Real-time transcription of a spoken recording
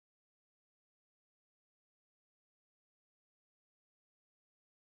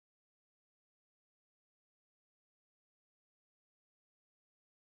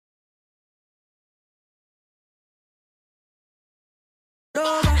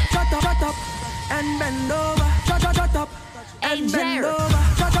bend over, shut up, and bend over,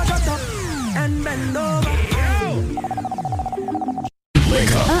 shut up, and bend over.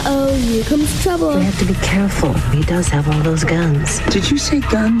 Uh-oh, here comes trouble. We have to be careful. He does have all those guns. Did you say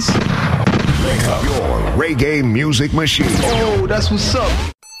guns? Wake up your reggae music machine. Oh, that's what's up.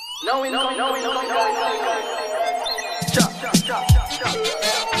 No.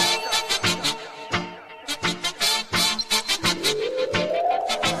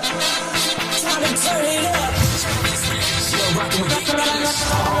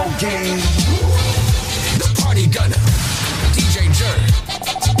 Okay. The party gunner, DJ Jerk.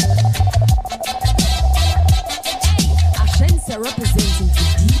 Ashense representing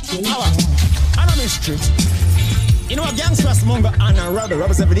DJ Jerk. I know mystery. You know what gangsters mongo and a rubber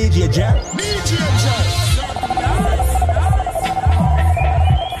represent for DJ Jerk. DJ Jerk.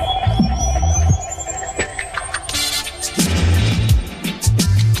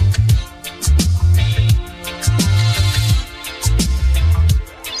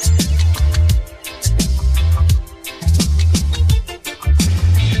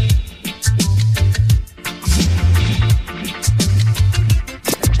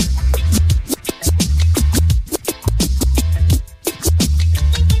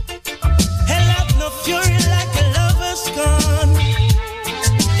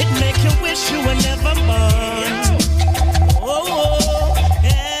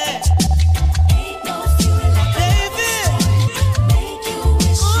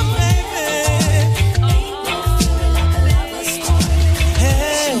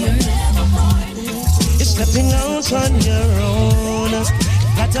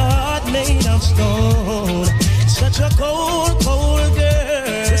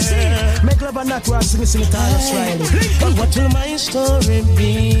 But what will my story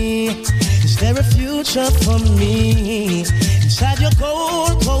be? Is there a future for me inside your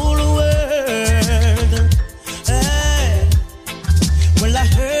cold world? Hey. Well, I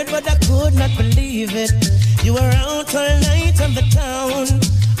heard but I could not believe it. You were out all night on the town.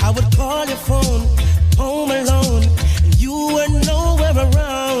 I would call your phone, home alone, and you were nowhere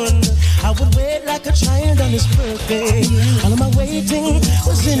around. I would wait like a child on his birthday. All of my waiting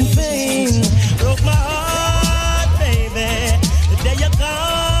was in vain. Broke my heart, baby. The day you're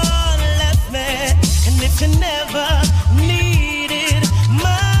gone, left me. And if you never needed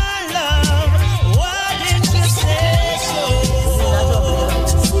my love, why didn't you say so?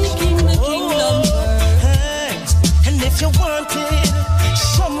 Seeking the kingdom. Hey. And if you wanted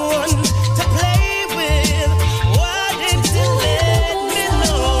someone to play with, why didn't you let me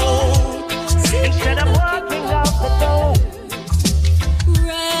know? Instead of walking out the door.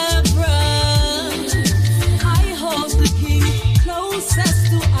 Reverend, I hold the king closest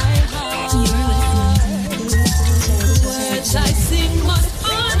to I heart. The words I sing must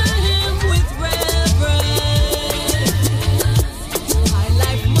honor him with reverence. My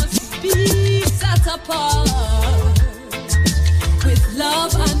life must be set apart with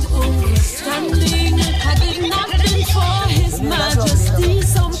love and understanding. Having not been for his majesty,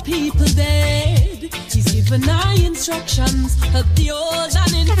 some people dead. He's given our instructions, help the old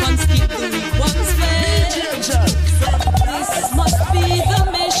and infants, keep the weak ones fed. This must be the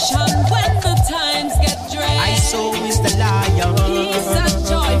mission when the times get dread. I saw is the lion. Peace and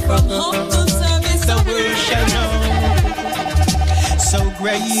joy from humble service. The world shall know. So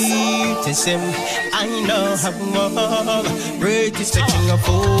great is him. I know how great is the king of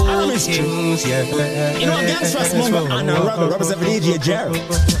all kings. Yeah. You know what gangsters mongo and a rubber represent for DJ Jerk.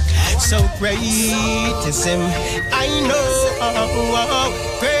 So great is him. I know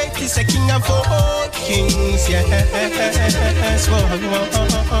great is the king of all kings. Yes.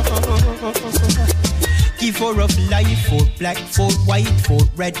 Giver of life, for black, for white, for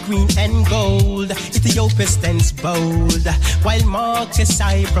red, green, and gold. Ethiopia stands bold, while Marcus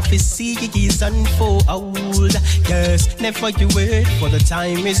I prophecy is unfold. Yes, never you wait, for the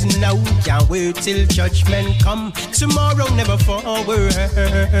time is now. Can't wait till judgment come. Tomorrow never forward.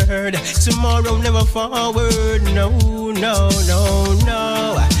 Tomorrow never forward. No.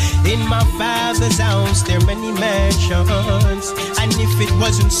 In my father's house there are many mansions, and if it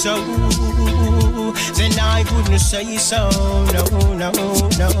wasn't so, then I wouldn't say so. No.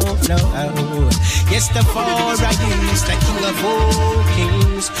 Yes, the Father is the King of all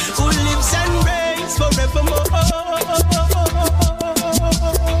kings, who lives and reigns forevermore.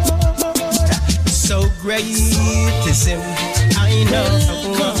 So great is him, I know.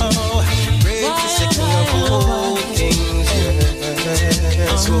 Great is the King of all kings.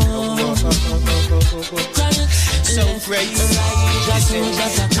 So great is him,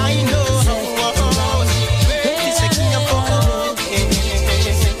 I know. Great is the King of all kings.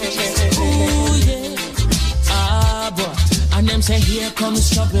 comes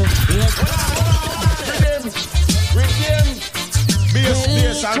trouble. Rhythm.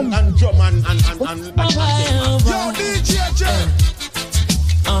 Bass and drum and yo, DJ J.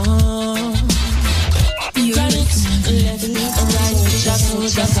 You got it. Left and right, just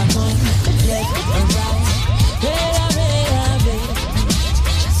a come. Left and right.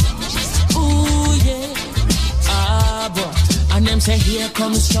 Ooh yeah. Boy. And them say here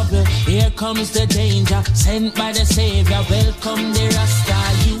comes trouble, here comes the danger. Sent by the Savior, welcome the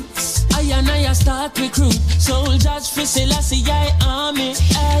Rasta youths. I start recruit soldiers for Selassie army.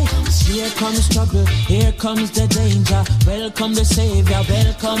 Ay. Here comes trouble, here comes the danger. Welcome the Savior,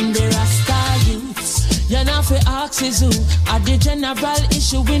 welcome the Rasta youths. You're not for axes who at the general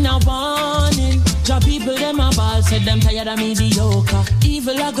issue in a warning. Job people them a ball, said them tired of mediocre.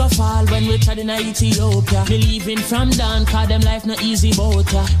 Evil a go fall when we tried in Ethiopia. Believing from down, cause them life no easy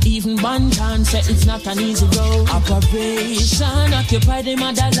boat ya. Even Bantan said it's not an easy road. Operation occupy the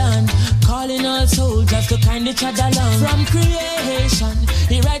motherland, calling all soldiers to kind each other along. From creation,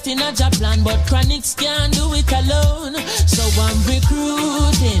 he writing a job plan, but chronics can't do it alone. So I'm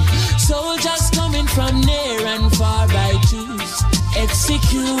recruiting soldiers coming from near and far, I choose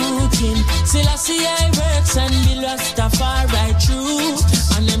executing. Selassie I works and be lost a far right through.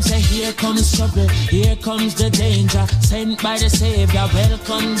 And them say here comes trouble, here comes the danger. Sent by the Savior,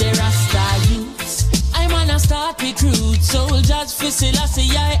 welcome the Rasta youths. I'm on a start recruit soldiers for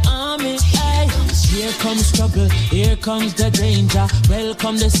Selassie army. Ay. Here comes trouble, here comes the danger.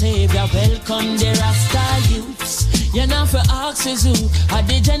 Welcome the Savior, welcome the Rasta youths. You're not for axes who are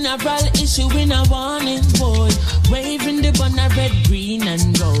the general issue in a warning, boy. Waving the banner red, green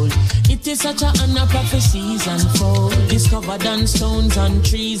and gold. It is such an honor prophecies unfold. Discovered on stones, on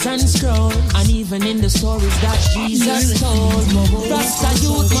trees and scrolls. And even in the stories that Jesus told. Rasta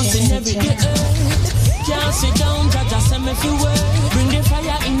youth must inherit the earth. Can't sit down, Jaja send me for work. Bring the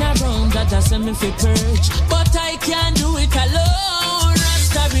fire in a room, Jaja send me for purge. But I can't do it alone.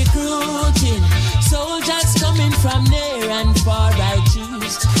 Rasta recruiting soldiers coming from near and far, I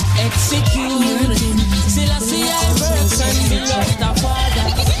choose executing. Selassie I works and be lost a father.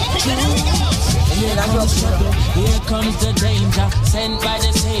 Here comes trouble, here comes the danger. Sent by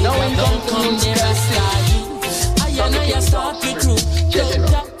the Savior, welcome the Rasta. I start recruit.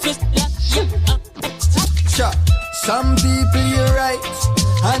 Some people you're right,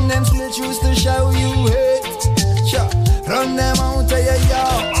 and them still choose to show you hate. Run them out of your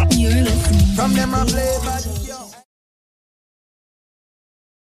yard. You're listening. From them I play back.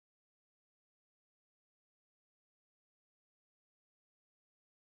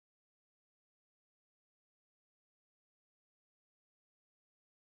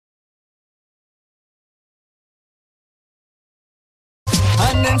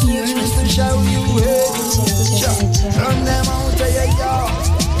 And them still choose to show you hate. Run them out of your yard.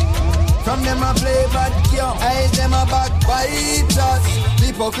 From them I play bad young, I them a backbiters.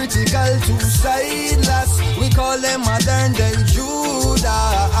 Hypocritical, two-sideless. We call them modern day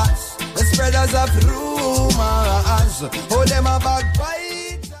Judas. The spreaders of rumors. Oh, them a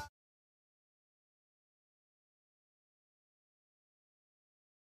backbiters.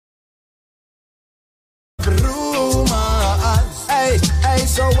 Rumors. Hey,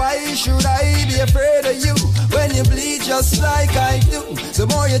 so why should I be afraid of you? When you bleed just like I do. The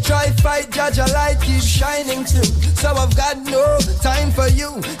more you try fight, judge a light keeps shining through. So I've got no time for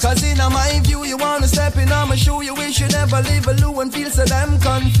you. Cause in my view, you wanna step in on my shoe. You wish you never leave a loo and feel so damn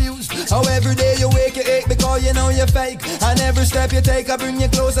confused. How every day you wake, you ache because you know you're fake. And every step you take, I bring you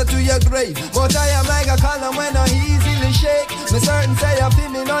closer to your grave. But I am like a column when I easily shake. Me certain say I feel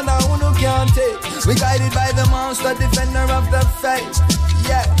me none of who can't take. We guided by the monster, defender of the faith.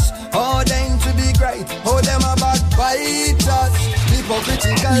 Yes, ordained to be great. Oh, them a backbiters.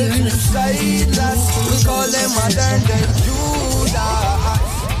 Hypocritical, two-sideless. We call them modern day Judas.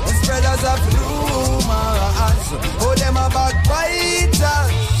 The spreaders of rumors. Oh, them a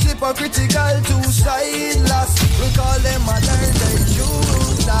backbiters. Hypocritical, two-sideless. We call them modern day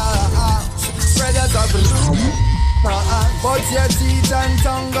Judas. Spreaders of rumors. But your teeth and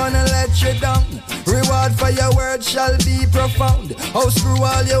tongue gonna let you down. Reward for your words shall be profound. Oh, screw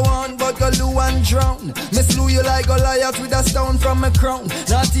all you want, but go loo and drown. Me slew you like Goliath with a stone from a crown.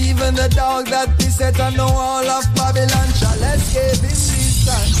 Not even the dog that be set on the wall of Babylon shall escape in this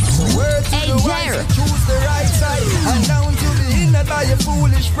time. Word to the wise, choose the right side. And down to be hindered by your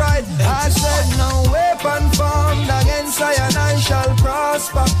foolish pride. I said no weapon formed against I and I shall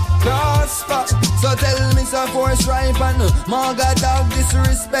prosper. So tell me some force ripe and Marga dog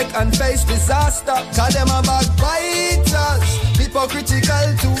disrespect and face disaster. Cause them a backbiters.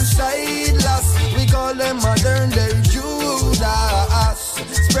 Hypocritical, two-sideless. We call them modern day Judas.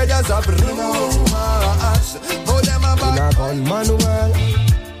 spreaders of rumors. Oh, them a bad. In a gunman world,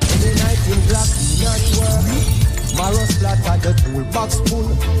 in the 19 black not work. Marrow splatter the toolbox full.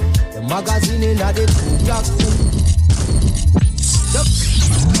 The magazine in the toolbox full.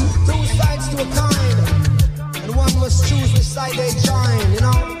 Two sides to a coin, and one must choose which side they join, you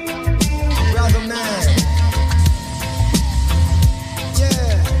know? Brother man.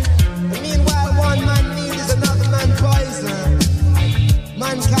 Yeah. And meanwhile, one man need is another man poison.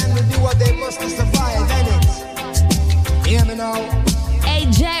 Mankind will do what they must to survive, innit? Hear me now? Hey,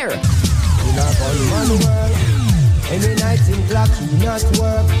 Jerry. In a gunman world, any night in black, he not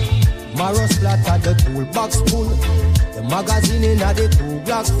work. Marrow splatter the toolbox full. The magazine in the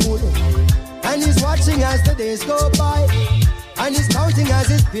toolbox full. And he's watching as the days go by. And he's counting as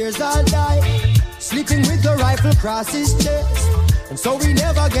his peers all die. Sleeping with the rifle across his chest. And so he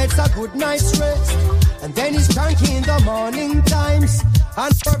never gets a good night's rest. And then he's cranky in the morning times.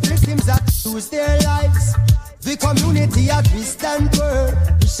 And for victims that lose their lives. The community at twist and twirl.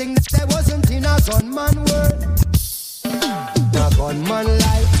 Wishing that there wasn't in a gunman world. A gunman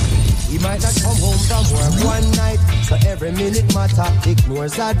life. He might not come home from work one night. So every minute matter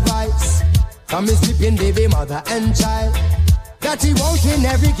ignores advice from his sleeping baby mother and child. That he won't win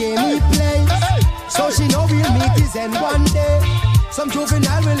every game he plays. So she know he'll meet his end one day. Some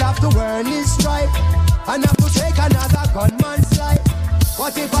juvenile will have to earn his stripe and have to take another gunman's life.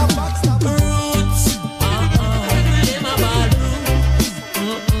 What if a box stop roots? Them a bad roots.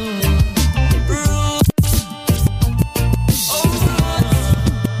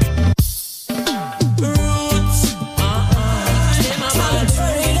 Roots. Them a bad roots.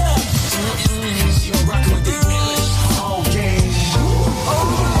 You're rocking with the English whole game.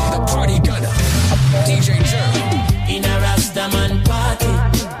 The party gunner, DJ Jerry. In a Rastaman party,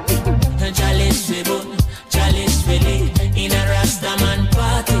 Chalice we boom, Chalice we lit. In a Rastaman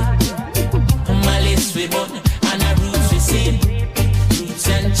party, Malice we boom, and a roots we sip. Roots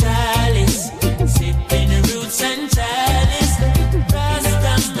and Chalice, sipping roots and Chalice.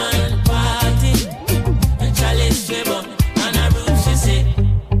 Rastaman party, Chalice we boom, and a roots we sip.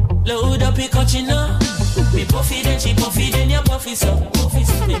 Load up your cochino, me puffy then she puffy then you puffy so.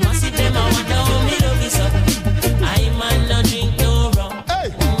 Me must sit them I wonder how me love it so. I man no drink no rum.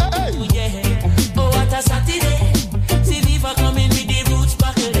 Ooh, yeah. Oh, what a Saturday. See Viva coming with the roots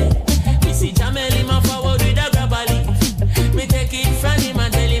buckle. Me see Jamel him a forward with a grabber leaf. Me take it from him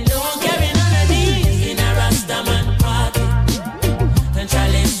and tell him don't carry none of these. In a Rastaman party. And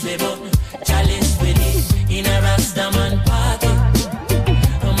Chalice we boom, Chalice we lit. In a Rastaman party.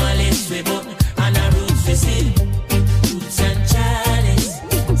 Malice we boom, and a roots we sip. Roots and Chalice.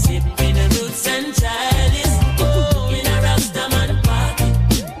 Sipping the roots and Chalice. Oh, in a Rastaman party.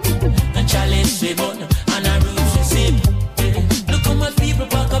 And Chalice we boom, and a roots we sip. Look how much people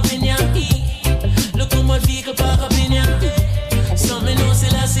park up in your eat. Look how much vehicle park up in your eat. Some me know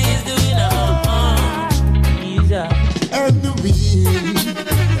Selassie is doing a And the weak,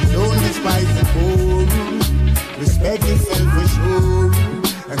 don't despise the poor. Respect yourself for sure.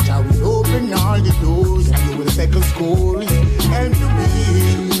 And shall we open all the doors and you will second score. And the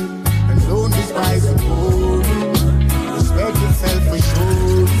weak, and don't despise the poor. Respect yourself for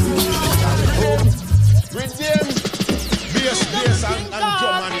sure. And shall we open. Redeem, bass, and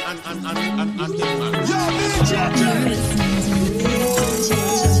drum and thing, man. Yo, DJ Jerry.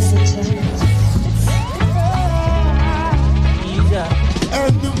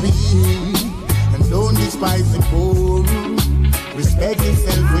 And the weak, and don't despise the poor. Respect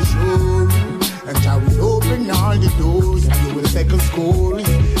yourself for sure. And shall we open all the doors and you will second score.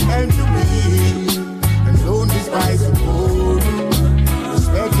 And the weak, and don't despise the poor.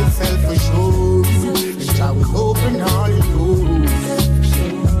 Respect yourself for sure. And shall we open all the doors.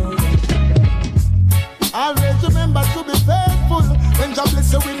 Always remember to be faithful. When God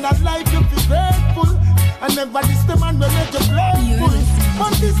bless you in that life, you be grateful. And never diss the man will make you grateful.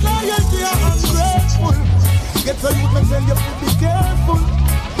 But this loyalty are ungrateful. Get so you can tell you to be careful.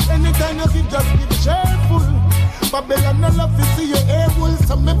 Anytime you give, just be cheerful. Babylon no love to see your able.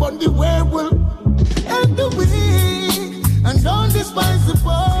 Some me on the werewolf. And the weak, and don't despise the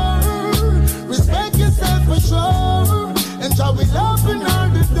poor. Respect yourself for sure. And shall we open all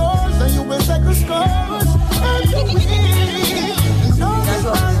the doors and you will take the scores. And the weak, and don't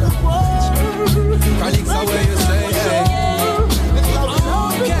despise the poor. Calix, how you say, hey. And shall we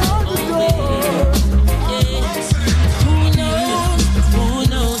open all the doors. Who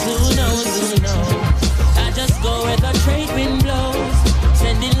knows? I just go where the trade wind blows,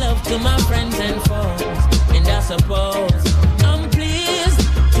 sending love to my friends and foes. And I suppose I'm pleased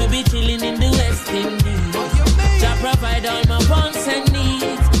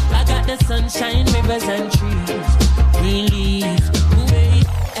sunshine, rivers and trees. Relief.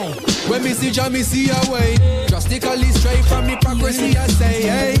 Hey. When me see Jah, me see a way. Drastically straight from hypocrisy, I say,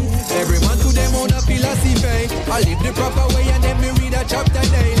 hey. Every man to them own a philosophy. I live the proper way and then me read a chapter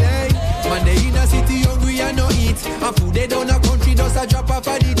daily. Man, they in a city hungry and no eat. And food they down a country just a drop off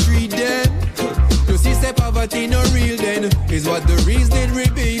of the tree then. To see say poverty no real then is what the reason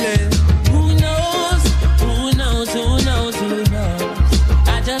revealing. Who knows? Who knows? Who knows? Who knows?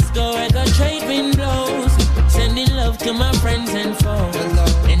 I just go where the trade wind blows. Sending love to my friends and foes. Hello.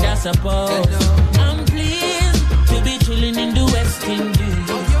 And I suppose I'm pleased to be chilling in the West Indies.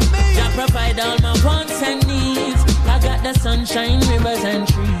 I provide all my wants and needs. I got the sunshine, rivers and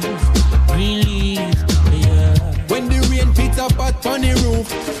trees. Relief, yeah. When the rain pits up at on the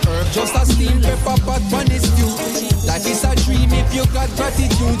roof, herb just a steam pepper pot on the stew. Life is a dream if you got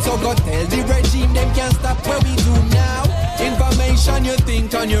gratitude. So go tell the regime them can't stop what we do now. Information you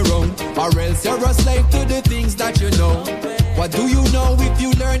think on your own, or else you're a slave to the things that you know. What do you know if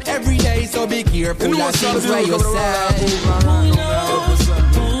you learn every day? So be careful of things where you say. Who knows?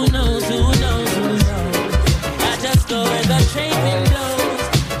 Who knows? Who knows? Who knows? I just go where the train wind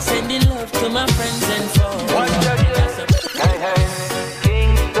blows. Sending love to my friends and foes. Hey, hey,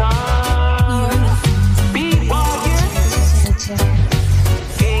 Kingston, be warriors.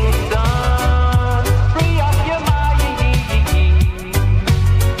 Kingston, free up your mind.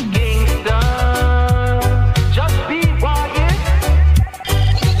 Kingston, just be warriors.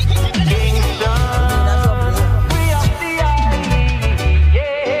 Kingston, free up the eye.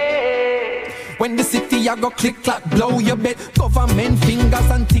 Yeah. When the city I go click clack blow your bed, government fingers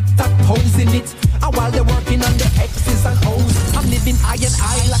and tic-tac toes in it. And while they're working on the X's and O's, I'm living eye and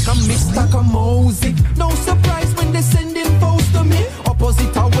eye like a Mr. Kamosi. No surprise when they sending foes to me.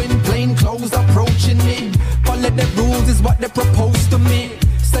 Opposite are when plain clothes approaching me. Follow the rules is what they propose to me.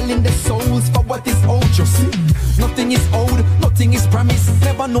 Selling their souls for what is old, you see. Nothing is old, nothing is promised.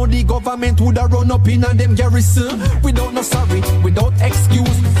 Never know the government would have run up in a them garrison. Without no sorry, without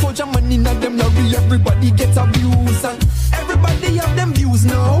excuse. Soldier money in a them lorry, everybody gets abused. And everybody have them views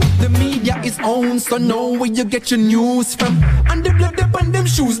now. The media is owned, so know where you get your news from. And the blood up on them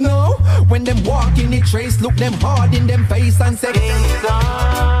shoes now. When them walk in the trace, look them hard in them face and say, Kingston,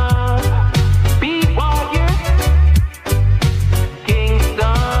 be warriors.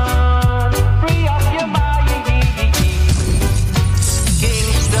 Kingston, free up your mind.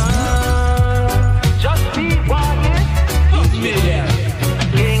 Kingston, just be warriors.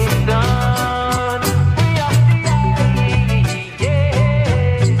 Kingston, free up the eye.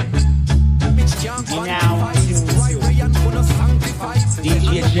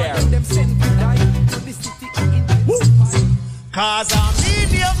 DJ Jerry. Cause I'm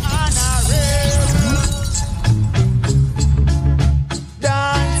medium honorable.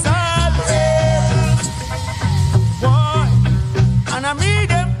 Dance all rebel. Boy, and I'm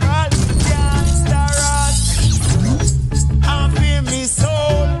medium called gangster rock. I'm feel me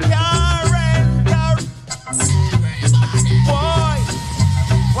soul can't render. Boy,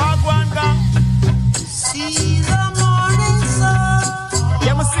 walk one gang. See the morning sun.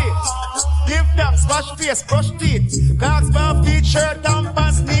 Yeah, me see. Give thanks, wash face, brush teeth. Clocks, bar, feet, shirt, and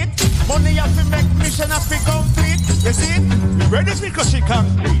pants neat. Money have to make mission have to complete. You see? We ready because she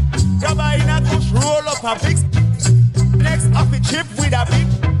concrete. Grab her in a tush, roll up a big. Next off a chip with a big.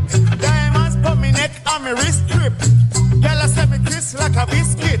 Diamonds for me neck and me wrist strip. Girl, I say me kiss like a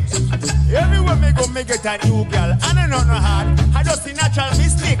biscuit. Everywhere me go, me get a new girl. And I know no hard, I just see natural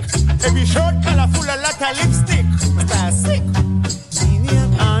mystic. Every short color full of lot of lipstick. Style sick.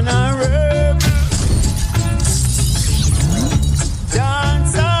 Medium honorable.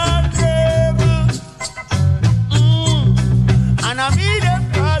 Dance all rebel. And I meet them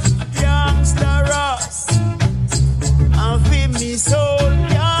cause youngster us. And feel me soul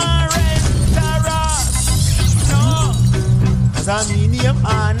can't render us. No, cause I mean them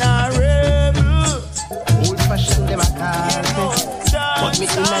honorable. Old fashioned them a call me, but me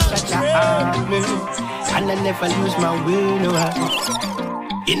in a cha-cha army. And I never lose my will, no.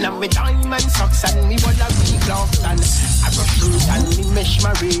 In a me diamond socks and me waller we clocks and I brush fruit and me mesh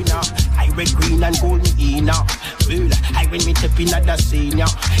marina. I red, green and gold me inna. Well, I when me step in at the senior.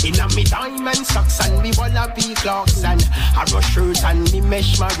 In a me diamond socks and me waller we clocks and I brush fruit and me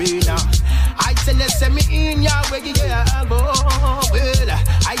mesh marina. I tell you say me in ya where you go. Well,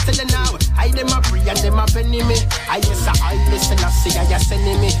 I tell you now, I dem a free and dem a penny me. I yes I listen I say I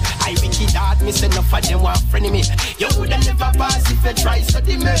sending me. I wicked heart me say enough of them want friend me. You woulda never pass if you try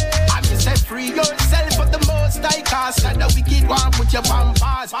study me. I me say free yourself but the most I cast and the wicked one put put your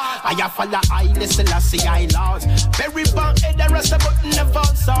pampas. I have follow I listen, I see I laws. Very bang head, the rest of button never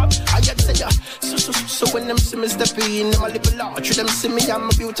out. I had said, so when them see me step in, I'm a little large. Them see me, I'm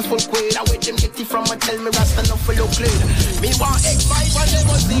a beautiful queen. I wait them get it from and tell me Rasta no follow clean. Me want X5 and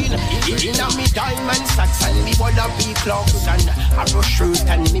limousine. In a me diamond socks and me wanna be clocks and a rush root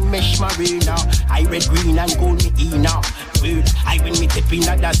and me mesh marina. I red, green and gold me Ina. I win me tipping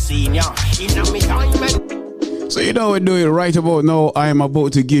at the senior. In a me diamond. So you know what we're doing right about now. I am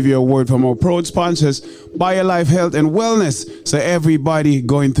about to give you a word from our proud sponsors, BioLife Health and Wellness. So everybody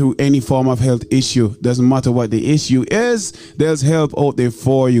going through any form of health issue, doesn't matter what the issue is, there's help out there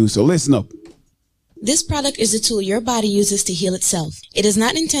for you. So listen up. This product is a tool your body uses to heal itself. It is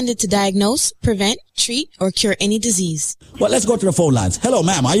not intended to diagnose, prevent, treat, or cure any disease. Well, let's go to the phone lines. Hello,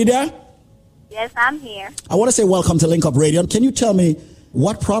 ma'am. Are you there? Yes, I'm here. I want to say welcome to Link Up Radio. Can you tell me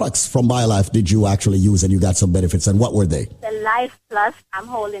what products from BioLife did you actually use and you got some benefits, and what were they? The Life Plus. I'm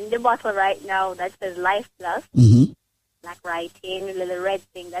holding the bottle right now that says Life Plus. Mm-hmm. Like writing, a little red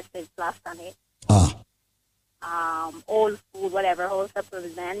thing that says plus on it. Ah. Old food, whatever, whole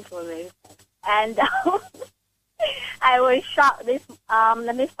supplement. And I was shocked this,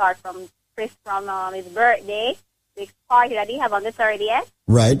 let me start from Chris, from his birthday. Big party that he have on the 30th.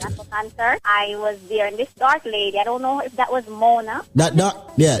 Right. That's a concert. I was there, and this dark lady, I don't know if that was Mona. That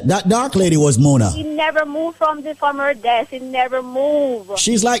dark lady was Mona. She never moved from her desk. She never moved.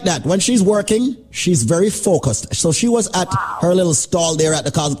 She's like that. When she's working, she's very focused. So she was at her little stall there at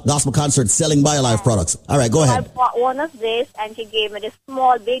the gospel concert selling BioLife products. All right, go ahead. I bought one of this, and she gave me this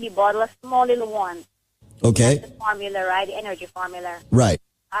small baby bottle, a small little one. Okay. That's the formula, right? The energy formula. Right.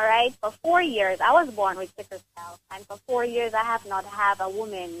 All right, for 4 years, I was born with sickle cell, and for 4 years, I have not had a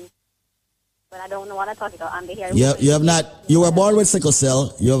woman, but I don't know what I'm talking about. I'm the hair. You have not. You were born with sickle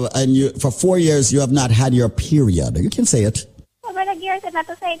cell. For 4 years, you have not had your period. You can say it. Well, Brother Gary said not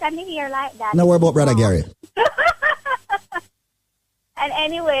to say it on the hair like that. No, worry about Brother Gary. And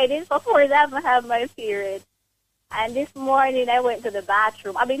anyway, this for 4 years, I haven't had my period. And this morning, I went to the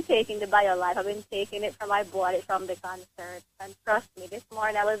bathroom. I've been taking the BioLife. I've been taking it from, I bought it from the concert. And trust me, this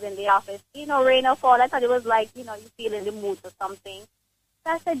morning I was in the office. Rain or fall. I thought it was like, you feel in the mood or something.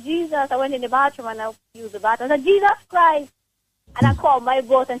 So I said, Jesus. I went in the bathroom and I used the bathroom. I said, Jesus Christ. And I called my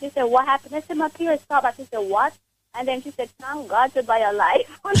boss and she said, what happened? I said, my period stopped. And she said, what? And then she said, thank God to BioLife.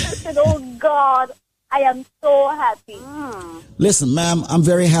 And I said, oh God. I am so happy. Listen, ma'am, I'm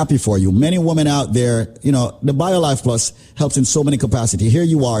very happy for you. Many women out there, the BioLife Plus helps in so many capacity. Here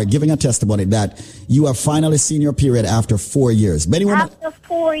you are giving a testimony that you have finally seen your period after 4 years. Many women. After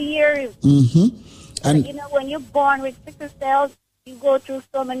 4 years. Mm-hmm. And when you're born with sickle cells, you go through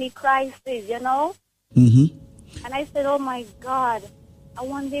so many crises, Mm-hmm. And I said, oh my God, I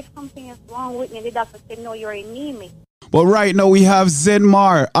wonder if something is wrong with me. The doctor said, no, you're anemic. Well, right now we have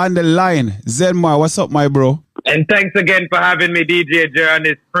Zenmar on the line. Zenmar, what's up, my bro? And thanks again for having me, DJ Jer, on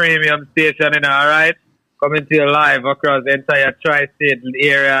this premium station, all right? Coming to you live across the entire tri-state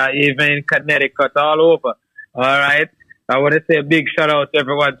area, even in Connecticut, all over, all right? I want to say a big shout out to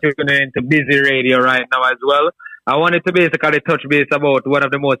everyone tuning into Busy Radio right now as well. I wanted to basically touch base about one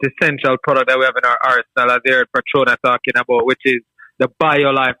of the most essential products that we have in our arsenal, as you heard Patrona talking about, which is the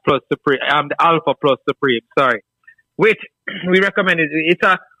BioLife Plus Supreme, the Alpha Plus Supreme, sorry. Which we recommend it's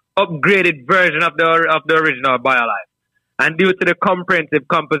a upgraded version of the original BioLife. And due to the comprehensive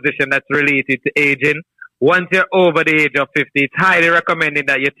composition that's related to aging, once you're over the age of 50, it's highly recommended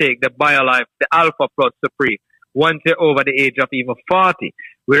that you take the BioLife, the Alpha Plus Supreme. Once you're over the age of even 40,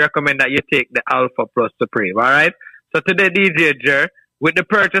 we recommend that you take the Alpha Plus Supreme, all right? So today, DJ Jer, with the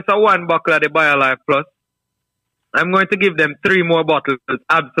purchase of 1 bottle of the BioLife Plus, I'm going to give them 3 more bottles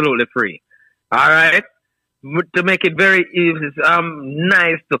absolutely free, all right? To make it very easy,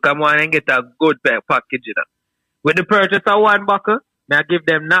 nice to come on and get a good package, With the purchase of 1 bottle, I give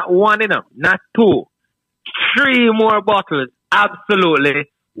them not 1, not 2, 3 more bottles, absolutely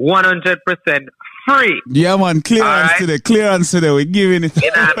 100% free. Yeah, man, clearance today. We're giving it.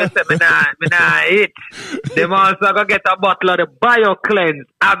 It. Them also gonna get a bottle of the BioCleanse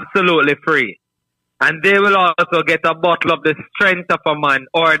absolutely free. And they will also get a bottle of the Strength of a Man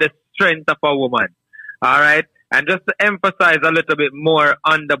or the Strength of a Woman. All right. And just to emphasize a little bit more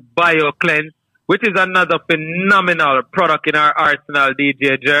on the BioCleanse, which is another phenomenal product in our arsenal,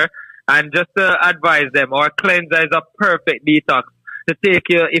 DJ Jer. And just to advise them, our cleanser is a perfect detox to take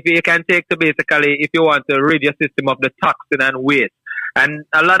you, if you can take to basically, if you want to rid your system of the toxin and waste. And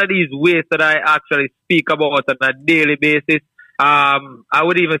a lot of these wastes that I actually speak about on a daily basis, I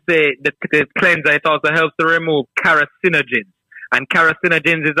would even say that the cleanser, it also helps to remove carcinogens. And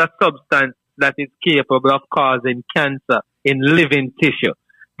carcinogens is a substance that is capable of causing cancer in living tissue.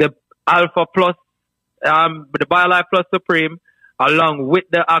 The Alpha Plus, the BioLife Plus Supreme, along with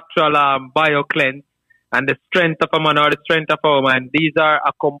the actual BioCleanse and the Strength of a Man or the Strength of a Woman, these are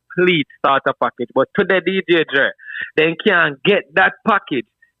a complete starter package. But to the DJ Jer, they can't get that package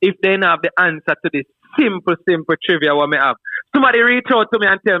if they don't have the answer to this simple trivia what me have. Somebody reach out to me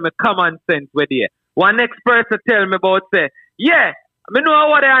and tell me common sense with you. One next person tell me about say, yeah, I know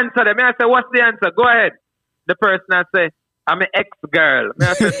what the answer is. I say, what's the answer? Go ahead. The person I say, I'm an ex-girl.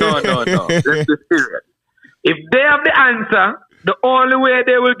 I say, no. Let's be serious. If they have the answer, the only way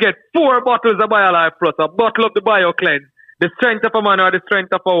they will get 4 bottles of BioLife Plus, a bottle of the BioCleanse, the Strength of a Man or the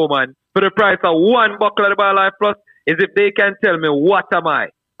Strength of a Woman, for the price of 1 bottle of the BioLife Plus, is if they can tell me, what am I?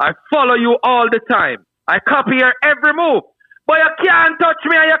 I follow you all the time. I copy your every move. But you can't touch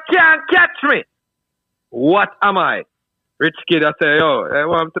me and you can't catch me. What am I? Rich kid, I say, yo, I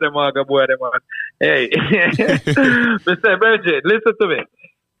want to the maga boy, man. Hey. Mr. Bridget, listen to me.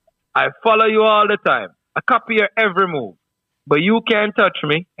 I follow you all the time. I copy your every move. But you can't touch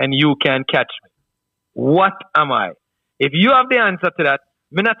me and you can't catch me. What am I? If you have the answer to that,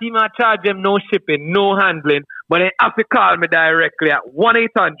 me not even charge them no shipping, no handling, but they have to call me directly at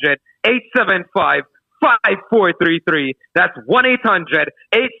 1-800-875-5433. That's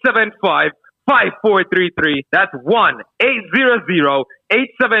 1-800-875-5433. That's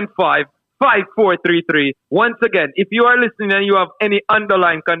 1-800-875-5433. Once again, if you are listening and you have any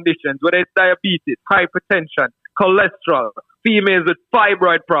underlying conditions, whether it's diabetes, hypertension, cholesterol, females with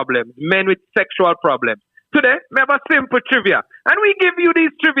fibroid problems, men with sexual problems, today, we have a simple trivia. And we give you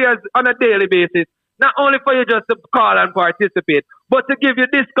these trivias on a daily basis, not only for you just to call and participate, but to give you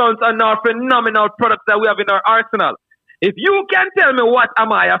discounts on our phenomenal products that we have in our arsenal. If you can tell me what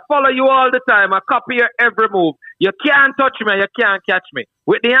am I follow you all the time, I copy your every move. You can't touch me, you can't catch me.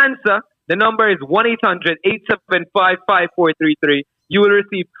 With the answer, the number is 1-800-875-5433. You will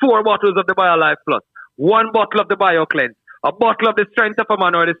receive 4 bottles of the BioLife Plus, 1 bottle of the BioCleanse, a bottle of the Strength of a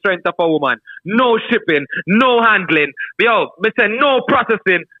Man or the Strength of a Woman. No shipping, no handling. Yo, me say no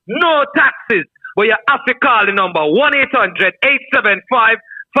processing, no taxes. But you have to call the number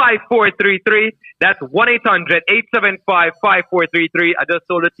 1-800-875-5433. That's 1-800-875-5433. I just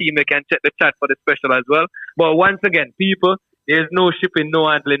told the team they can check the chat for the special as well. But once again, people, there's no shipping, no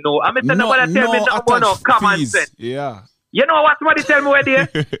handling, no. I mean, nobody tell me nothing about no common sense. Yeah. You know what somebody tell me where they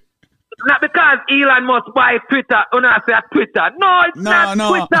not because Elon Musk buy Twitter, when I say Twitter. No, it's not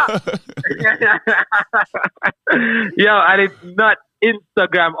Twitter. Yo, and it's not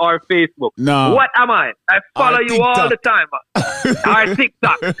Instagram or Facebook. No. What am I? I follow you all the time. Or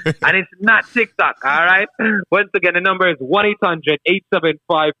TikTok. And it's not TikTok, all right? Once again, the number is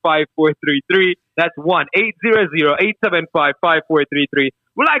 1-800-875-5433. That's 1-800-875-5433.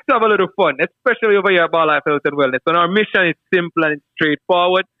 We like to have a little fun, especially over here at BioLife Health and Wellness. And our mission is simple and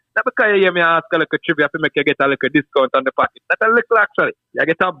straightforward. Not because you hear me ask a little trivia to make you get a little discount on the package. Not a little, actually. You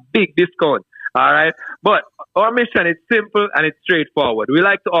get a big discount. All right? But our mission is simple and it's straightforward. We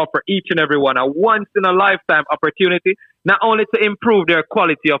like to offer each and every one a once-in-a-lifetime opportunity, not only to improve their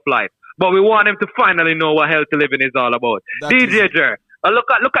quality of life, but we want them to finally know what healthy living is all about. DJ Jer,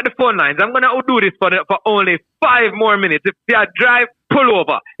 look at the phone lines. I'm going to do this for only 5 more minutes. If you have drive, pull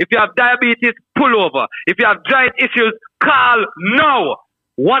over. If you have diabetes, pull over. If you have joint issues, call now.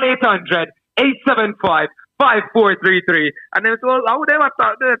 1-800-875-5433. And then, so, how would they have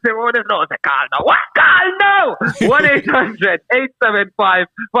thought? They say, oh, they know, say, call now. What? Call now!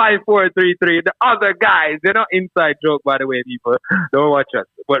 1-800-875-5433. The other guys, they're not inside joke, by the way, people. Don't watch us.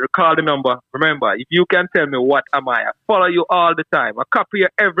 But call the number. Remember, if you can tell me what am I follow you all the time. I copy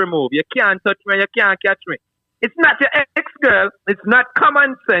your every move. You can't touch me, you can't catch me. It's not your ex-girl. It's not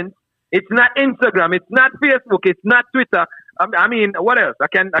common sense. It's not Instagram. It's not Facebook. It's not Twitter. I mean, what else? I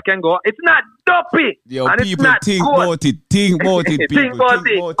can go. It's not dopey. Yo, and people, it's not think good. about it. Think about it, people. Think about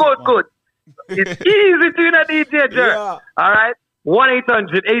it. Good. It's easy to a DJ Jer. Yeah. All right?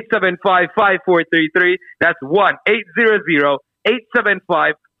 1-800-875-5433. That's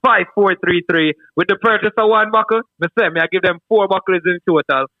 1-800-875-5433. With the purchase of 1 buckle, I give them 4 buckles in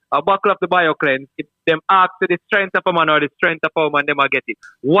total. A buckle of the BioCleanse. If them ask for the Strength of a Man or the Strength of a Woman, them will get it.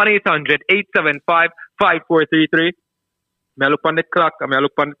 1-800-875-5433. I look on the clock, I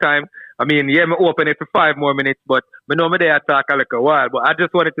look on the time. I mean, yeah, I open it for 5 more minutes, but I know me there talk a little while. But I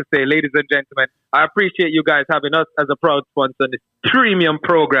just wanted to say, ladies and gentlemen, I appreciate you guys having us as a proud sponsor on this premium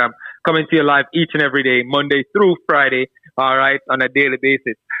program coming to you live each and every day, Monday through Friday, all right, on a daily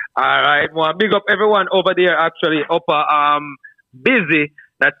basis. All right, well, big up everyone over there actually up Busy,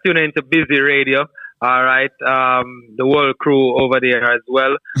 that's tuning into Busy Radio. All right, the whole crew over there as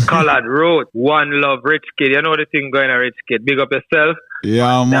well. Collard Road, One Love, Rich Kid. You know the thing going on, Rich Kid. Big up yourself.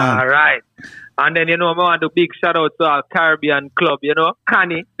 Yeah, man. All right. And then, I want to do big shout out to our Caribbean Club,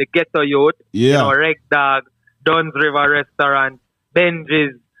 Connie, the Ghetto Youth, Reg Dog, Duns River Restaurant,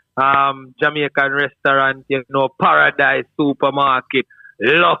 Benji's Jamaican Restaurant, Paradise Supermarket,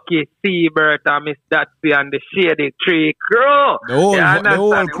 Lucky Seabird, and Miss Datsy and the Shady Tree Crew. The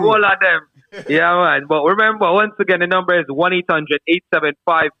whole All of them. Yeah, man. But remember, once again, the number is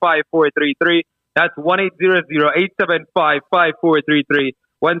 1-800-875-5433. That's 1-800-875-5433.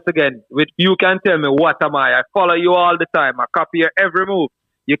 Once again, you can tell me what am I follow you all the time. I copy your every move.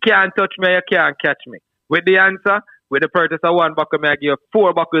 You can't touch me, you can't catch me. With the answer, with the purchase of one buckle, I give you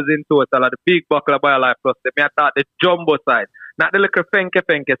 4 buckles in total. The big buckle of BioLife Plus. I thought the jumbo size, not the little fenke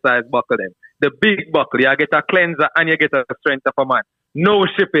size buckle them. The big buckle, you get a cleanser and you get a strength of a man. No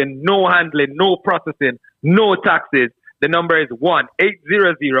shipping, no handling, no processing, no taxes. The number is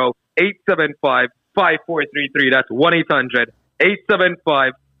 1-800-875-5433. That's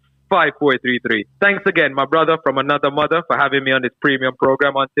 1-800-875-5433. Thanks again, my brother from another mother, for having me on this premium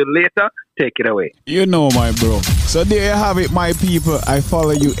program. Until later, take it away. You know, my bro. So there you have it, my people. I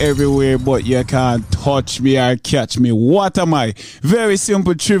follow you everywhere, but you can't touch me or catch me. What am I? Very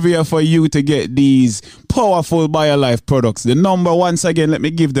simple trivia for you to get these powerful BioLife products. The number, once again, let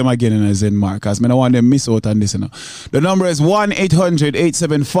me give them again in a Zen mark, because I don't want them miss out on this. The number is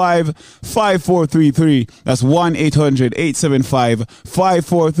 1-800-875-5433. That's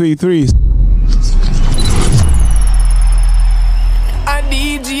 1-800-875-5433. A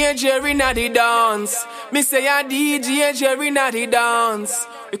DJ Jerry Natty dance. Me say a DJ Jerry Natty dance.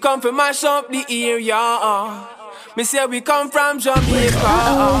 We come from mash up the area. Me say we come from Jamaica.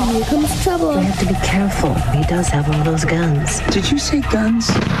 Uh-oh, here comes trouble. You have to be careful. He does have all those guns. Did you say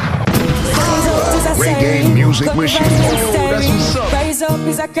guns? Reggae music machine. That's what's up. Rise up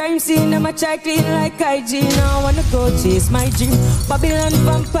is a crime scene. I'm a try clean like IG. Now I wanna go chase my dream. Babylon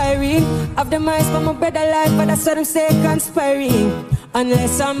vampiring. Have the mice for my brother life, but that's what I'm saying conspiring.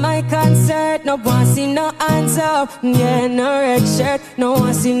 Unless on my concert, no one see no hands up. Yeah, no red shirt, no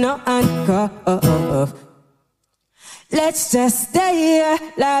one see no handcuff. Let's just stay here,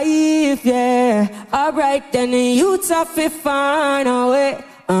 life, yeah. Alright, then the youths have to find a way.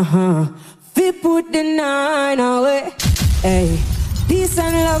 We put the 9 away. Hey, peace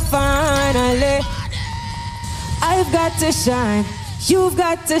and love finally. I've got to shine, you've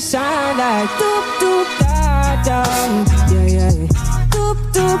got to shine like doop doop da da. Yeah, yeah. Doop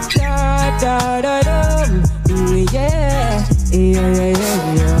doop da da da da. Yeah, yeah, yeah,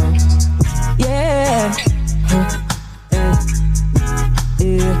 yeah, yeah.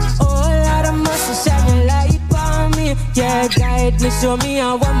 Yeah. Oh, Lord, I must shine your light on me. Yeah, guide me, show me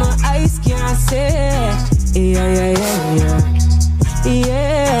how what my eyes can't see. Yeah, yeah, yeah, yeah.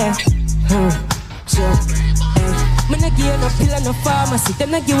 Yeah. Sure. Me no give no pill and no pharmacy.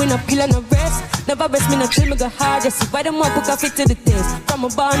 Them no give no pill and no rest. Never rest me no till me go hard. Just see why them want book a fit to the test. From a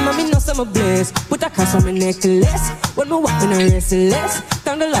barn, mommy know some bliss. Put a cross on my necklace. When me walk, me no restless.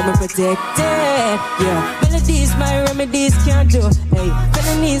 Down the line, me protected. Yeah, melodies, my remedies can't do. Hey,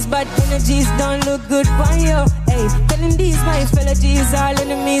 felonies, bad energies don't look good for you. Hey, telling these my fellow G's, all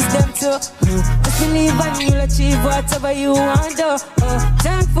enemies them too. Just believe and you'll achieve whatever you want to.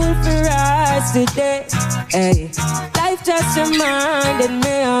 Thankful for us today. Hey, life just reminded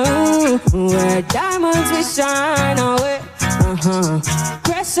me where diamonds will shine away.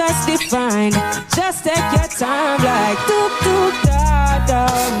 Precious defined. Just take your time like doop doop da da.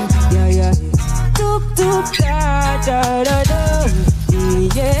 Yeah, yeah. Doop doop da da da da.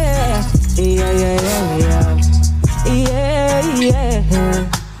 Yeah, yeah, yeah, yeah, yeah, yeah.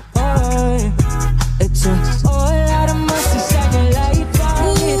 Oh, it's a whole lot of mercy shining light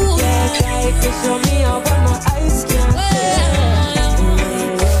on me. Yeah, like you show me how my eyes can see.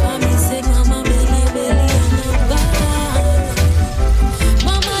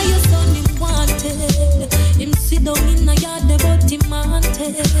 Mama, your son him wanted. Him sit down in a yard, but him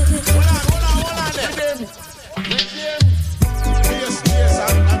wanted. Hold on there. Yes,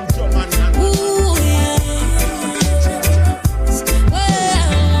 I'm drum and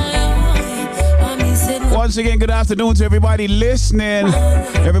Once again, good afternoon to everybody listening.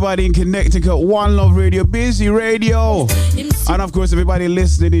 Everybody in Connecticut, One Love Radio, Busy Radio. And of course, everybody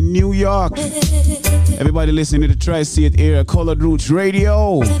listening in New York. Everybody listening to the Tri-State area, Colored Roots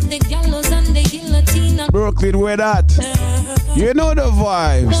Radio. Brooklyn, where that? You know the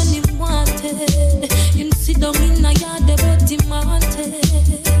vibes. Him sit down in a yard, but him wanted.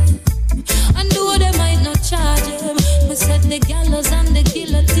 And though they might not charge him, but said the gallows and the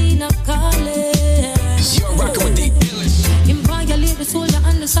guillotine are calling.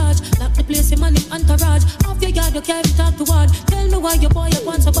 you can't talk to one. Tell me why your boy you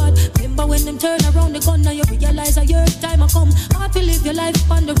want so bad. Remember when them turn around the gun, now you realize a year time I come. Hard to live your life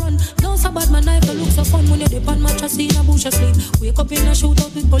on the run. No so bad, my knife look so fun when you dip on mattress in a bush asleep. Wake up in a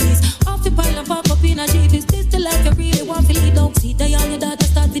shootout with police. Off the pile and pop up in a jeep. Is this the life you really want to lead? Don't see they all your daughter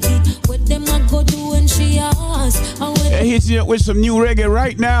start to eat. What them I go do when she asks. Hey, hit you up with some new reggae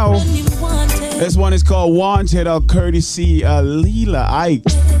right now. This one is called Wanted, courtesy Leela Ike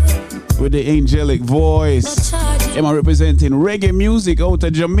with the angelic voice. Am I representing reggae music out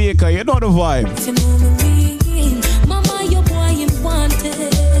of Jamaica? You know the vibe. Mama, your boy ain't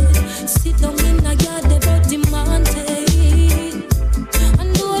wanted. Sit down in a yard, they both demanded.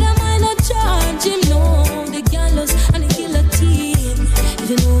 And though them I not charge him, no. The gallows and the guillotine. If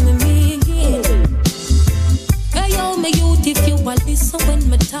you know me. Hey, yo, me youth, if you want listen when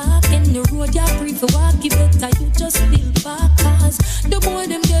me talk in the road, you free for walk, you better you just feel back. Cause the boy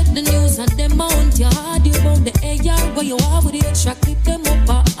them get the news and them mount your hard. You about the AR where you are with the extra clip them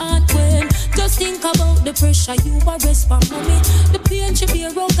up and when. Just think about the pressure you arrest for mommy. The pain she be a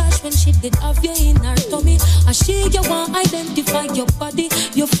rough gosh when she did have you in her tummy. And she you want identify your body,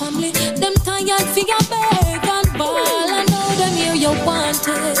 your family. Them tired for your beg and ball. I know them here you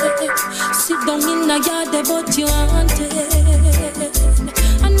wanted. Sit down in the yard but you wanted.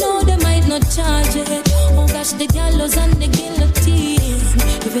 I know they might not charge it. Oh gosh, the gallows and the guillotine.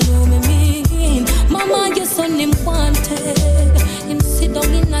 If you know me mean, mama, your son him wanted. Him sit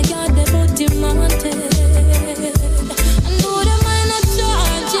down in a yard, but him wanted. I know they might not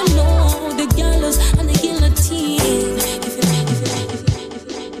charge him, no. The gallows and the guillotine.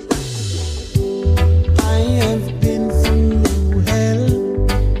 I have been through hell,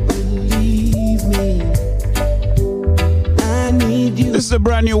 believe me. I need you. This is a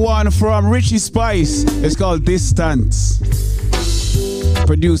brand new one from Richie Spice. It's called Distance.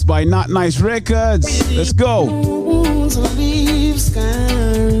 Produced by Not Nice Records. Let's go. Wounds will leave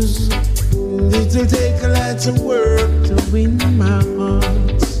scars. It'll take a lot of work to win my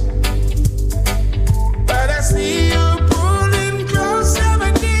heart. But I see you pulling close from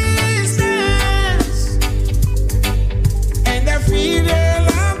a distance. And I feel your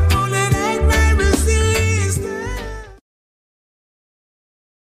love pulling at my resistance.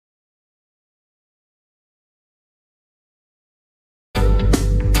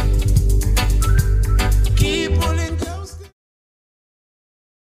 Keep pulling close.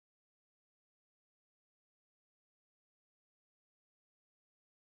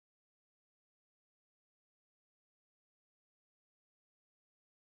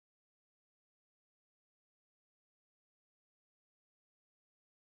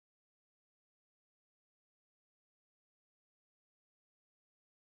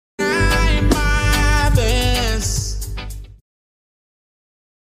 I'm my best.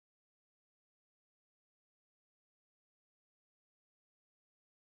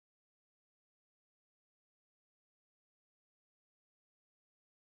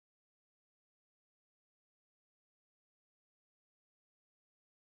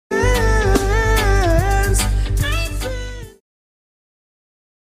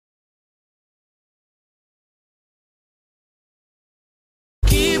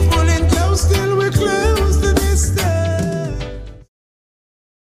 Keep pulling close till we close the distance.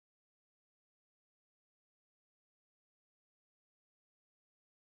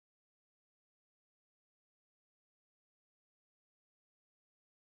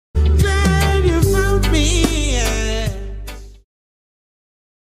 Glad you found me.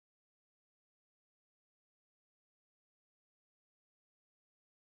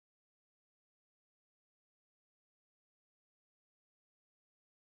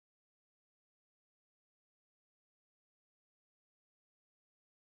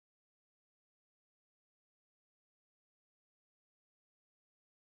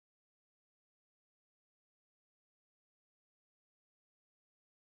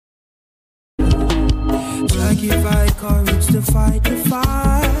 Like if I courage to fight the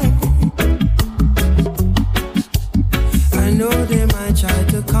fight. I know they might try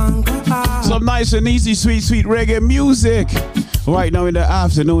to conquer us. Some nice and easy, sweet, sweet reggae music. Right now in the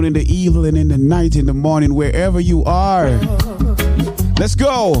afternoon, in the evening, in the night, in the morning, wherever you are. Let's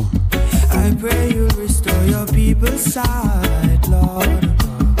go. I pray you restore your people's sight, Lord.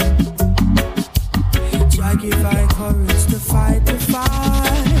 Try give I courage to fight the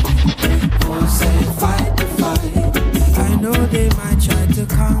fight. Oh, say fight the fight. I know they might try to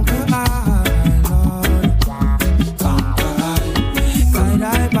conquer I, Lord. Conquer I. Guide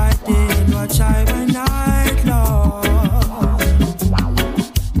I by day and watch I by night, Lord.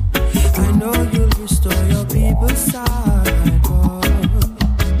 I know you'll restore your people's sight, Lord.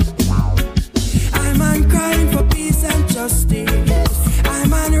 I'm crying for peace.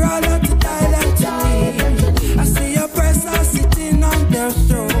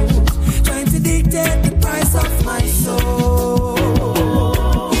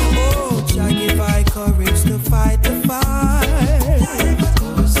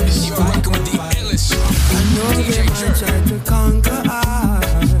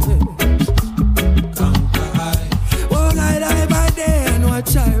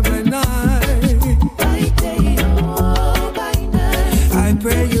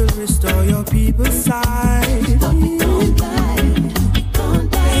 pray you'll restore your people's sight.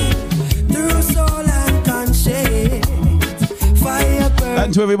 Through soul and conscience, fire burn.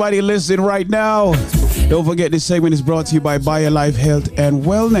 And to everybody listening right now, don't forget this segment is brought to you by BioLife Health and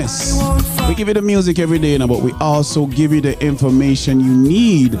Wellness. We give you the music every day now, but we also give you the information you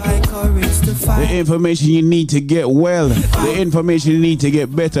need. The information you need to get well. The information you need to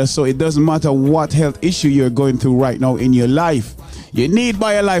get better, so it doesn't matter what health issue you're going through right now in your life. You need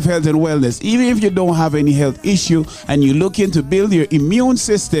BioLife Health and Wellness. Even if you don't have any health issue and you're looking to build your immune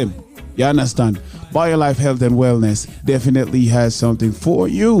system, you understand? BioLife Health and Wellness definitely has something for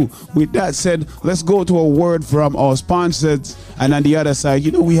you. With that said, let's go to a word from our sponsors. And on the other side,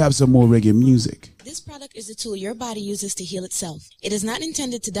 we have some more reggae music. This product is a tool your body uses to heal itself. It is not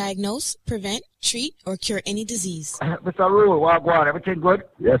intended to diagnose, prevent, treat, or cure any disease. Mr. Rule, Wagwan, everything good?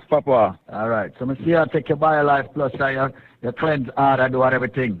 Yes, Papa. All right. So, I see you take your BioLife Plus, your cleanse hard and do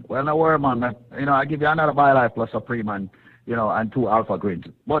everything. Well, no worry, man. I give you another BioLife Plus Supreme and 2 Alpha Greens.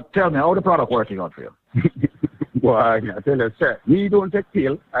 But tell me, how the product working out for you? Boy, I tell you, sir, me don't take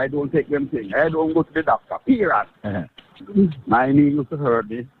pills. I don't take them things. I don't go to the doctor. Period. My knee used to hurt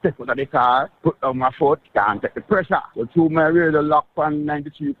me. Step out of the car, put down my foot, can't take the pressure. So through my radio lock on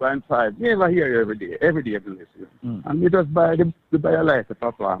 93.5. Never hear you every day. Every day I listen. And me just buy the BioLife,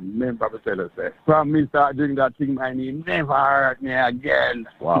 Papa. Me Papa tell us, from me start doing that thing, my knee never hurt me again.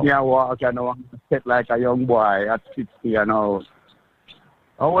 Wow. Me I walk, step like a young boy at 60, How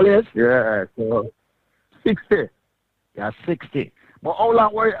old is? Yeah, so 60. Yeah, 60. But how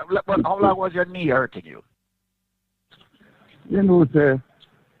long was your knee hurting you? Sir,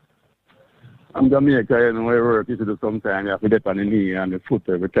 I'm Jamaica, I work, sometimes you have to get on the knee and the foot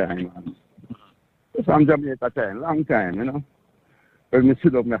every time. So I'm Jamaica time, long time, When I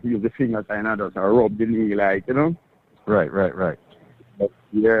sit up, I have to use the fingers and I just rub the knee like, Right. But,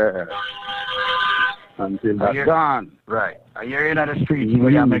 yeah. Until that's gone. Right. You're in the streets,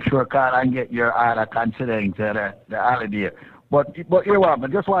 where you make sure call and get your other considering to the holiday. But you know what, I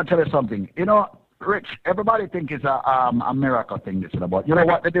just want to tell you something. Rich, everybody think it's a miracle thing this is about. You know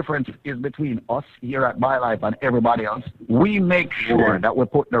what the difference is between us here at BioLife and everybody else? We make sure that we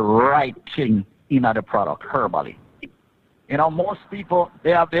put the right thing in the product, herbally. Most people, they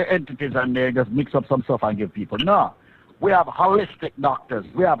have their entities and they just mix up some stuff and give people. No. We have holistic doctors,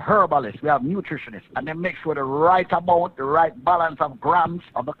 we have herbalists, we have nutritionists, and they make sure the right amount, the right balance of grams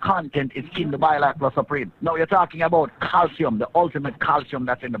of the content is in the BioLife Plus Supreme. Now you're talking about calcium, the ultimate calcium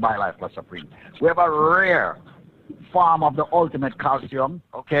that's in the BioLife Plus Supreme. We have a rare form of the ultimate calcium,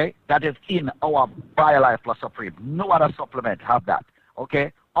 okay, that is in our BioLife Plus Supreme. No other supplement have that,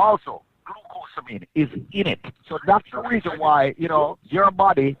 okay? Also, glucosamine is in it. So that's the reason why, your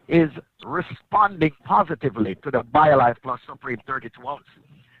body is responding positively to the BioLife Plus Supreme 32 ounce.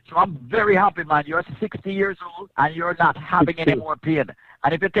 So I'm very happy, man. You're 60 years old and you're not having any more pain.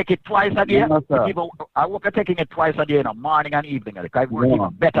 And if you take it twice a day, I work at taking it twice a day in the morning and evening. I work even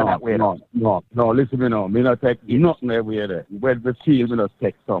better that way. No, listen me now. Me not take nothing every day. When the feel, me just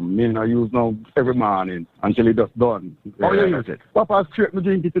take some. Me not use no every morning until it just done. How you use it? Papa straight me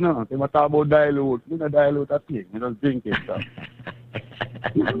drink it now. They talk about dilute. Me not dilute that thing. Me just drink it.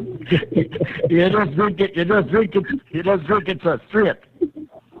 You just drink it, sir, straight.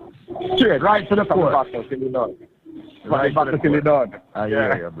 Straight. Right to the core. Right till it done. I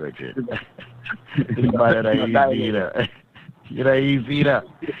hear you, Bridget.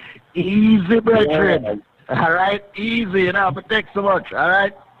 Easy, Bridget. All right? Easy, protect so much. All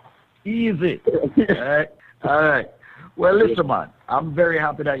right? Easy. All right. Well, listen, man. I'm very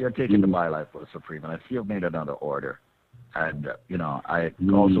happy that you're taking the BioLife Plus Supreme, and I see you've made another order. And, I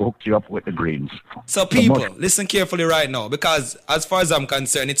also hooked you up with the greens. So people, listen carefully right now, because as far as I'm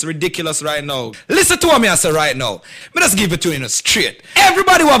concerned, it's ridiculous right now. Listen to what me I say right now. Me just give it to you straight.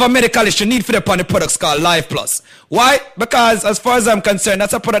 Everybody who have a medical issue need for the products called Life Plus. Why? Because as far as I'm concerned,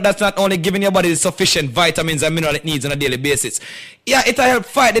 that's a product that's not only giving your body the sufficient vitamins and mineral it needs on a daily basis. Yeah, it'll help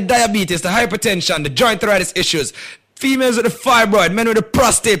fight the diabetes, the hypertension, the joint arthritis issues, females with the fibroid, men with the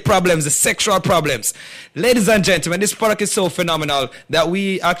prostate problems, the sexual problems. Ladies and gentlemen, this product is so phenomenal that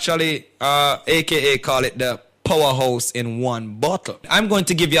we actually, aka call it the powerhouse in one bottle. I'm going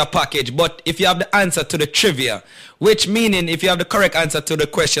to give you a package, but if you have the answer to the trivia, which meaning if you have the correct answer to the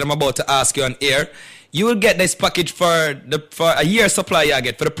question I'm about to ask you on air, you will get this package for a year supply you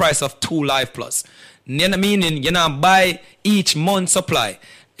get for the price of 2 Life Plus. Meaning you're not buy each month supply.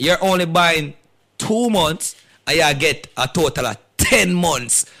 You're only buying 2 months and you get a total of 10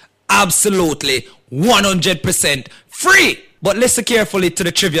 months absolutely 100% free. But listen carefully to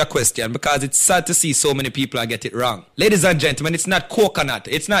the trivia question because it's sad to see so many people get it wrong. Ladies and gentlemen, it's not coconut,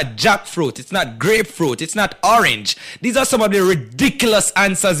 it's not jackfruit, it's not grapefruit, it's not orange. These are some of the ridiculous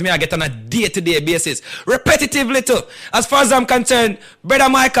answers I get on a day-to-day basis. Repetitively too. As far as I'm concerned, Brother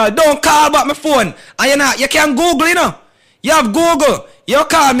Michael, don't call back my phone. And you can Google, you know. You have Google. You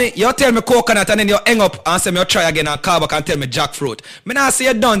call me, you tell me coconut and then you hang up and say me you try again and call back and tell me jackfruit. Me not say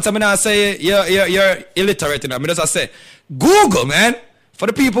you're done, so me not say you're illiterate, you know. Me just say, Google, man. For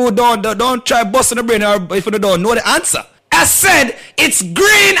the people who don't try busting the brain or if you don't know the answer. I said it's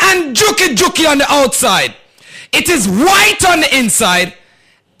green and juky on the outside. It is white on the inside.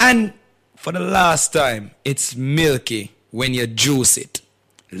 And for the last time, it's milky when you juice it.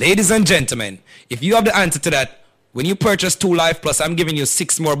 Ladies and gentlemen, if you have the answer to that, when you purchase 2 Life Plus, I'm giving you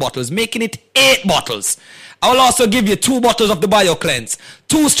 6 more bottles, making it 8 bottles. I will also give you 2 bottles of the Bio Cleanse,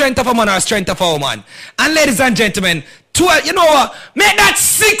 2 Strength of a Man or Strength of a Woman. And ladies and gentlemen, 12, you know what? Make that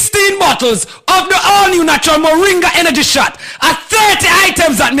 16 bottles of the all-new natural Moringa Energy Shot at 30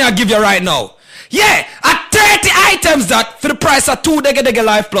 items that me I give you right now. Yeah, at 30 items that for the price of 2 Dege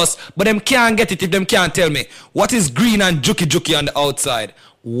Life Plus, but them can't get it if them can't tell me what is green and juky on the outside,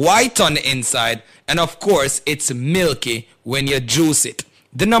 white on the inside, and of course, it's milky when you juice it.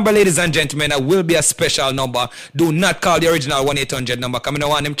 The number, ladies and gentlemen, will be a special number. Do not call the original 1-800 number. Come in, I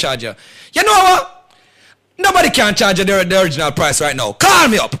want them charge you. You know what? Nobody can charge you the original price right now. Call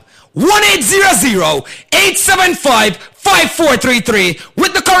me up. 1-800-875-5433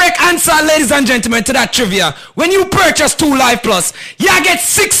 with the correct answer, ladies and gentlemen, to that trivia. When you purchase 2 Life Plus, you get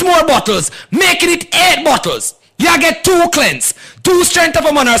 6 more bottles, making it 8 bottles. You get 2 Cleanse, 2 Strength of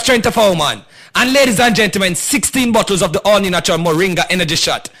a Man or Strength of a Woman. And ladies and gentlemen, 16 bottles of the all-new natural Moringa Energy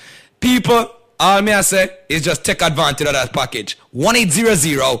Shot. People, all me I say is just take advantage of that package.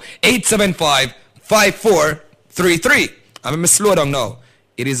 1-800-875-5433. I'm going to slow down now.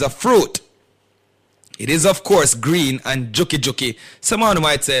 It is a fruit. It is, of course, green and juky. Someone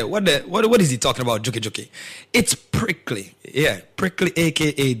might say, what is he talking about, juky? It's prickly. Yeah, prickly,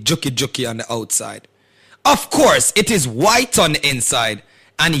 a.k.a. juky on the outside. Of course, it is white on the inside.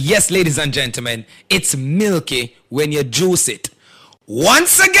 And yes, ladies and gentlemen, it's milky when you juice it.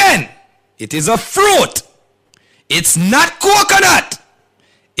 Once again, it is a fruit. It's not coconut.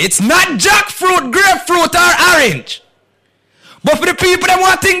 It's not jackfruit, grapefruit, or orange. But for the people that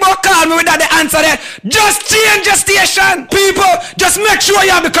want to think about call me without the answer there, just change your station. People, just make sure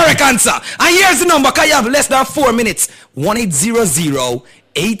you have the correct answer. And here's the number, because you have less than 4 minutes.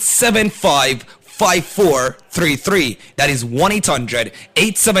 1-800-875-5433. That is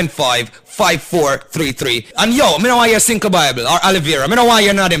 1-800-875-5433. And yo, me don't want to hear Cinco Bible or aloe vera. Me don't want to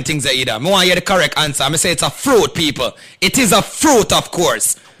hear none of them things either. Me want to hear the correct answer. Me say it's a fruit, people. It is a fruit, of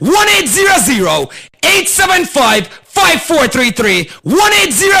course. 1-800-875-5433.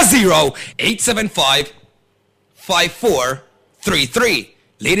 1-800-875-5433.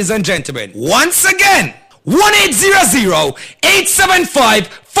 Ladies and gentlemen, once again,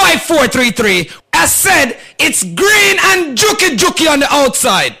 1-800-875-5433. As said, it's green and juky on the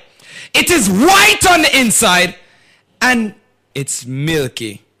outside. It is white on the inside. And it's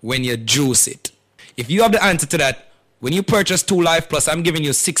milky when you juice it. If you have the answer to that, when you purchase 2 Life Plus, I'm giving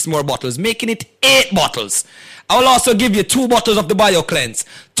you 6 more bottles, making it 8 bottles. I will also give you 2 bottles of the Bio Cleanse,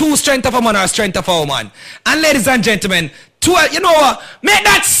 2 Strength of a Man or Strength of a Woman. And ladies and gentlemen, 12, you know what? Make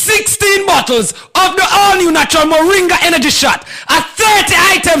that 16 bottles of the all-new natural Moringa Energy Shot at 30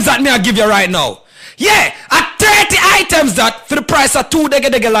 items that me I give you right now. Yeah, at 30 items that for the price of 2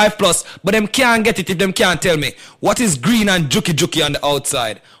 Dege Life Plus, but them can't get it if them can't tell me what is green and juky on the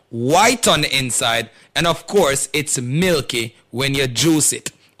outside, white on the inside, and of course, it's milky when you juice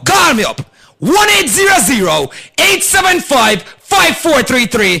it. Call me up.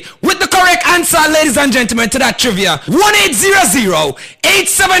 1-800-875-5433 with the correct answer, ladies and gentlemen, to that trivia.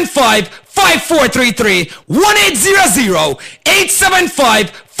 1-800-875-5433.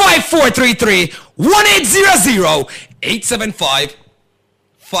 1-800-875-5433.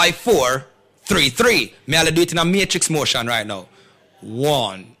 1-800-875-5433. May I do it in a matrix motion right now?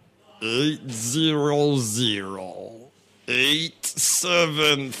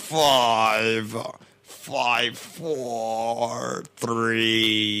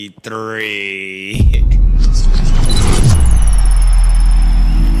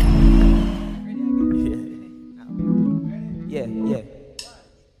 Yeah.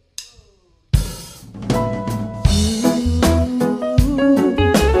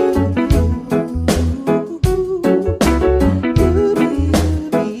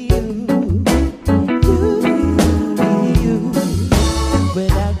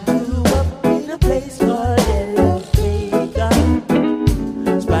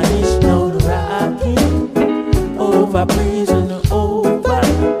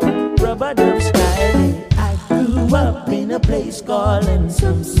 place called in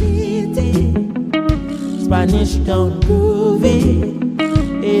some city. Spanish Town groovy,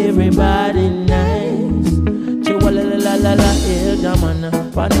 everybody nice. Chihuahua la la la, El Jamana.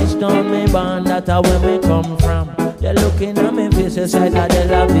 Spanish Town me born, that's where me come from. They're looking at me faces like a De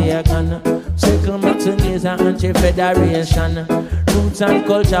La Vega. Circle Maxon is an anti-federation. Roots and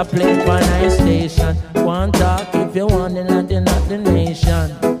culture play for nice station. One talk if you want the land, not the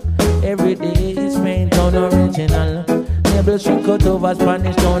nation. Every day is Spain Town original. Neighbor she cut over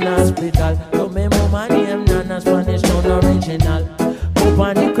Spanish Town Hospital. So me mama name Nana Spanish Town original. Up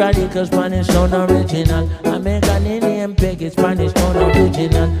on the chronicle Spanish Town original. American name Peggy Spanish Town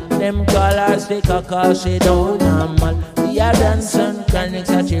original. Them call her sticker cause she don't normal. We are dancing chronics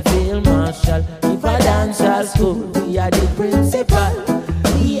that she feel martial. If I dance at school, we are the principal.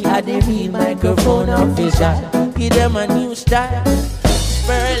 We are the real microphone official. Give them a new style.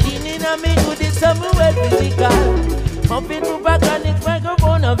 Berlin in a me do this somewhere physical. Humping to back on the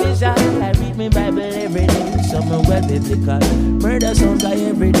microphone official. I read my Bible every day, somewhere biblical. Murder sounds like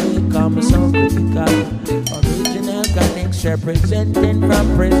every day, come sound critical. Original connects representing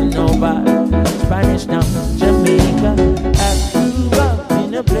from prison over Spanish Town, Jamaica. I grew up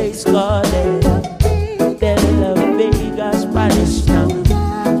in a place called De La Vega, Spanish Town.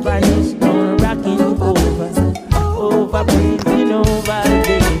 Spanish Town rocking over breathing over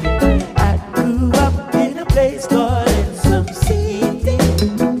baby. I grew up in a place called in some city.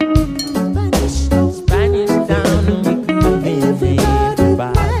 Spanish Town, we grew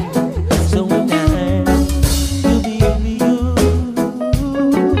everybody. So nice, you be you.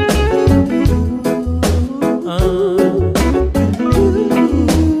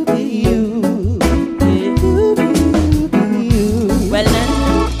 Well then,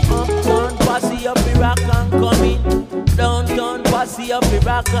 uptown posse up Iraq and coming. Downtown posse up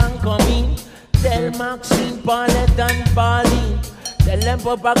Iraq and coming. Tell Maxine, Paulette and Pauline. Tell them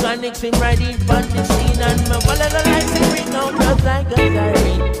Papa Connects him right in on the scene. And me follow the lights and ring out just like a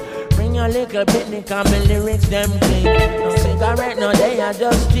siren. Bring a little bit, they come and lyrics them clean. No cigarette, no they are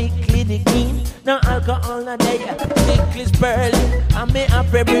just strictly the queen. No alcohol, no they are strictly Berlin. And me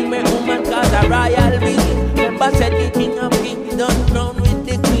happy bring me woman cause a royal visit. Remember said the king of kings done crown with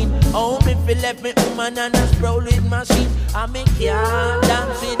the queen. Oh, me feel left me woman and a sprawl with machine. I me can't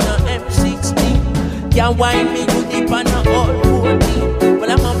dance with no M16. Can't wind me to deep on a old 14.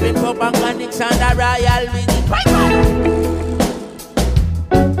 Well, I'm up in Papa Connects and a royal visit.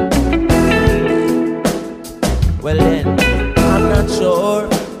 Well then, I'm not sure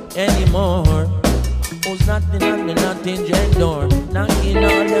anymore who's nothing on the nothing gender. Knocking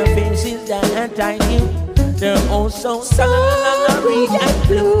on their faces that I knew. They're all so sorry and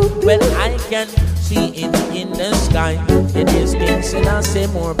blue. Well, I can see it in the sky. It is things and I say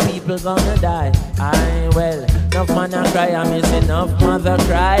more people gonna die. Well, enough man a cry, I miss enough mother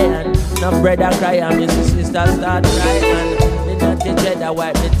cry. And enough brother cry, I miss the sister start cry. And the naughty dread, I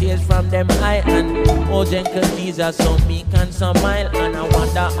wipe the tears from them eye. And oh, gentle Jesus, so meek and so mild. And I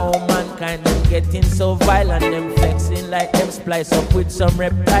wonder how mankind them getting so violent. Them flexing like them splice up with some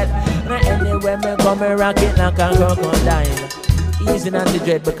reptile. And anywhere me come, me rock it like a crocodile. Easy not the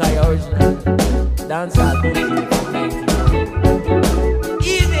dread because you're original. Dance all easy.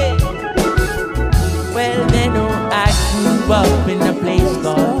 Well, they know I grew up in a place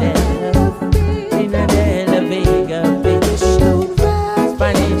called in a De La Vega beach.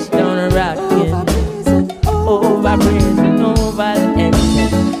 Spanish Town rocking over prison, over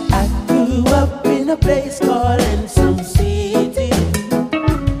everything. I grew up in a place called in some city.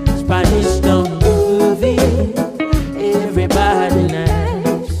 Spanish Town groovy, everybody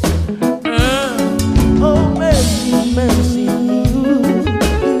nice. Oh mercy, mercy,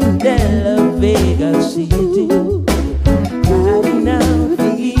 De La Vega City. Riding out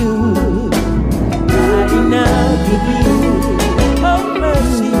for you, riding out for you. Oh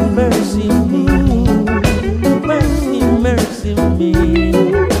mercy, mercy me, mercy, mercy me.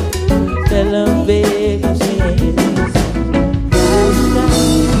 De La Vega City.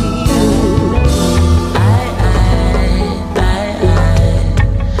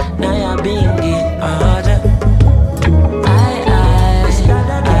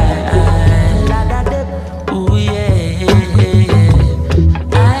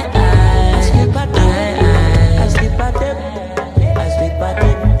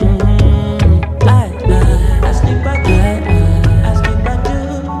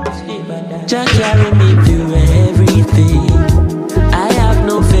 Just carry me through everything. I have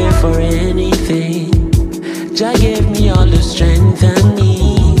no fear for anything. Jah gave me all the strength I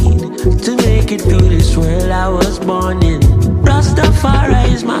need to make it through this world I was born in.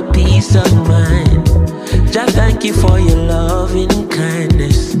 Rastafari is my peace of mind. Jah thank thank you for your loving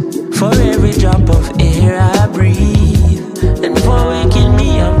kindness, for every drop of air I breathe, and for waking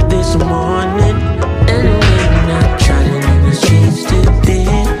me up this morning. And when I'm trotting in the streets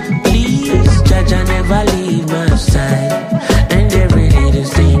today, please, Judge, I never leave my side. And every day the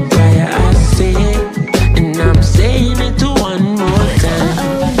same prayer I say, and I'm saying it to one more time.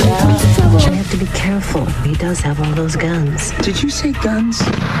 You have to be careful. He does have all those guns. Did you say guns?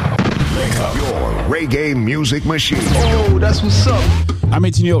 Your reggae music machine. Oh, that's what's up. I'm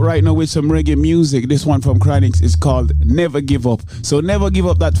meeting you up right now with some reggae music. This one from Chronixx is called Never Give Up. So never give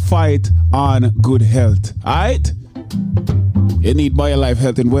up that fight on good health. Alright? You need BioLife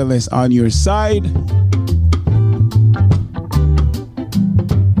Health and Wellness on your side.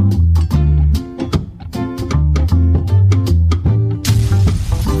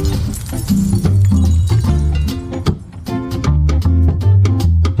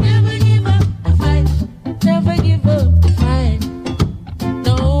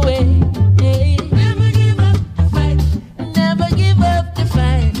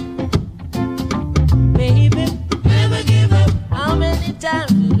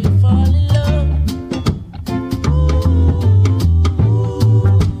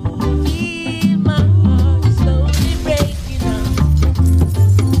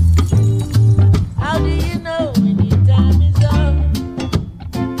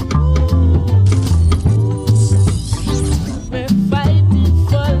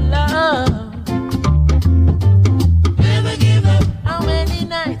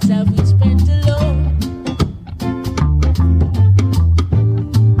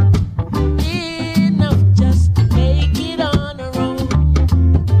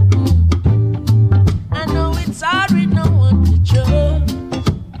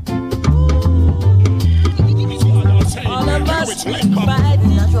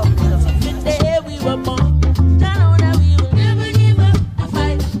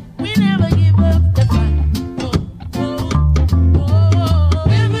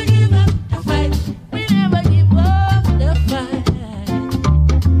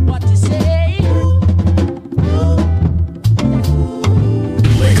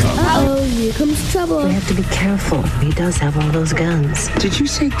 Have all those guns. Did you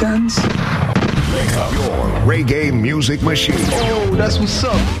say guns? Your reggae music machine. Oh, that's what's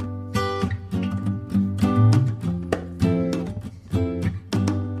up.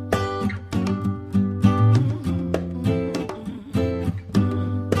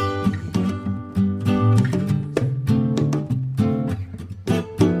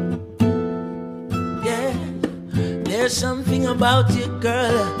 Yeah, there's something about you,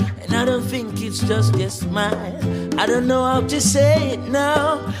 girl, and I don't think it's just your smile. I don't know how to say it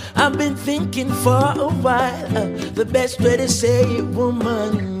now. I've been thinking for a while. The best way to say it,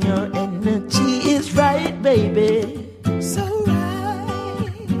 woman, your energy is right, baby. So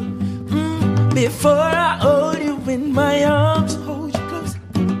right. Before I hold you in my arms, hold you close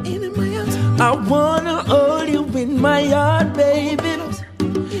in my arms. I wanna hold you in my heart, baby.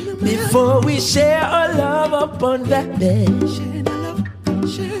 Before we share our love upon that bed,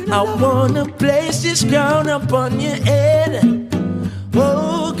 I wanna place this crown upon your head.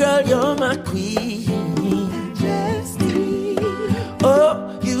 Oh, girl, you're my queen. Majesty.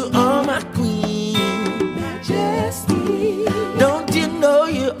 Oh, you are my queen. Majesty. Don't you know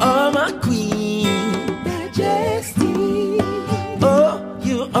you are my queen? Majesty. Oh,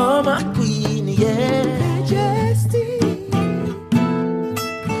 you are my queen, yeah. Majesty.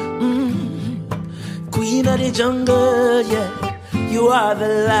 Queen of the jungle, yeah. You are the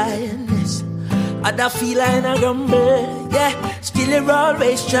lioness, and I feel like a grumble, yeah. Still you're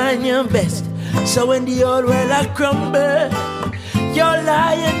always trying your best. So when the old world I crumble, your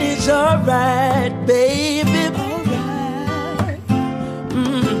lion is alright, baby. Alright.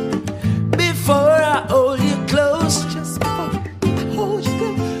 Before I hold you close, just before I hold you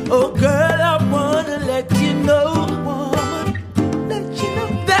close. Oh girl, I wanna let you know,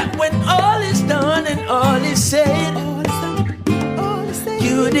 that when all is done and all is said,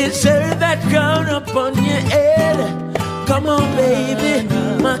 you deserve that crown upon your head. Come on, baby,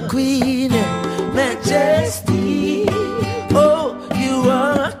 my queen, majesty. Oh, you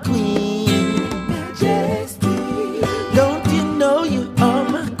are my queen, majesty. Don't you know you are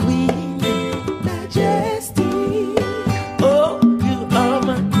my queen, majesty? Oh, you are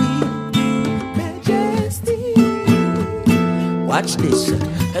my queen, majesty. Watch this.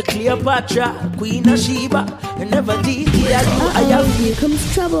 Cleopatra, Queen of Sheba, and never did I have. Here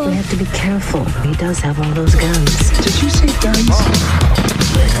comes trouble. You have to be careful. He does have all those guns. Did you say guns? Your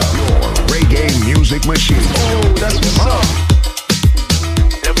reggae music machine. Oh, that's what's up.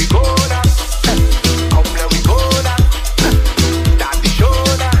 Let me go now. Come, let me go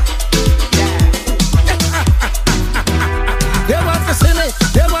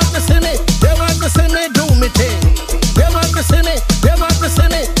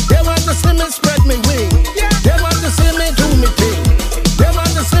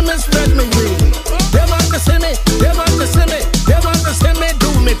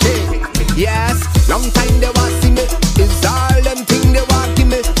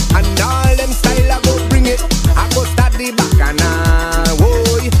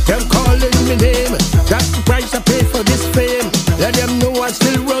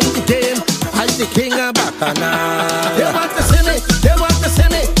They want to see me, they want to see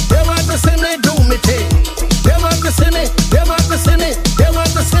me, they want to see me do me thing. They want to see me, they want to see me, they want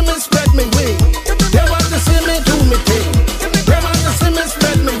to see me spread me wing. They want to see me do me thing. They want to see me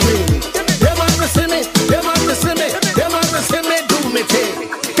spread me wing. They want to see me, they want to see me, they want to see me do me thing.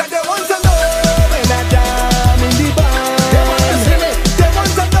 Cause they want to know when I jam in the band. They want to see me, they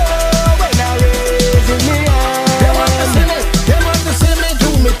want to know when I raise in the hand. They want to see me, they want to see me do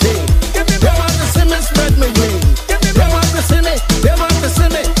me thing. They want to see me spread me wing. They want to see me, they want to see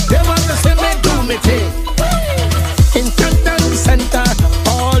me, they want to see me do me thing. In Canton Center,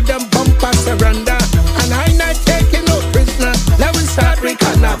 all them bumpers surrender, and I not taking no prisoner. Now we start with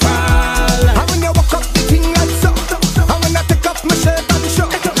carnival. And when you walk up the thing and so, and when I take off my shirt and the show,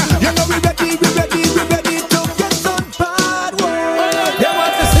 you know we ready to get some bad work. They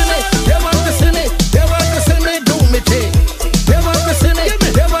want to see me, they want to see me, they want to see me do me thing. They want to see me,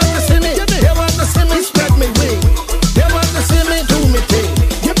 they want to see me, they want to see me spread me wing. They want to see me do me thing.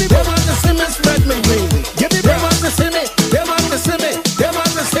 They want to see me spread me wing. They want to see me, they want to see me, they want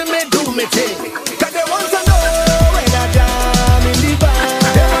to see me do me thing. Cause they want to know when I jam in the band.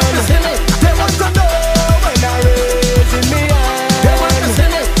 They want to see me, they want to know when I raise in me hand. They want to see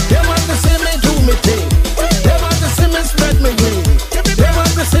me, they want to see me do me thing. They want to see me spread me wing. They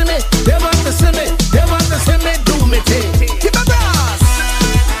want to see me, they want to see me, they want to see me do me thing. Give me brass.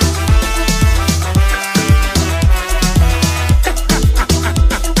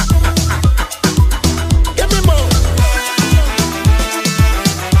 Give me more.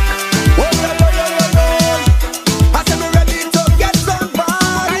 I said we ready to get some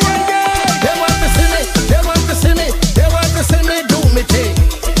bad. They want to see me, they want to see me, they want to see me do me thing.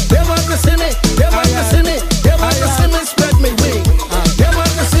 They want to see me, they want to see me, they want to see me spread me wing. They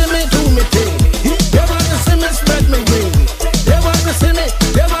want to see me do me thing. They want to see me spread me wing. They want to see me,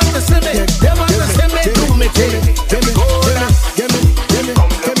 they want to see me, they want to see me do me thing. Give me, give me, give me, give me,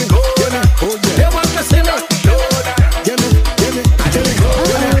 give me. They want to see me. Give me, give me, give me.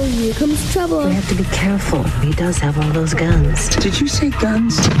 Oh, here comes trouble. You have to be careful. He does have all those guns. Did you say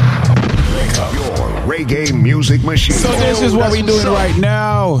guns? Your reggae music machine. So this is what we're doing right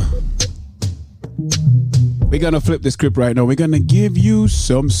now. We're gonna flip the script right now. We're gonna give you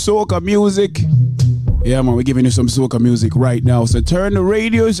some soca music. Yeah, man, we're giving you some soca music right now. So turn the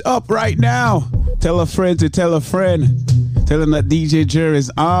radios up right now. Tell a friend to tell a friend. Tell them that DJ Jer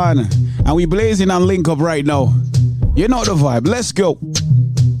is on. And we blazing on Link Up right now. You know the vibe. Let's go.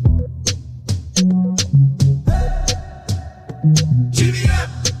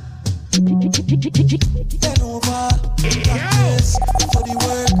 Bend over, practice for the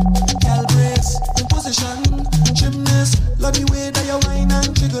work, gal brace, in position, gymnast, love the way that you whine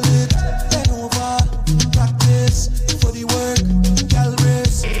and jiggle it. Bend over, practice for the work, gal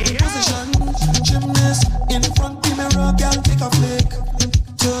brace, in position, gymnast, in front the mirror, gal take a flick.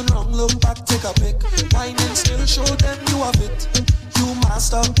 Turn round, look back, take a pic. Whine and still show them you have it. You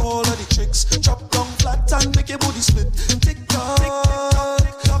master all of the tricks. Drop down flat and make your booty split. Tick tock,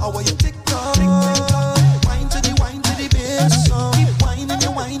 how are you tick tock? Wine to the bass song. Keep whining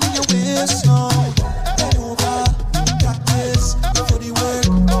your waist song. Bend over, practice for the work.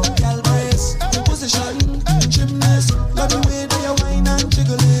 Gal brace, position, gymnast. Love the way that you whine and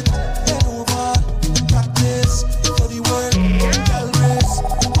jiggle it. Bend over, practice for the work. Gal brace,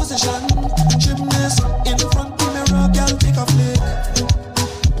 position, gymnast. In front the mirror, gal take a flick.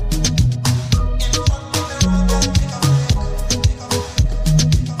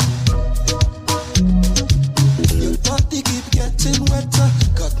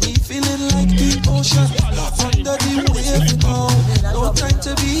 Under the wave now, no time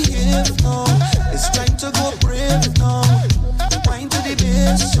to behave now. It's time to go brave now. Wine to the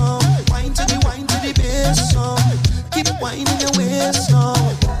bass song, wine to the bass song. Keep whining your waist now.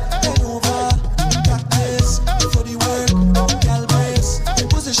 Bend over, practice for the work. Gal brace,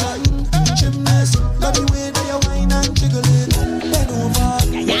 position, gymnast. Love the way that you whine and jiggle it. Bend over,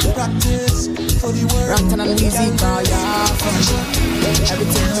 practice for the work. Rock to the music, yeah.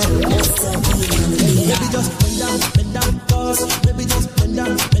 Maybe just bend down, pause. Maybe just bend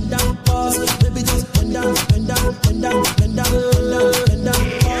down, pause. Maybe just bend down, pause. Maybe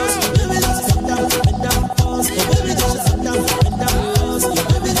just bend down, pause. Maybe just bend down, pause.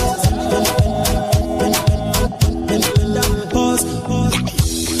 Maybe just bend down, pause.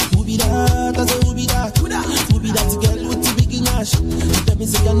 Who be that? I say who be that? Who be that girl with the big nash? Let me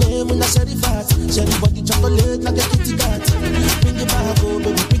say your name when I share the fat. Share the body chocolate like a kitty cat. Bring it back, oh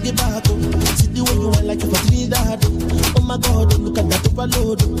baby, bring it back, oh. See the way you want like you got three dad. Oh my God, look at that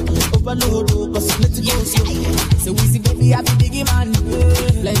overload, cause it's plenty go slow. So we see baby, I be biggie man.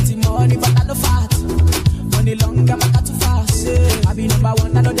 Plenty money, but I no fat. I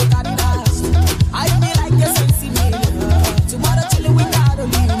wanna know the contest. I feel like you're sensing me. Tomorrow chilling with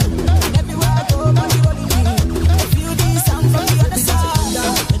Caroline. And everywhere I go, money rolling in. I feel this sound from the other side.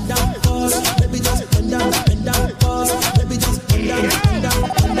 Bend down, pause. Baby, just bend down, pause. Baby, just bend down,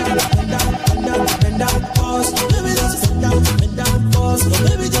 pause. Baby, just bend down, pause. Baby, just bend down,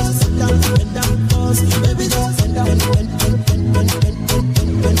 pause. Baby, just bend down,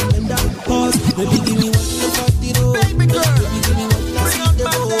 pause. Baby, give me one look at the road. Baby girl, baby, give me one look at the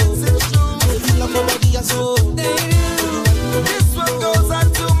road. Baby, love my body and soul. This one goes out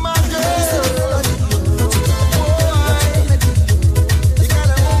to my girl.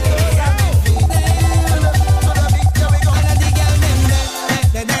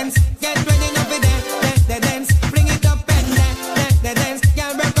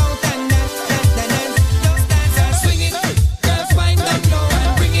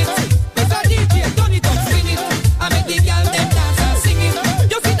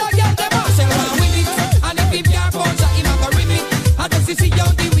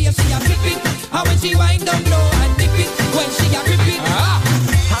 She wind down low and dip it when she a grip it.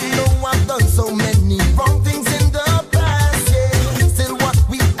 I know I've done so many wrong things in the past, yeah. Still what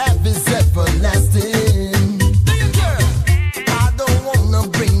we have is everlasting. Do you care? I don't wanna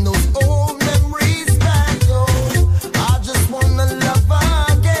bring those old memories back, oh. I just wanna love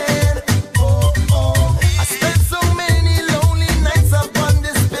again. Oh, oh. I spent so many lonely nights up on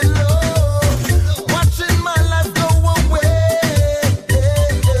this pillow, watching my life go away.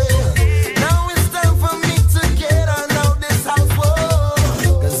 Now it's time for me to get on out this house, whoa.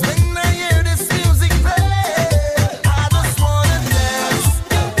 Cause when I hear this music play, I just wanna dance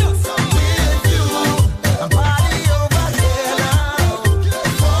with you. A party over there now,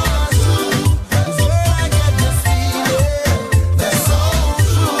 for true. Cause girl, I get this feeling that's so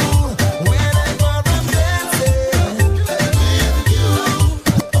true. Whenever I'm dancing with you.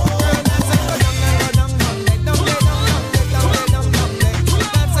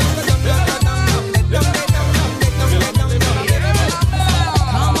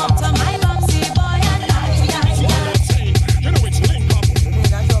 Come up to my bouncy boy and Come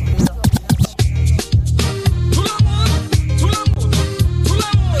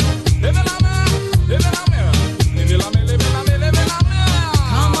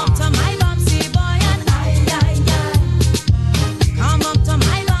up to my bouncy boy and Come up to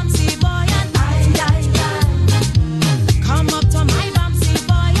my bouncy boy and Come up to my bouncy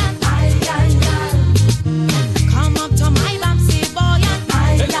boy and Come up to my bouncy boy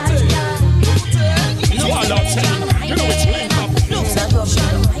and Look,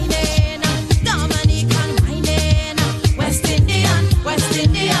 Seduction whining, Dominican whining, West Indian,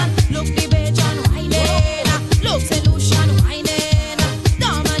 look the Bajan whining, look Solution whining,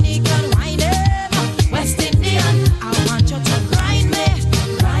 Dominican whining, West Indian. I want you to grind me. I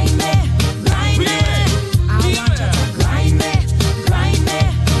want you to grind me. I want you to grind me. I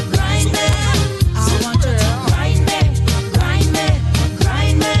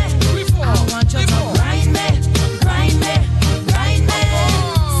want you to grind me.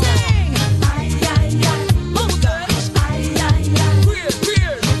 Sing. Oh gosh.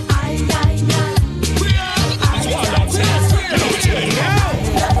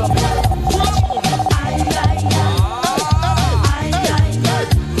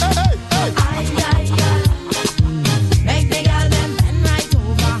 Make the girl them bend right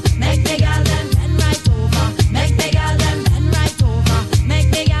over. Make the girl them bend right over. Make the girl them bend right over. Make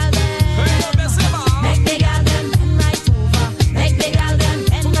the girl them. Make the girl them bend right over. Make the girl them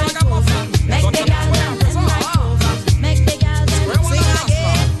bend right over. Make the girl them bend right over. Make the girl them sing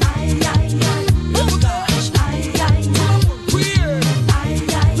again. Oh gosh.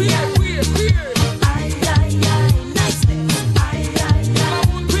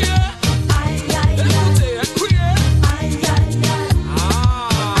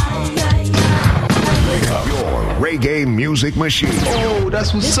 Wake up your reggae music machine. Oh,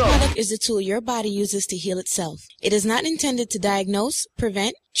 that's This product is a tool your body uses to heal itself. It is not intended to diagnose,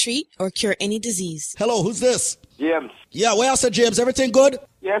 prevent, treat, or cure any disease. Hello, who's this? James. Yeah, where else, James? Everything good?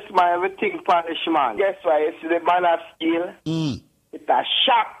 Yes, man, everything punish, man. Guess why? It's the man of steel. It's a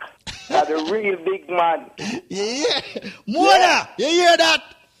shock. That's the real big man. Yeah. Mona, you hear that?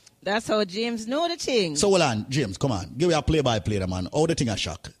 That's how James know the thing. So hold on, James, come on. Give me a play-by-play, man. How the thing a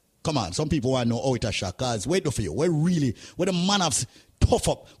shock? Come on, some people want to know how it a shock. Cause wait for you. Where the man of tough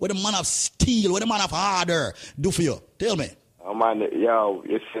up, where the man of steel, where the man of harder do for you? Tell me. Oh man, yo,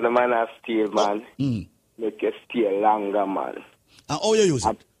 you see the man of steel, man. Make you stay longer, man. And how you use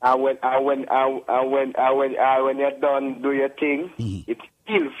it? And when you're done do your thing, it's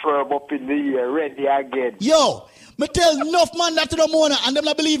still firm up in the air, ready again. Yo, Me tell enough man that to the Mona and them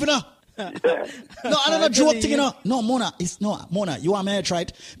not believing her. No, I don't know joke thing, you know. No, Mona, Mona, you want me to try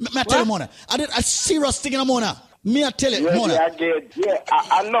it? Me tell you, Mona. I did a serious thing in Mona. Me I tell you, Mona. I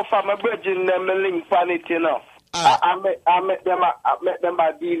know from my brethren them link on it, you know. I met them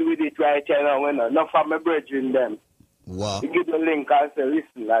deal with it right now, you know. Not from my brethren them. Wow. You give the link and say,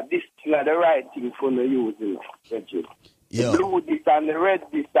 listen, this thing is the right thing for me use, you know, brethren. Yeah. The blue this and the red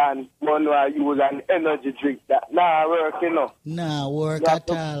this and one I use an energy drink that work, you know. Nah, work at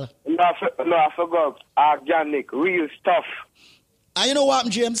all. I forgot organic, real stuff. And you know what,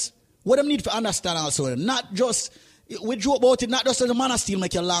 James? What I need to understand also, not just, we joke about it, not just as a man of steel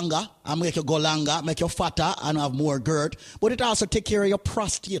make you longer, and make you go longer, make you fatter, and have more girth, but it also take care of your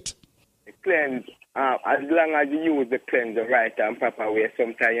prostate. The cleanse, as long as you use the cleanser right and proper way,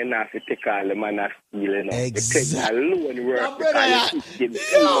 sometimes you not have to take all the man of steel, you know. Exactly. The cleanser alone work because you keep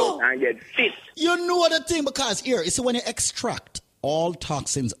and get fit. You know the thing, because here, you see when you extract all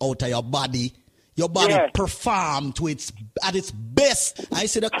toxins out of your body perform at its best. I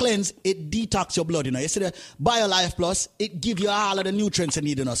see the cleanse, it detox your blood, you know. You see the BioLife Plus, it give you all of the nutrients you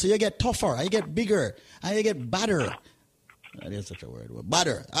need, you know. So you get tougher, and you get bigger, and you get badder. That is such a word.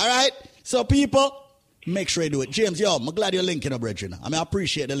 Badder. All right? So people, make sure you do it. James, I'm glad you're linking up, brethren. I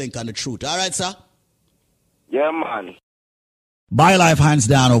appreciate the link on the truth. All right, sir? Yeah, man. BioLife, hands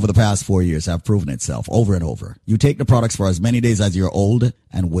down, over the past 4 years, have proven itself over and over. You take the products for as many days as you're old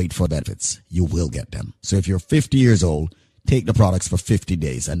and wait for benefits. You will get them. So if you're 50 years old, take the products for 50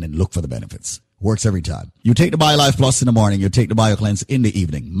 days and then look for the benefits. Works every time. You take the BioLife Plus in the morning, you take the BioCleanse in the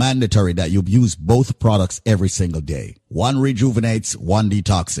evening. Mandatory that you use both products every single day. One rejuvenates, one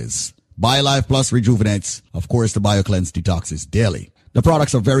detoxes. BioLife Plus rejuvenates. Of course, the BioCleanse detoxes daily. The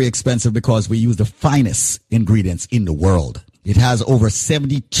products are very expensive because we use the finest ingredients in the world. It has over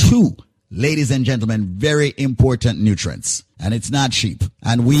 72, ladies and gentlemen, very important nutrients. And it's not cheap.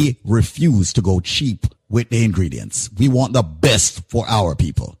 And we refuse to go cheap with the ingredients. We want the best for our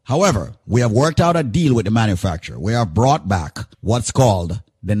people. However, we have worked out a deal with the manufacturer. We have brought back what's called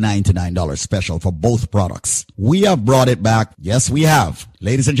the $99 special for both products. We have brought it back. Yes, we have.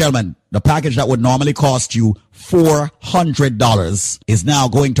 Ladies and gentlemen, the package that would normally cost you $400 is now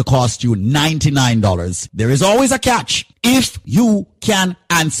going to cost you $99. There is always a catch if you can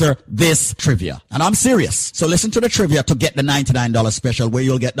answer this trivia. And I'm serious. So listen to the trivia to get the $99 special, where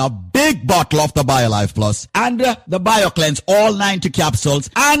you'll get the big bottle of the BioLife Plus and the BioCleanse, all 90 capsules,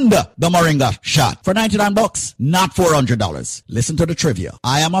 and the Moringa shot for $99, not $400. Listen to the trivia.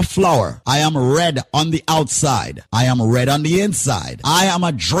 I am a flower. I am red on the outside. I am red on the inside. I am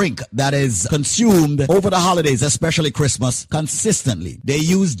a drink that is consumed over the holidays, especially Christmas, consistently. They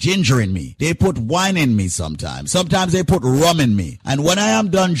use ginger in me. They put wine in me sometimes. Sometimes they put rum in me. And when I am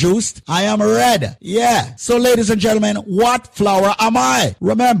done juiced, I am red. Yeah. So ladies and gentlemen, what flower am I?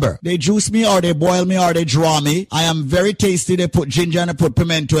 Remember, they juice me or they boil me or they draw me. I am very tasty. They put ginger and they put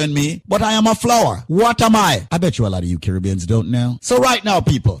pimento in me. But I am a flower. What am I? I bet you a lot of you Caribbeans don't know. So right now,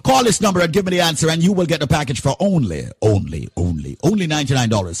 people, call this number and give me the answer, and you will get the package for only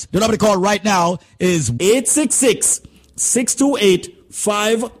 $99. The number to call right now is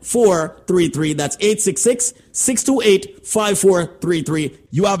 866-628-5433. That's 866-628-5433.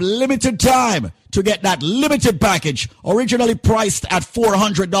 You have limited time to get that limited package, originally priced at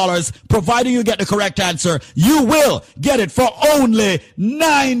 $400. Providing you get the correct answer, you will get it for only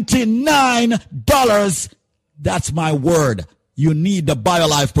 $99. That's my word. You need the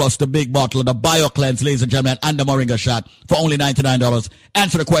BioLife Plus, the big bottle, the BioCleanse, ladies and gentlemen, and the Moringa shot for only $99.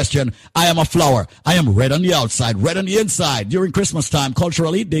 Answer the question. I am a flower. I am red on the outside, red on the inside. During Christmas time,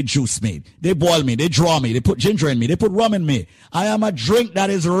 culturally, they juice me. They boil me. They draw me. They put ginger in me. They put rum in me. I am a drink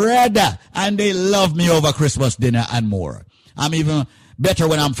that is red, and they love me over Christmas dinner and more. I'm even better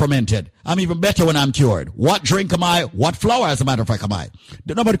when I'm fermented. I'm even better when I'm cured. What drink am I? What flower, as a matter of fact, am I?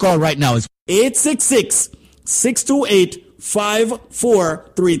 The number to call right now is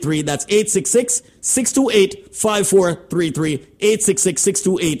 866-628-5433. That's 866-628-5433.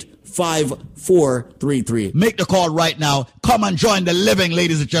 866-628-5433. Make the call right now. Come and join the living,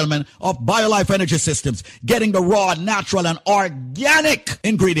 ladies and gentlemen, of BioLife Energy Systems. Getting the raw, natural, and organic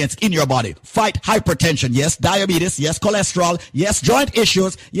ingredients in your body. Fight hypertension. Yes, diabetes. Yes, cholesterol. Yes, joint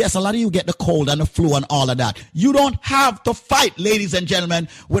issues. Yes, a lot of you get the cold and the flu and all of that. You don't have to fight, ladies and gentlemen,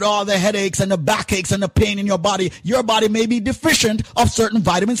 with all the headaches and the backaches and the pain in your body. Your body may be deficient of certain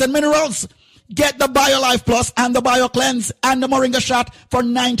vitamins and minerals. Get the BioLife Plus and the BioCleanse and the Moringa shot for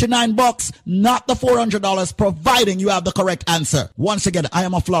 $99, not the $400, providing you have the correct answer. Once again, I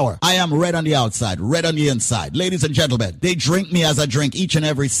am a flower. I am red on the outside, red on the inside. Ladies and gentlemen, they drink me as I drink each and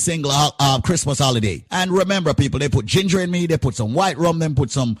every single Christmas holiday. And remember, people, they put ginger in me, they put some white rum, then put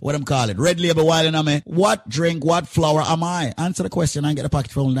some, what I'm calling, red label wine in me. What drink, what flower am I? Answer the question and get a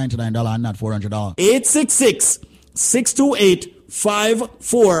package for only $99 and not $400.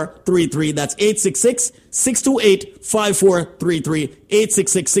 866-628-5433. That's 866-628-5433.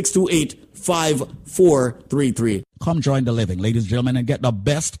 866-628-5433. Come join the living, ladies and gentlemen, and get the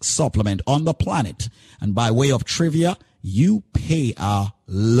best supplement on the planet. And by way of trivia, you pay a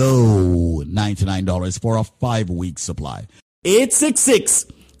low $99 for a 5-week supply.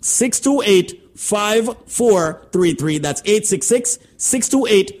 866-628-5433. That's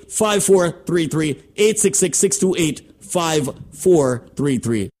 866-628-5433.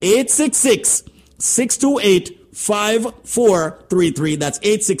 866-628-5433. 866-628-5433. That's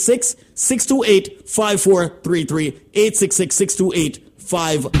 866-628-5433. 866-628-5433.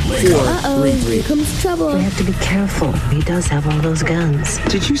 Here comes trouble. We have to be careful. He does have all those guns.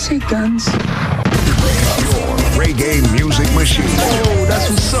 Did you say guns? Your reggae music machine. Oh, that's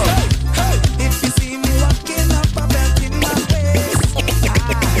what's up. If you see me walking up a belt in my face,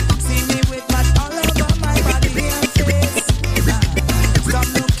 see me with my all over my body and face. Stop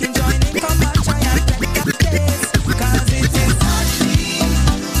looking, joining, come and try and take the place. Cause it is me.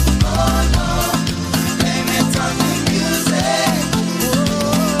 Oh no, blame it on the music.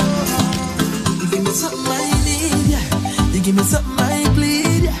 You give me something I need, you give me something I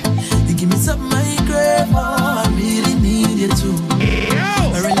bleed, you give me something I crave. Oh, I really need you too.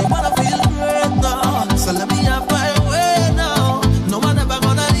 I really wanna feel great now, so let me have my way now. No one ever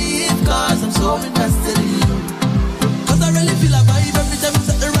gonna leave, cause I'm so invested in you. Cause I really feel a vibe every time you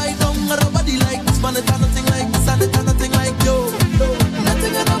set the right down. Nobody like this, man, it's nothing like this, and it's nothing like you.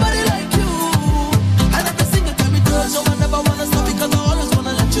 Nothing and nobody like you. And every single time you touch, no one ever wanna stop, because I always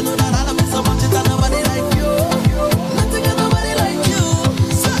wanna let you know that I love you so much, it's nobody like you. Nothing and nobody like you.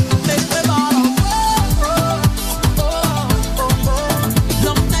 So make me ball.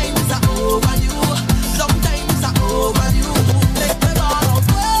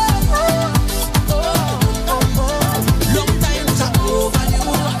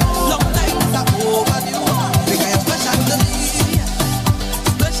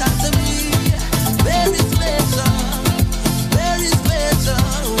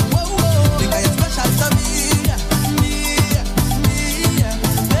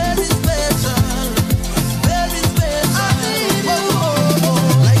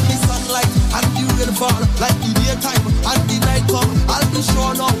 Like the daytime and the night come, I'll be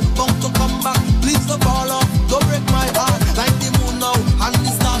sure now, bound to come back. Please don't fall off, don't break my heart. Like the moon now and the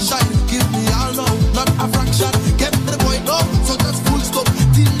star shine, give me all now, not a fraction. Get the point now, so just full stop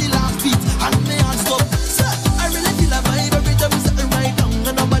till the last beat and the hand stop. So, I really feel a vibe every time we set it right down.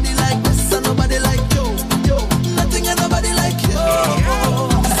 And nobody like this and nobody like you. Nothing and nobody like you.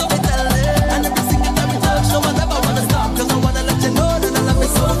 So we tell them, and every single time we touch, no one ever wanna stop, cause I wanna let you know that I love you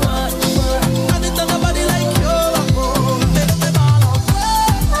so much.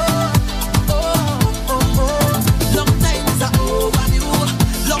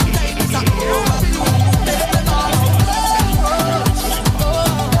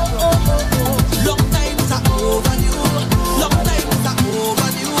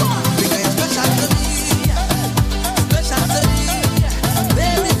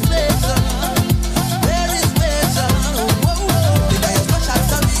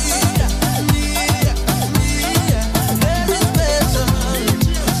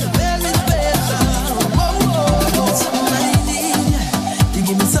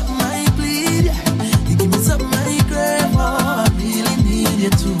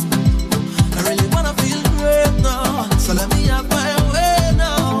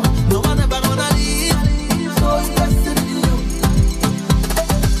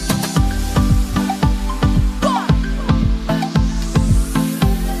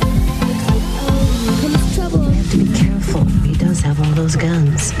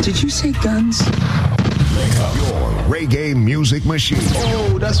 Did you say guns? Your reggae music machine.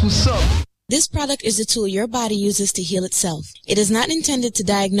 Oh, that's what's up. This product is a tool your body uses to heal itself. It is not intended to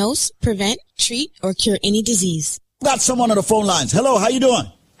diagnose, prevent, treat, or cure any disease. Got someone on the phone lines. Hello, how you doing?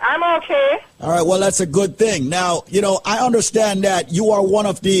 I'm okay. All right, well, that's a good thing. Now, I understand that you are one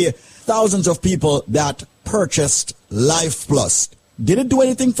of the thousands of people that purchased Life Plus. Did it do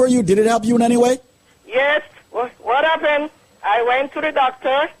anything for you? Did it help you in any way? Yes. What happened? I went to the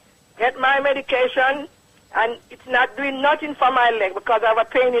doctor, get my medication, and it's not doing nothing for my leg because I have a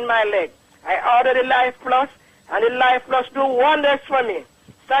pain in my leg. I ordered the Life Plus, and the Life Plus do wonders for me.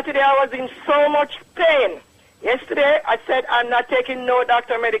 Saturday I was in so much pain. Yesterday I said I'm not taking no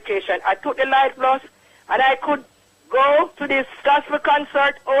doctor medication. I took the Life Plus, and I could go to this gospel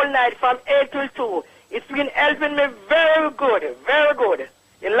concert all night from 8 till 2. It's been helping me very good, very good.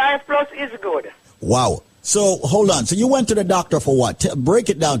 The Life Plus is good. Wow. So, hold on. So you went to the doctor for what? Break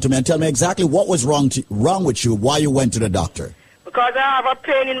it down to me and tell me exactly what was wrong with you, why you went to the doctor. Because I have a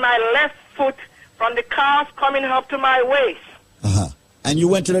pain in my left foot from the calf coming up to my waist. Uh-huh. And you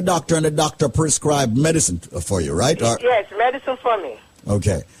went to the doctor, and the doctor prescribed medicine for you, right? Yes, medicine for me.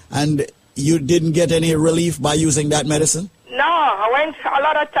 Okay. And you didn't get any relief by using that medicine? No, I went a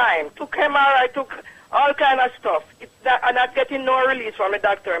lot of time. Took MRI, took all kind of stuff. I'm not getting no release from the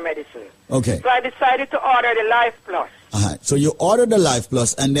doctor medicine. Okay. So I decided to order the Life Plus. Uh-huh. So you ordered the Life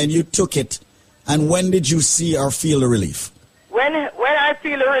Plus, and then you took it. And when did you see or feel the relief? When I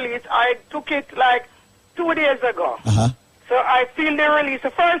feel the release, I took it like 2 days ago. Uh-huh. So I feel the release.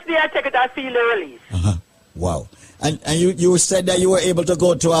 The first day I take it, I feel the release. Uh-huh. Wow. And you said that you were able to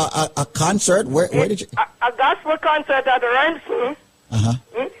go to a concert. Where did you? A gospel concert at Ransom. Uh-huh.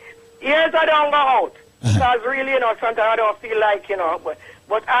 Years I don't go out. Because really, sometimes I don't feel like,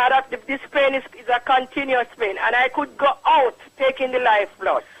 but this pain is a continuous pain. And I could go out taking the Life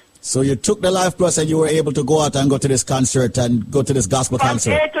Plus. So you took the Life Plus and you were able to go out and go to this concert and go to this gospel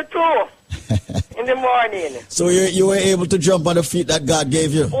concert? From 8 to 2 in the morning. So you were able to jump on the feet that God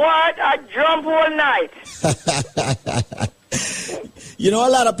gave you? What? I jump all night. A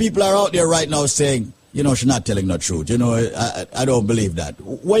lot of people are out there right now saying, she's not telling the truth. I don't believe that.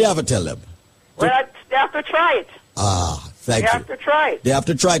 What you have to tell them? Well, they have to try it. Thank you. They have to try it. They have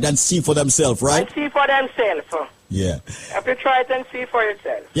to try it and see for themselves, right? And see for themselves. Yeah. You have to try it and see for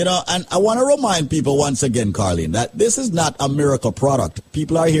yourself. And I want to remind people once again, Carleen, that this is not a miracle product.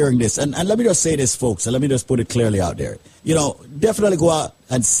 People are hearing this. And let me just say this, folks, and let me just put it clearly out there. Definitely go out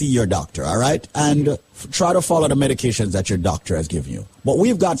and see your doctor, all right? And try to follow the medications that your doctor has given you. But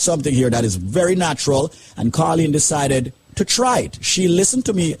we've got something here that is very natural, and Carleen decided to try it. She listened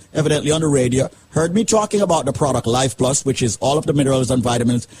to me, evidently, on the radio, heard me talking about the product Life Plus, which is all of the minerals and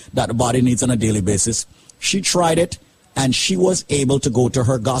vitamins that the body needs on a daily basis. She tried it, and she was able to go to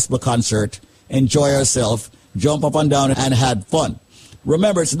her gospel concert, enjoy herself, jump up and down, and had fun.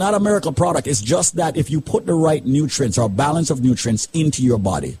 Remember, it's not a miracle product. It's just that if you put the right nutrients or balance of nutrients into your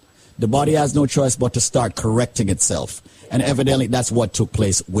body, the body has no choice but to start correcting itself. And evidently, that's what took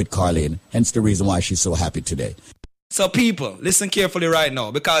place with Carleen, hence the reason why she's so happy today. So people, listen carefully right now,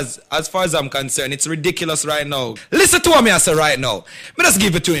 because as far as I'm concerned, it's ridiculous right now. Listen to what I say right now. Me just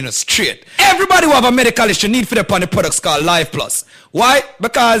give it to you straight. Everybody who have a medical issue need for the products called Life Plus. Why?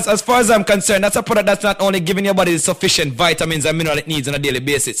 Because as far as I'm concerned, that's a product that's not only giving your body the sufficient vitamins and minerals it needs on a daily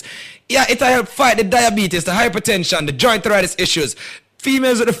basis. Yeah, it'll help fight the diabetes, the hypertension, the joint arthritis issues.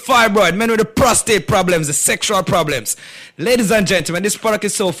 Females with the fibroid, men with the prostate problems, the sexual problems. Ladies and gentlemen, this product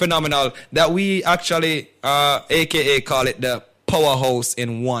is so phenomenal that we actually, aka call it the powerhouse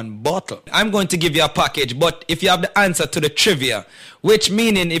in one bottle. I'm going to give you a package, but if you have the answer to the trivia, which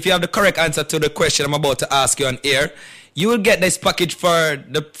meaning if you have the correct answer to the question I'm about to ask you on air, you will get this package for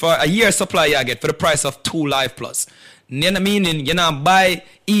a year supply you get for the price of 2 Life Plus. Meaning you're not buy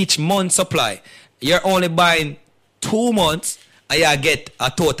each month supply. You're only buying 2 months. I get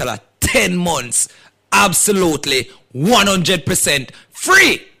a total of 10 months, absolutely 100%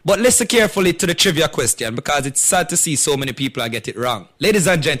 free. But listen carefully to the trivia question, because it's sad to see so many people get it wrong. Ladies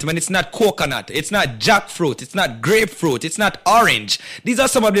and gentlemen, it's not coconut, it's not jackfruit, it's not grapefruit, it's not orange. These are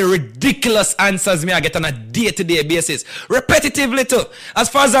some of the ridiculous answers I get on a day-to-day basis, repetitively too. As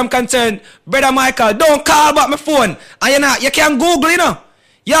far as I'm concerned, Brother Michael, don't call back my phone. And you can Google,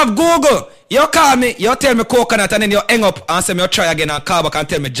 You have Google. You call me, you tell me coconut, and then you hang up and say me you try again and call back and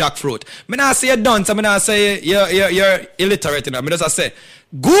tell me jackfruit. Me not say you're done, so me not say you're illiterate, Me just say,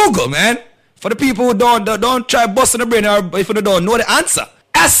 Google, man. For the people who don't try busting the brain, or if you don't know the answer.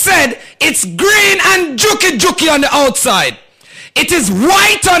 I said, it's green and juky on the outside. It is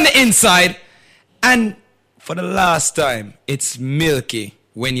white on the inside. And for the last time, it's milky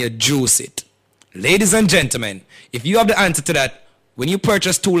when you juice it. Ladies and gentlemen, if you have the answer to that, when you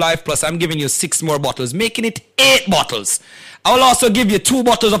purchase 2 Life Plus, I'm giving you 6 more bottles, making it 8 bottles. I will also give you 2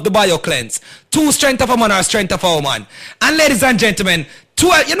 bottles of the BioCleanse, 2 Strength of a Man or Strength of a Woman. And ladies and gentlemen,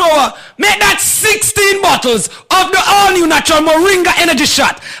 12, you know what? Make that 16 bottles of the all-new natural Moringa Energy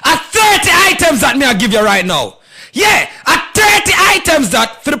Shot at 30 items that me I give you right now. Yeah, at 30 items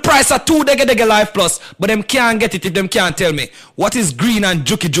that for the price of 2 Dege Life Plus, but them can't get it if them can't tell me what is green and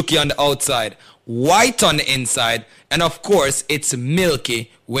juky on the outside. white on the inside, and of course, it's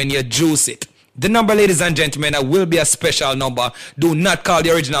milky when you juice it. The number, ladies and gentlemen, will be a special number. Do not call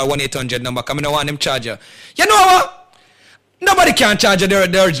the original 1-800 number, because I don't want them charge you. You know what? Nobody can charge you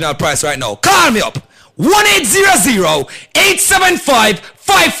the original price right now. Call me up.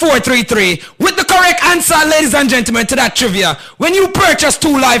 1-800-875-5433 with the correct answer, ladies and gentlemen, to that trivia. When you purchase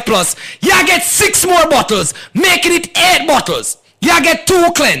 2 Life Plus, you get 6 more bottles, making it 8 bottles. You get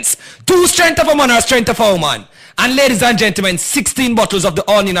 2 cleanse, 2 strength of a man or strength of a woman. And ladies and gentlemen, 16 bottles of the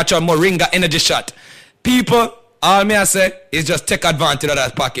all-new natural Moringa energy shot. People, all me I say is just take advantage of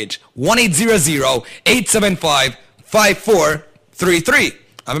that package. 1-800-875-5433.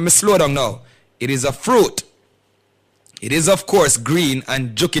 I'm going to slow down now. It is a fruit. It is, of course, green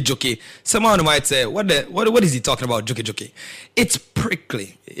and juki. Someone might say, what is he talking about, juki? It's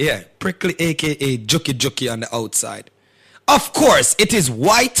prickly. Yeah, prickly, a.k.a. juki on the outside. Of course, it is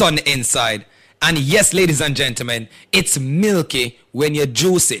white on the inside. And yes, ladies and gentlemen, it's milky when you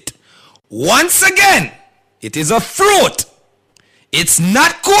juice it. Once again, it is a fruit. It's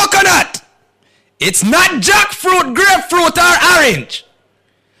not coconut. It's not jackfruit, grapefruit, or orange.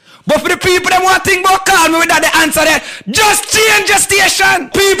 But for the people that want to think about, call me without the answer there. Just change your station.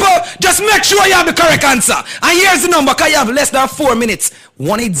 People, just make sure you have the correct answer. And here's the number, because you have less than 4 minutes.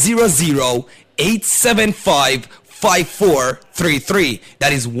 1-800-875-5433.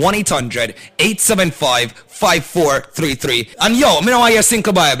 That is 1-800-875-5433. And yo, I don't want your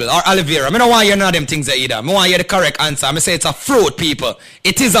Cinco Bible or aloe vera. I don't want your none of them things either. I want you the correct answer. I say it's a fruit, people.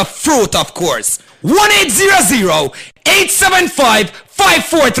 It is a fruit, of course.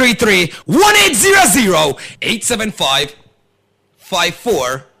 1-800-875-5433.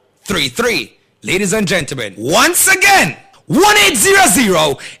 1-800-875-5433. Ladies and gentlemen, once again,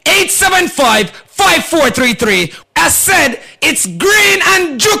 1-800-875-5433. As said, it's green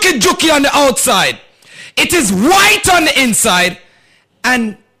and juki on the outside. It is white on the inside.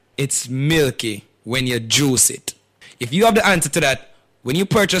 And it's milky when you juice it. If you have the answer to that, when you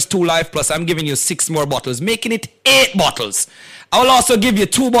purchase 2 Life Plus, I'm giving you 6 more bottles, making it 8 bottles. I will also give you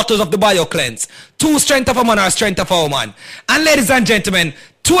 2 bottles of the Bio Cleanse, 2 strength of a man or strength of a woman. And ladies and gentlemen,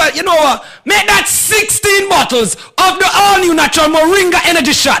 12, you know what? Make that 16 bottles of the all-new natural Moringa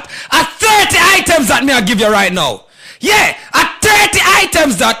energy shot at 30 items that me I give you right now. Yeah, at 30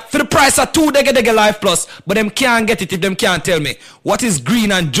 items that for the price of 2 Dege Life Plus, but them can't get it if them can't tell me what is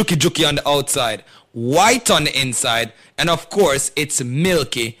green and juki on the outside, white on the inside, and of course it's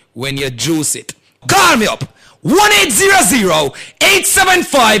milky when you juice it. Call me up.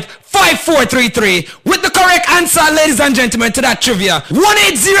 1-800-875-5433 with the correct answer, ladies and gentlemen, to that trivia.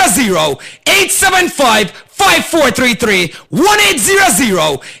 1-800-875-5433.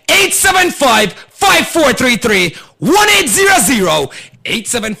 1-800-875-5433.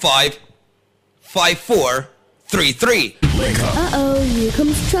 1-800-875-5433. Uh-oh, here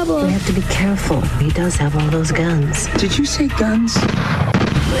comes trouble. We have to be careful. He does have all those guns. Did you say guns?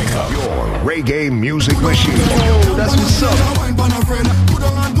 Your reggae music machine. Oh, that's what's up.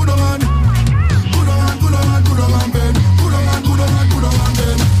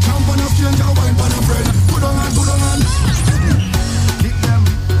 Kick them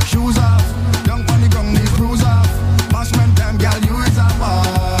shoes off, young on the ground, these bruise off. Bashment them, girl, you is a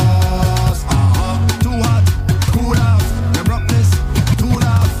boss. Too hot, cool off, your roughness, too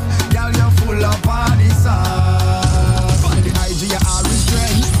rough. Girl, you're full of body sauce. The IG you always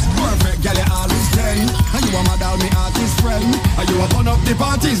trend, perfect, girl, you always 10. And you a model, me artist friend. And you a turn up the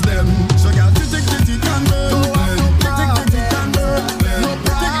parties them. So girl, tick and burn. Tick and burn. No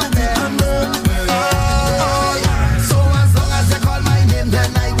problem. So as long as you call my name,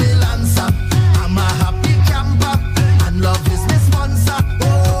 then I will answer. I'm a happy camper, and love is my sponsor.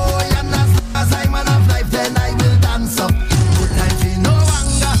 Oh, and as long as I'm man of life, then I will dance up. Good time for no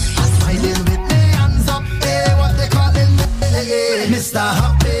anger, I'm smiling with my hands up. Hey, what they calling me? Mr.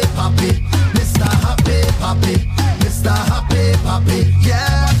 Happy Papi, Mr. Happy Papi, Mr. Happy Papi.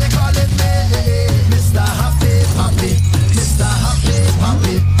 Yeah, what they calling me? Mr. Happy Papi, Mr. Happy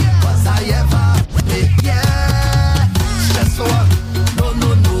Papi. Was I ever happy? Yeah. Stress so what? No.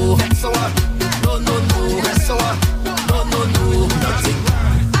 Vex so what? No. Rest so what? No. Nothing.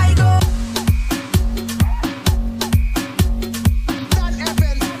 I go.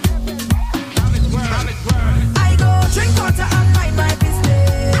 I go drink water and mind my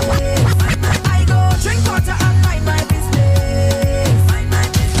business. I go drink water and mind my business.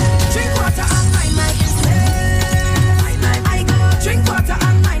 Drink water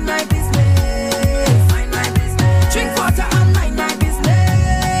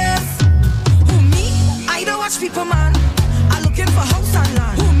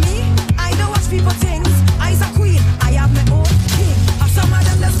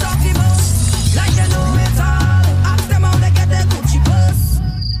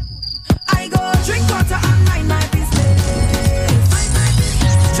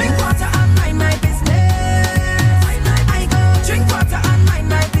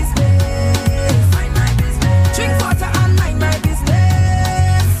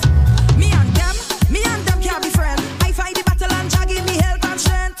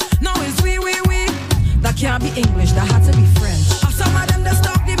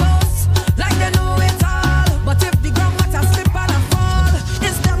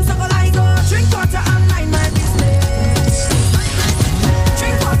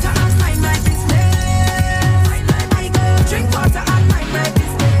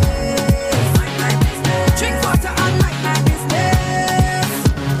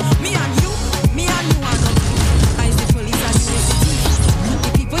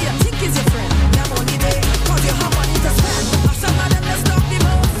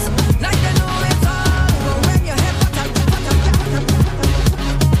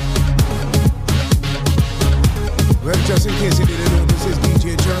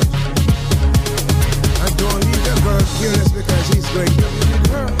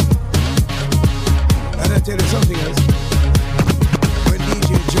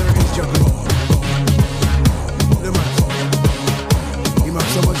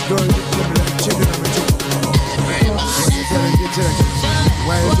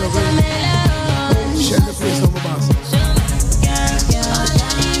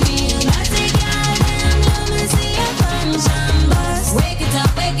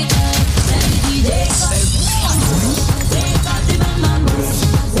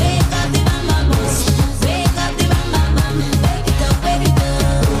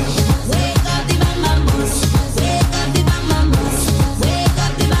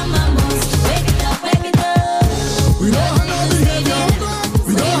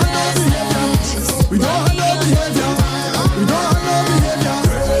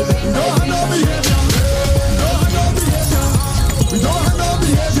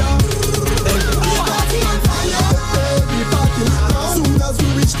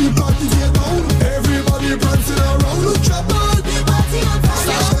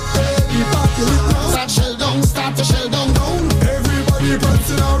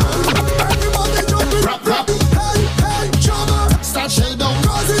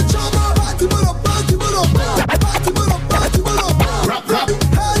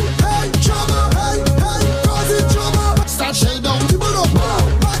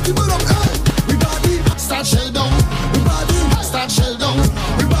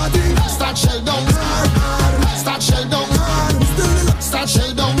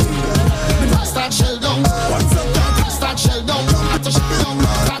start shell down. Once up down, start shell down. Start to shell down.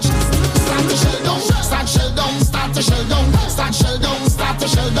 Start to shell down. Start shell down. Start to shell down. Start shell down. Start to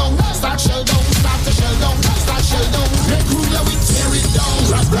shell down. Start shell down. Start to shell down. Start shell down. Make ruler we tear it down.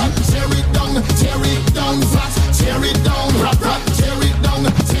 Rap rap, tear it down. Tear it down flat. Tear it down. Rap rap, tear it down.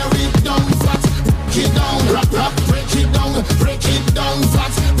 Tear it down flat. Break it down. Rap rap, break it down. Break it down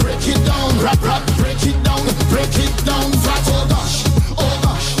flat. Break it down. Rap rap, break it down. Break it down flat. Oh gosh. Oh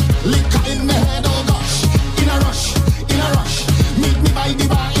gosh. Liquor in my head. Oh gosh. In a rush. In a rush. Meet me by the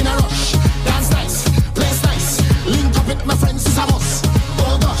bar in a rush. Dance nice. Place nice. Link up with my friends. It's a must.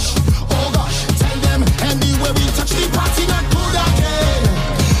 Oh gosh. Oh gosh. Tell them anywhere we touch the party not good again.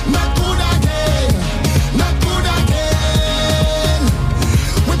 Not good again. Not good again.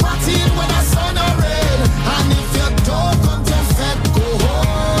 We partying when the sun or rain. And if you don't come to fed, go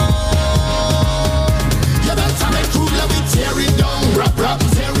home. You better make cool and we tear it down. Rap rap,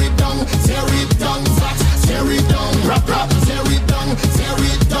 tear it down. Tear it down flat. Tear it down. Rap rap, tear it down. Tear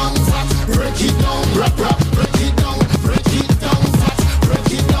it down flat. Break it down. Rap rap, break it down. Break it down flat.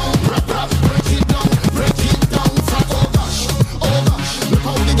 Break it down. Rap rap, break it down. Break it down flat. Oh gosh. Oh gosh. Look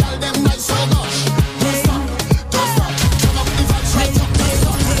how the girl them nice. Oh gosh. Don't stop. Don't stop. Come up the vibes right up. Don't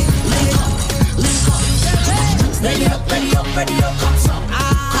stop. Link up. Link up. Ready up. Ready up. Ready up. Comes up.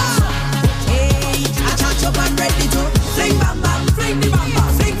 Hey, I touch up and ready to fling bam bam, fling the bam bam,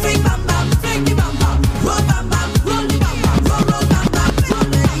 fling fling bam bam, fling the bam bam, roll bam bam, roll the bam bam, roll roll bam bam, roll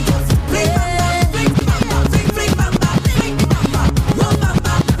ready to fling bam bam, fling the bam bam, fling fling bam bam, fling the bam bam, roll bam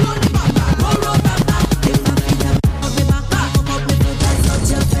bam, roll the bam bam, roll roll bam bam. If I feel up the back, come up with the that's not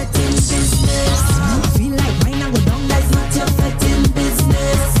your fetting business. I feel like wine and go down, that's not your fetting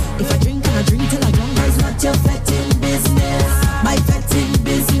business. If I drink and I drink till I drunk, that's not your fetting business. My fetting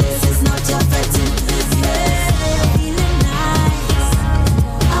business is not your fetting business. I'm feeling nice.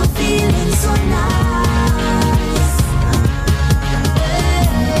 I'm feeling so nice.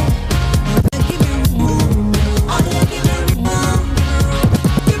 Give me room. Oh, yeah, give me room.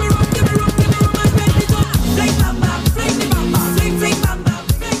 Give me room, give me room, give me room. I'm ready to fling bam bam, fling the bam bam, fling fling bam bam,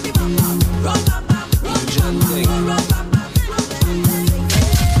 fling the bam bam, roll bam bam, roll bam bam, roll roll bam bam, roll bam bam.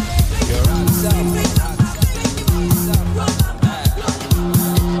 You're on sound.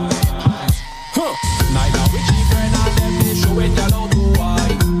 Neither with she friend and them they show it alone to why.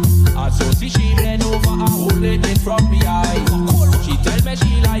 And so see she bend over and holding it from behind. She tell me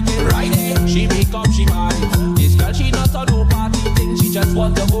she like it right there. She make up she mind. This girl she not on no party thing. She just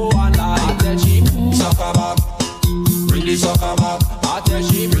want to go online. I tell she suck her back, bring the sucker back. I tell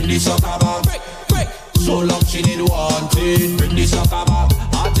she bring the sucker back. Break, break. So long she did want it. Bring the sucker back.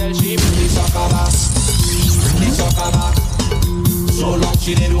 I tell she bring the sucker back. Bring the sucker back. So long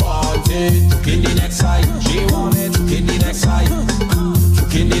she did want it. Took in the next side, she want it. Took in the next side.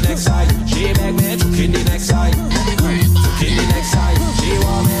 Took in the next side, she beg me. Took in the next side. Took in the next side, she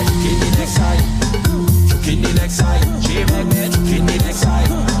want it. Took in the next side. Took in the next side, she beg me. Took in the next side.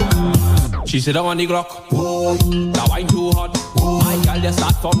 She said I want the Glock. Whoa, that wine too hot. My girl just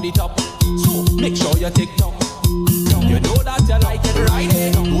start from the top. So make sure you take top. You know that you like it right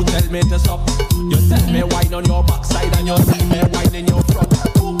there. Who tell me to stop? You tell me wine on your backside and you tell me wine in your front.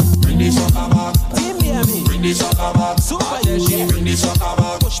 Bring the sucker back. Bring the sucker back. Bring the sucker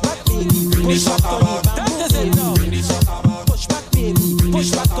back. Push back, baby. Bring the sucker back. That does it now. Bring the sucker back. Push back, baby.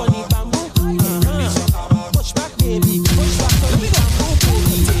 Push back on the bamboo. Bring the sucker back. Push back, baby. Push back on the bamboo.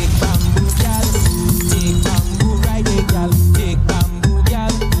 Take bamboo, gal. Take bamboo, ride it, gal. Take bamboo,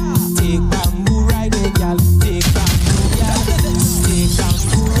 gal. Take bamboo, ride it, gal. Take bamboo, gal. Take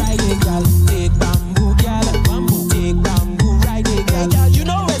bamboo, ride it, gal. Take bamboo, gal. Bamboo. Take bamboo, ride it, gal. Hey, gal, you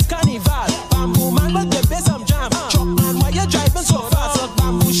know it's carnival. Bamboo man, but you pay some jam. Truck man, why you driving so fast?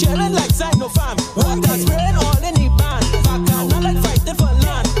 Bamboo sharing like side no farm.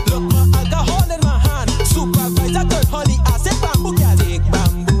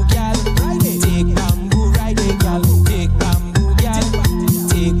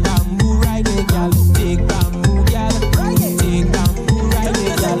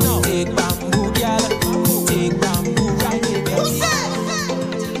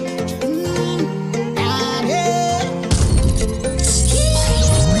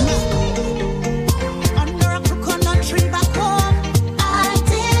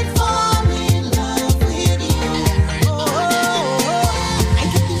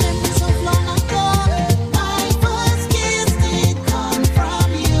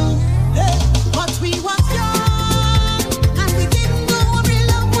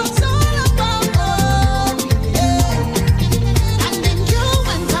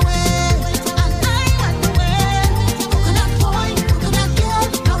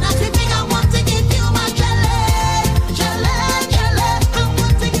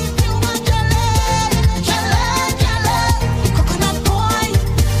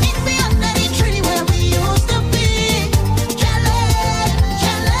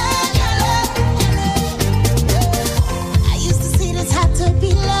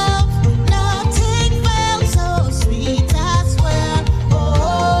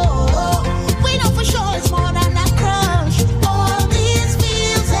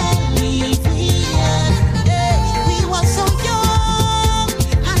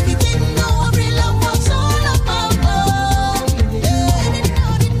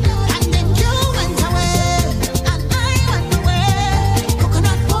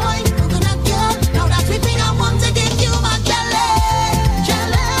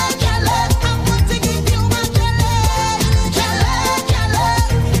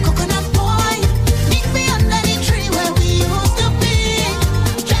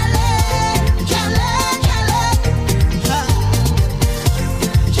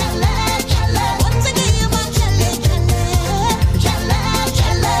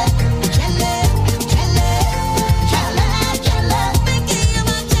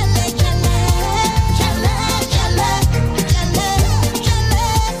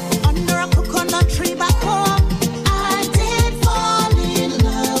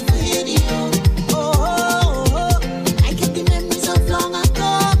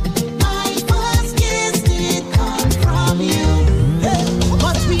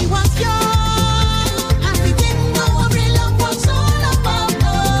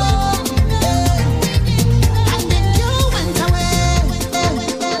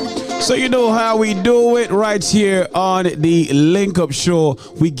 So you know how we do it right here on the Link Up Show.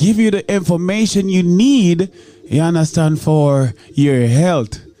 We give you the information you need, you understand, for your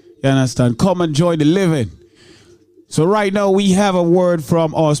health. You understand? Come and join the living. So right now we have a word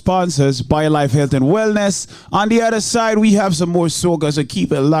from our sponsors, BioLife Health and Wellness. On the other side, we have some more soca, so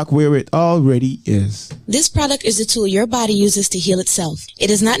keep it locked where it already is. This product is a tool your body uses to heal itself.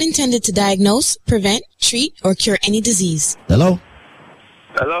 It is not intended to diagnose, prevent, treat, or cure any disease. Hello?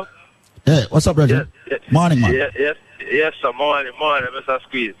 Hello? Hey, what's up, Reggie? Yes. Morning, man. Yes, sir. Morning, Mr.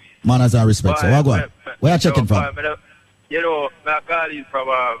 Squeeze. Manners and respect. So, what going? Where are you checking from? You know, I call you from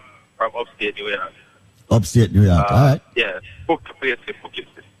upstate New York. Upstate New York, all right. Yeah, Poughkeepsie.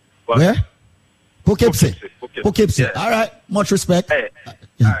 Where? Poughkeepsie. Poughkeepsie. Yeah. All right, much respect. Hey, all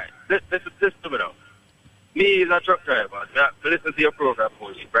right. Listen to me now. Me is a truck driver. I listen to your program,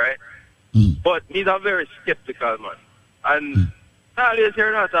 right? But me is a very skeptical man. And always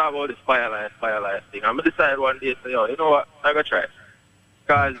hear not talk about this fire life thing. I'm going to decide one day, say, you know what, I'm going to try.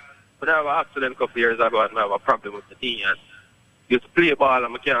 Because when I have an accident a couple years ago and I have a problem with the knee and used to play ball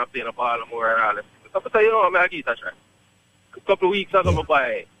and I can't play the ball anymore and all that. So I say, you know what, I'm going to give it a try. A couple of weeks ago, I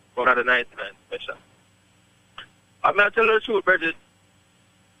buy one of the 99 special. I'm going to tell you the truth, Bridget.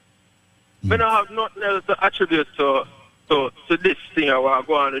 I don't have nothing else to attribute to this thing that will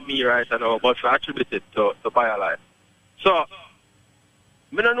go on with me right now, but to attribute it to BioLife. So,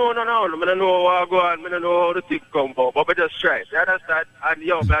 I don't know now, I don't know what go on, I don't know how the thing come about, but I just try it. You understand? And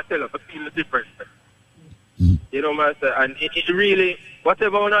I tell you, I feel the difference. You know what I say? And it really,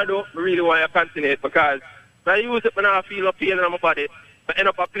 whatever I do, I really want to continue it because I use it when I feel a pain in my body. I end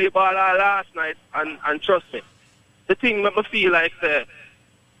up I play ball all last night and trust me, the thing make me feel like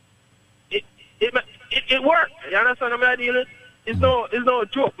it works. You understand what I'm dealing? It's no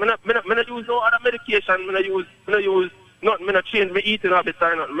joke. I don't use no other medication. I don't use nothing. I don't change my eating habits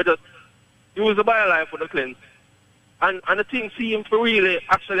or nothing. I just use the BioLife for the cleanse. And the thing seems to really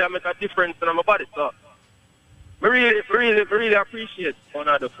actually make a difference in my body. So I really appreciate what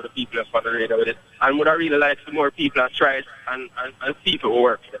I do for the people on the radio with it. And would I really like some more people that try it and see if it will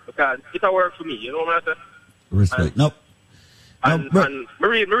work. Because it'll work for me. You know what I'm saying? Respect. Nope. And I'm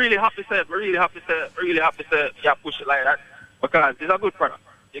really happy to yeah, push it like that because it's a good product.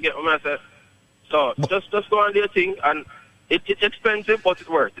 You get what I'm saying? So just go on their thing and it's expensive but it's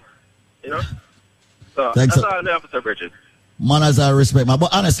worth it. You know? So thanks, that's all I have to say, Bridget. Manners and respect, man.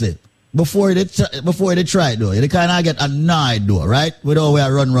 But honestly, before they try it though, they kind of get annoyed though, right? We don't wear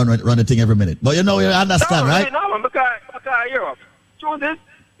run the thing every minute. But you understand, right? No, man, because Europe. Truth is,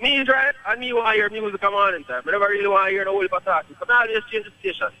 me drive and me want to hear music come on in time. I never really want to hear the whole talk. So I always change the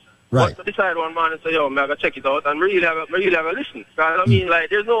station. Right. But to decide one man and say, I'm going to check it out and really have a listen. Because I mean, like,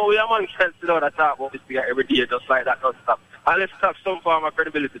 there's no way a man can sit down and talk about this thing every day just like that, non-stop. Unless it have some form of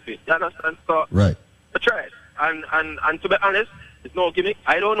credibility to it. You understand? So, right. I try it. And to be honest, it's no gimmick.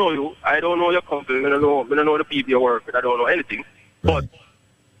 I don't know you. I don't know your company. I don't know the people you work with. I don't know anything. Right.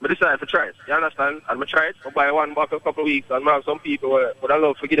 But I decided to try it. You understand? And I try it. I buy one box a couple of weeks. And I have some people would I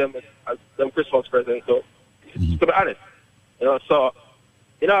love to give them as them Christmas presents. So, to be honest, so,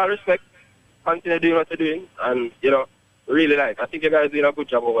 in all respect, continue doing what you're doing. And, really I think you guys are doing a good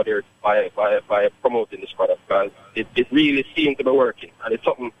job over there by promoting this product because it really seems to be working. And it's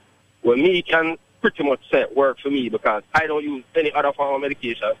something where me can pretty much say work for me because I don't use any other form of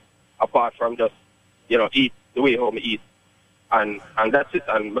medication apart from just, eat the way how I eat. And that's it.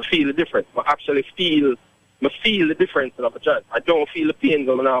 And I feel the difference. I actually feel the difference in my joint. I don't feel the pain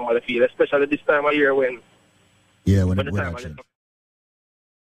that I normally feel, especially this time of year when the time I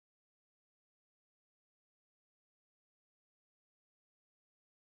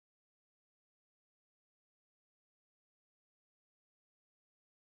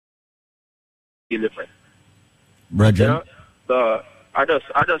feel different. Brethren. So I just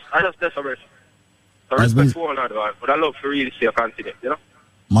desperate. So respect for one another, but I love to really see a continent,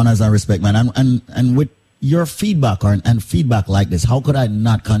 Manners and respect, man. And with your feedback and feedback like this, how could I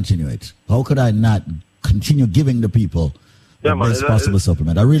not continue it? How could I not continue giving the people the best possible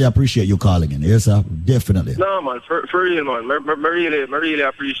supplement? I really appreciate you calling in. Yes, sir. Definitely. No, man, for real, man. I really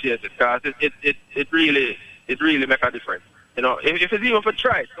appreciate it because it really make a difference. If it's even for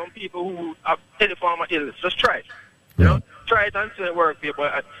try it, some people who have any form of illness, just try it. Try it and see it work, people.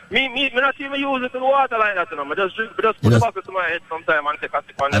 Me not even use it in water like that, I just put the bucket to my head sometime and take a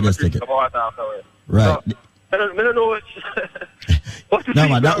sip and never drink the water afterwards. Right. So, I don't know what no,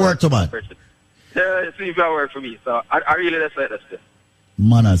 man, that worked too, man. Yeah, it seems that work for me. So I really just like that stuff.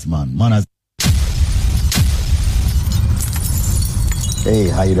 Manners, man. Manners. Hey,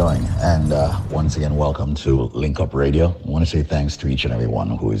 how you doing? And once again, welcome to Link Up Radio. I want to say thanks to each and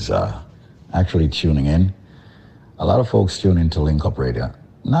everyone who is actually tuning in. A lot of folks tune into Link Up Radio,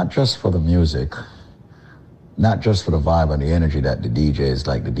 not just for the music, not just for the vibe and the energy that the DJs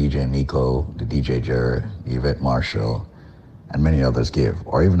like the DJ Nico, the DJ Jared, Yvette Marshall, and many others give,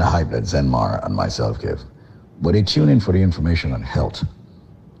 or even the hype that Zenmar and myself give. But they tune in for the information on health.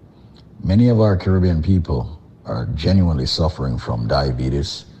 Many of our Caribbean people are genuinely suffering from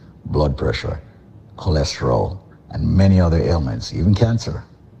diabetes, blood pressure, cholesterol, and many other ailments, even cancer.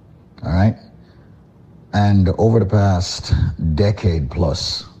 All right? And over the past decade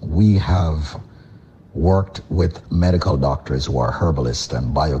plus, we have worked with medical doctors who are herbalists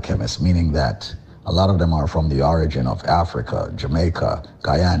and biochemists, meaning that a lot of them are from the origin of Africa, Jamaica,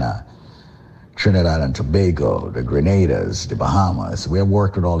 Guyana, Trinidad and Tobago, the Grenadiers, the Bahamas. We have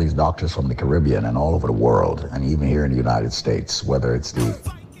worked with all these doctors from the Caribbean and all over the world, and even here in the United States, whether it's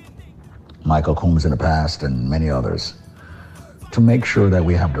the Michael Combs in the past and many others, to make sure that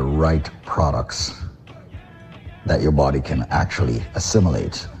we have the right products that your body can actually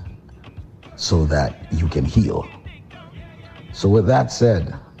assimilate so that you can heal. So with that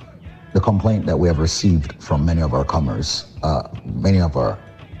said, the complaint that we have received from many of our many of our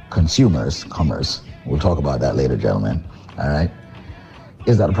consumers, we'll talk about that later, gentlemen, all right,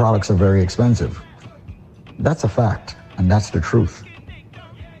 is that the products are very expensive. That's a fact, and that's the truth.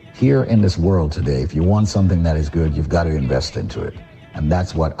 Here in this world today, if you want something that is good, you've got to invest into it. And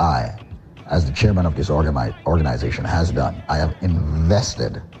that's what I, as the chairman of this organization, has done. I have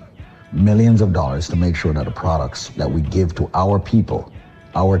invested millions of dollars to make sure that the products that we give to our people,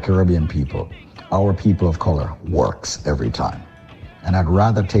 our Caribbean people, our people of color, works every time. And I'd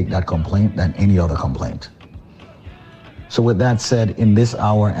rather take that complaint than any other complaint. So with that said, in this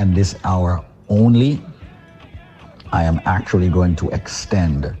hour and this hour only, I am actually going to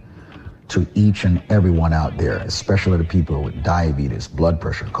extend to each and everyone out there, especially the people with diabetes, blood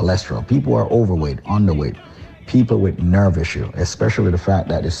pressure, cholesterol, people who are overweight, underweight, people with nerve issue, especially the fact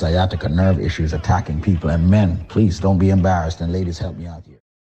that the sciatica nerve issue is attacking people. And men, please don't be embarrassed, and ladies, help me out here.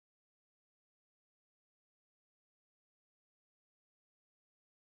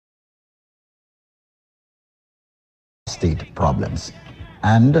 State problems.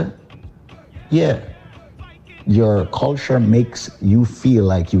 And yeah, your culture makes you feel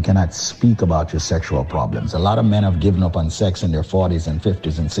like you cannot speak about your sexual problems. A lot of men have given up on sex in their 40s and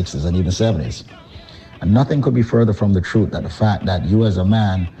 50s and 60s and even 70s. And nothing could be further from the truth than the fact that you as a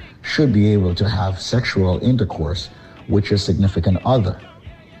man should be able to have sexual intercourse with your significant other.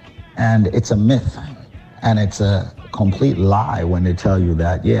 And it's a myth, and it's a complete lie when they tell you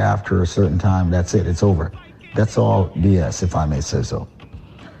that, yeah, after a certain time, that's it, it's over. That's all BS, if I may say so.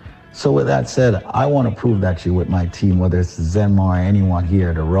 So with that said, I want to prove that to you with my team, whether it's Zenmar, anyone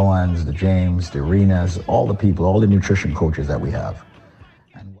here, the Rohans, the James, the Arenas, all the people, all the nutrition coaches that we have.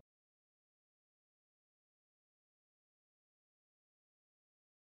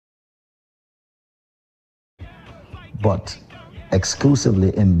 But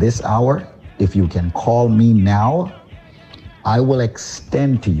exclusively in this hour, if you can call me now, I will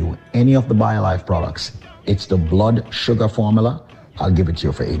extend to you any of the BioLife products. It's the blood sugar formula. I'll give it to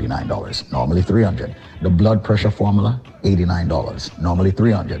you for $89, normally $300. The blood pressure formula, $89, normally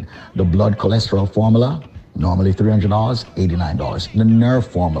 $300. The blood cholesterol formula, normally $300, $89. The nerve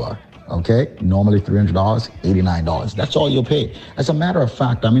formula, okay, normally $300, $89. That's all you'll pay. As a matter of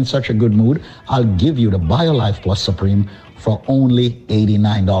fact, I'm in such a good mood, I'll give you the BioLife Plus Supreme for only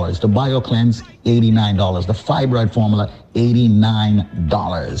 $89. The BioCleanse, $89. The Fibroid formula,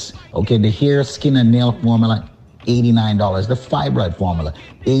 $89. Okay, the hair, skin, and nail formula, $89. The Fibroid formula,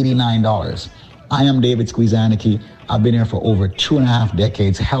 $89. I am David Squeezaniki. I've been here for over 2.5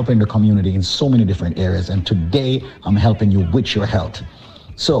 decades, helping the community in so many different areas. And today, I'm helping you with your health.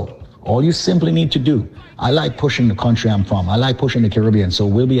 So, all you simply need to do, I like pushing the country I'm from. I like pushing the Caribbean. So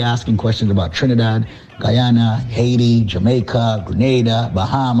we'll be asking questions about Trinidad, Guyana, Haiti, Jamaica, Grenada,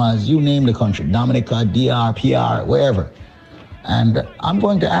 Bahamas, you name the country, Dominica, DR, PR, wherever. And I'm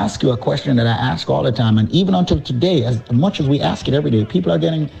going to ask you a question that I ask all the time. And even until today, as much as we ask it every day, people are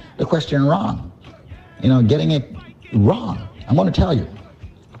getting the question wrong. You know, getting it wrong. I'm going to tell you.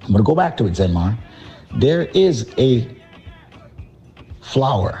 I'm going to go back to it, Zenmar. There is a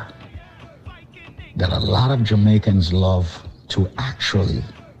flower that a lot of Jamaicans love to actually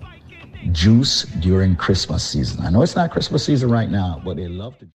juice during Christmas season. I know it's not Christmas season right now, but they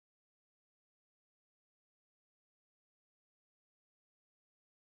love to.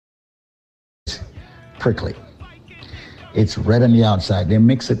 Prickly. It's red on the outside. They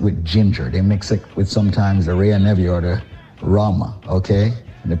mix it with ginger. They mix it with sometimes the Ray and Nevy or the rum, okay?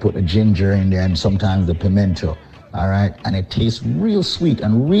 And they put the ginger in there and sometimes the pimento, all right? And it tastes real sweet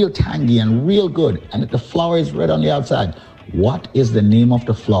and real tangy and real good. And the flour is red on the outside. What is the name of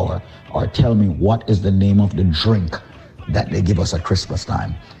the flour? Or tell me, what is the name of the drink that they give us at Christmas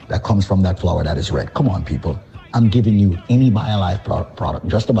time that comes from that flour that is red? Come on, people. I'm giving you any BioLife product,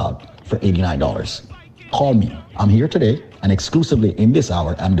 just about, for $89. Call me. I'm here today, and exclusively in this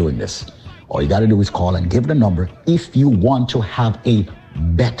hour, I'm doing this. All you got to do is call and give the number if you want to have a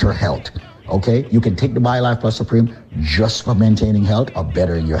better health, okay? You can take the BioLife Plus Supreme just for maintaining health or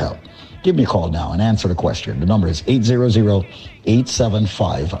bettering your health. Give me a call now and answer the question. The number is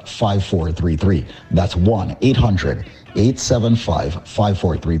 800-875-5433. That's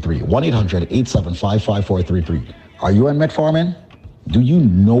 1-800-875-5433. 1-800-875-5433. Are you on metformin? Do you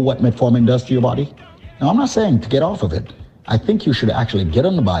know what metformin does to your body? Now, I'm not saying to get off of it. I think you should actually get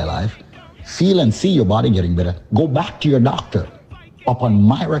on the BioLife, feel and see your body getting better. Go back to your doctor. Upon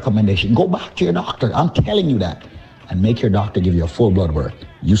my recommendation, go back to your doctor. I'm telling you that. And make your doctor give you a full blood work.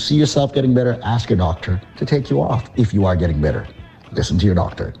 You see yourself getting better, ask your doctor to take you off if you are getting better. Listen to your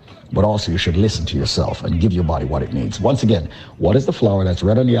doctor. But also you should listen to yourself and give your body what it needs. Once again, what is the flour that's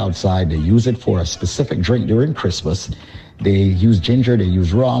red on the outside? They use it for a specific drink during Christmas. They use ginger, they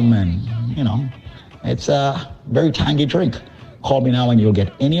use rum, and, you know, it's a very tangy drink. Call me now and you'll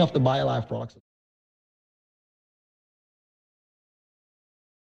get any of the BioLife products.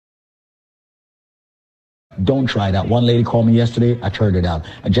 Don't try that. One lady called me yesterday, I turned her down.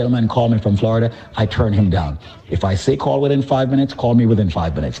 A gentleman called me from Florida, I turned him down. If I say call within 5 minutes, call me within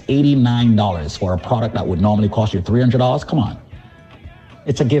 5 minutes. $89 for a product that would normally cost you $300? Come on.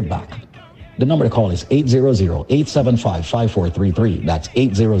 It's a give back. The number to call is 800-875-5433. That's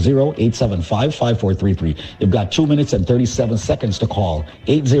 800-875-5433. You've got 2 minutes and 37 seconds to call.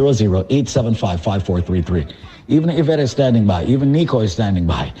 800-875-5433. Even Yvette is standing by. Even Nico is standing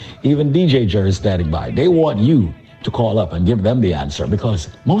by. Even DJ Jerry is standing by. They want you to call up and give them the answer because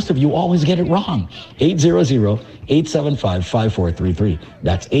most of you always get it wrong. 800-875-5433.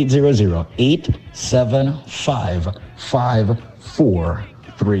 That's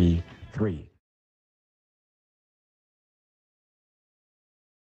 800-875-5433.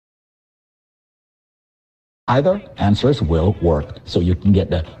 Either answers will work. So you can get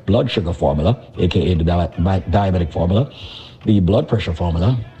the blood sugar formula, aka the diabetic formula, the blood pressure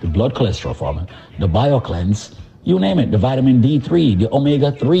formula, the blood cholesterol formula, the BioCleanse, you name it, the vitamin D3, the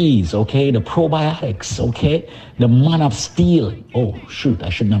omega-3s, okay, the probiotics, okay, the Man of Steel. Oh, shoot, I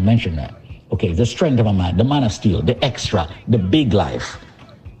shouldn't have mentioned that. Okay, the strength of a man, the Man of Steel, the extra, the Big Life.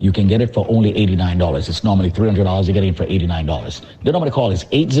 You can get it for only $89. It's normally $300. You're getting it for $89. The number to call is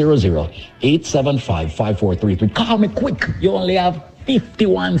 800-875-5433. Call me quick. You only have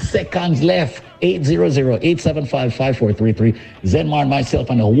 51 seconds left. 800-875-5433. Zenmar and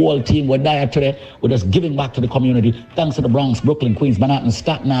myself and the whole team were there today. We're just giving back to the community. Thanks to the Bronx, Brooklyn, Queens, Manhattan,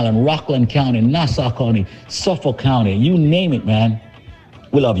 Staten Island, Rockland County, Nassau County, Suffolk County. You name it, man.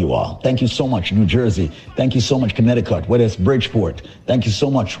 We love you all. Thank you so much, New Jersey. Thank you so much, Connecticut, whether it's Bridgeport. Thank you so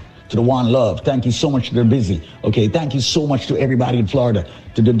much to the One Love. Thank you so much to They're Busy. Okay, thank you so much to everybody in Florida,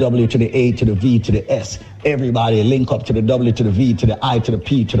 to the W, to the A, to the V, to the S. Everybody link up to the W, to the V, to the I, to the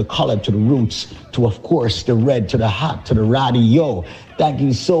P, to the color, to the roots, to, of course, the red, to the hot, to the radio. Thank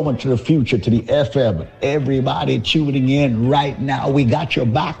you so much to the future, to the FM. Everybody tuning in right now. We got your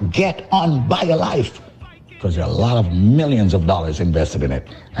back. Get on BioLife. Because there are a lot of millions of dollars invested in it.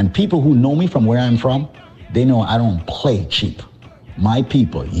 And people who know me from where I'm from, they know I don't play cheap. My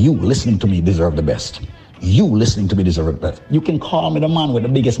people, you listening to me deserve the best. You listening to me deserve the best. You can call me the man with the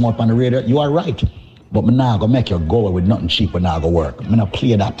biggest mouth on the radio. You are right. But I'm not going to make you go with nothing cheap when not going to work. I'm going to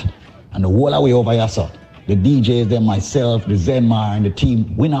play that. And the whole way over here, so the DJs, them, myself, the Zenmar, and the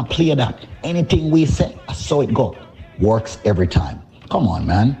team, we not play that. Anything we say, so it go. Works every time. Come on,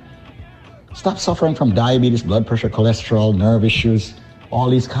 man. Stop suffering from diabetes, blood pressure, cholesterol, nerve issues, all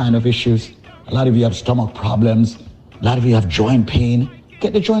these kind of issues. A lot of you have stomach problems. A lot of you have joint pain.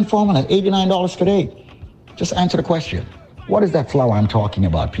 Get the joint formula, $89 today. Just answer the question. What is that flour I'm talking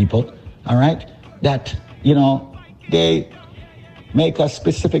about, people? All right? That, you know, they make a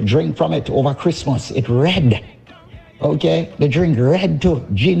specific drink from it over Christmas. It's red. Okay? The drink red too.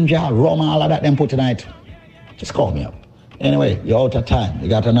 Ginger, rum, all of that them put tonight. Just call me up. Anyway, you're out of time. You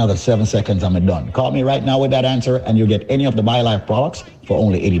got another 7 seconds, I'm done. Call me right now with that answer and you'll get any of the BioLife products for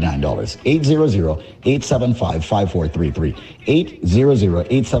only $89. 800-875-5433.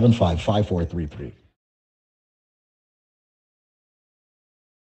 800-875-5433.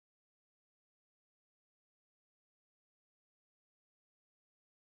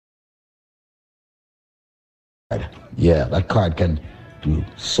 Yeah, that card can do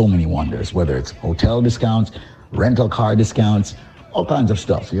so many wonders, whether it's hotel discounts, rental car discounts, all kinds of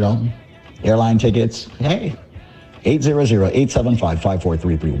stuff, airline tickets. Hey,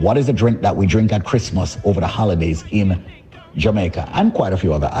 800-875-5433. What is the drink that we drink at Christmas over the holidays in Jamaica and quite a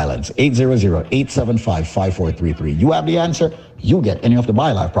few other islands? 800-875-5433. You have the answer. You get any of the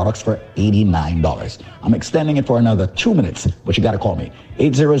BioLife products for $89. I'm extending it for another 2 minutes, but you got to call me.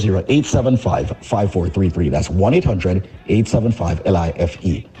 800-875-5433. That's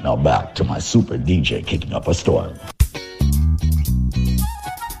 1-800-875-LIFE. Now back to my super DJ kicking up a storm.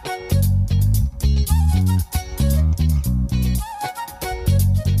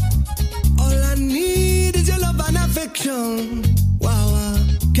 Wow,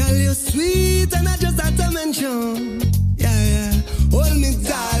 girl, you're sweet and I just had to mention. Yeah, hold me,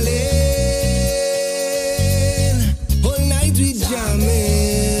 darling. All night we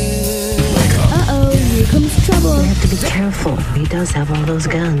jamming. Uh-oh, here comes trouble. You have to be careful. He does have all those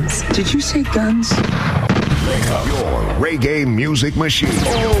guns. Did you say guns? Your reggae music machine.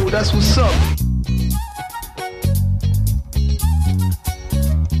 Oh, that's what's up.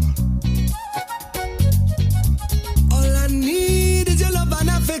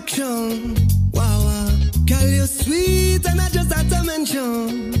 Wow, girl, you're sweet and I just had to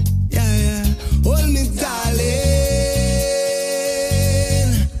mention. Yeah, hold me, darling.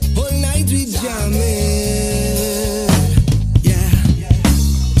 All night we jamming. Yeah.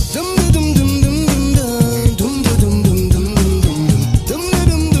 Dum dum dum dum dum dum dum dum dum dum dum dum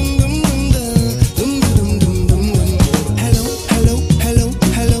dum dum dum dum dum. Hello, hello, hello,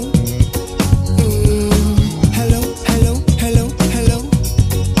 hello. Hello, hello, hello, hello.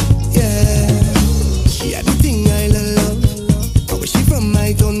 She had the thing I love. Where she from,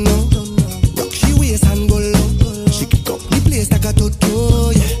 I don't know. Rock she waist and go low. She kick up the place like a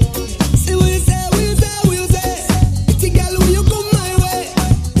toto, yeah. Say what you say, what you say, what you say. It's a girl when you come my way.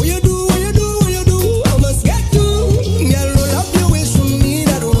 What you do, what you do, what you do, I must get you. Girl, roll up your waist from me,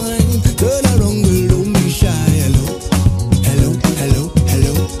 that wine. Turn around, girl, don't be shy. Hello, hello, hello,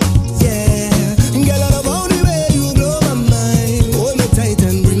 hello. Yeah, girl, all about the way you blow my mind. Hold me tight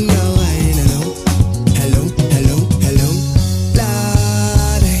and bring the wine. Hello, hello, hello,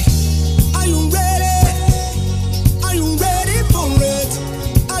 Lady. Are you ready? Are you ready for it?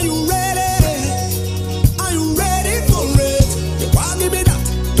 Are you ready? Are you ready for it? You want give me that?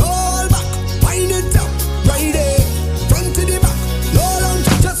 Roll back, wind it up, right there, front to the back. No long,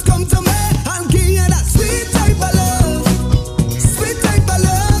 just come to me. I'll give you that sweet type of love, sweet type of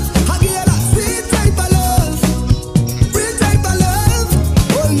love. I'll give you that sweet type of love, real type of love.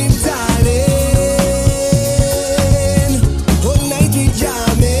 Hold me, darling. All night we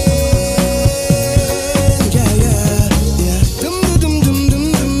jamming. Yeah. Dum dum dum dum dum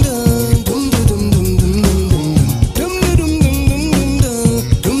dum dum dum dum dum dum dum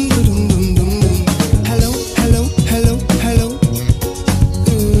dum dum dum dum. Hello, hello, hello, hello.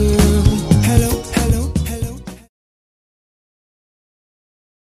 Hello, hello, hello.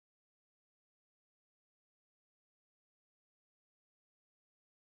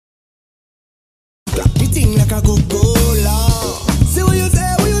 Clap the thing like a Coca-Cola. Say what you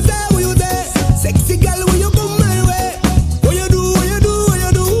say, what you say, what you say. Sexy girl, when you come my way. What you do, what you do, what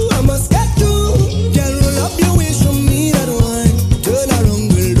you do, I must get you. Girl, roll up your waist from me, that wine. Turn around,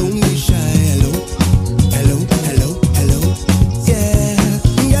 girl, don't be shy. Hello, hello, hello, hello. Yeah,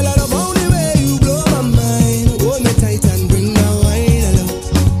 girl, all about the way you blow my mind. Hold me tight and bring the wine.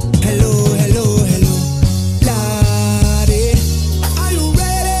 Hello, hello, hello, hello. Lady, are you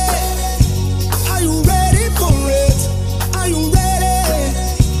ready? Are you ready for it? Are you ready?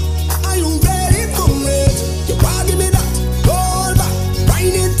 Are you ready for it? You want give me that? Roll back,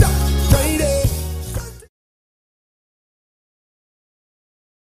 wind it up, right there.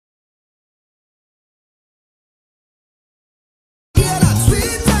 Yeah, that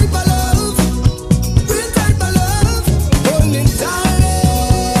sweet type of love, real type of love. Hold me, darling.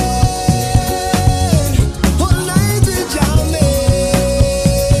 All night we jamming.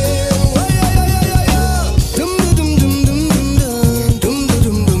 Dum dum dum dum dum dum dum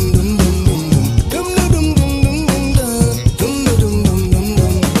dum dum dum dum dum dum dum dum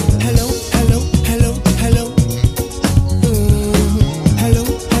dum. Hello, hello, hello, hello. Hello,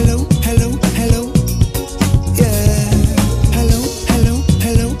 hello, hello, hello. Yeah. Hello, hello,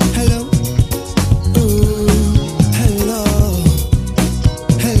 hello, hello. Hello,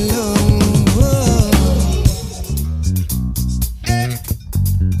 hello.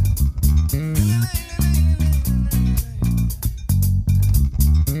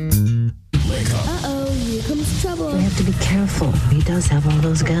 Uh-oh, here comes trouble. You have to be careful. He does have all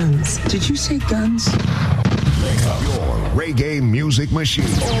those guns. Did you say guns? Your reggae music machine.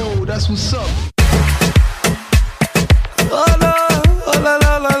 Oh, that's what's up. Oh, no. Oh, la,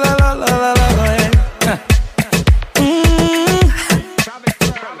 la, la, la, la, la, la, la, yeah.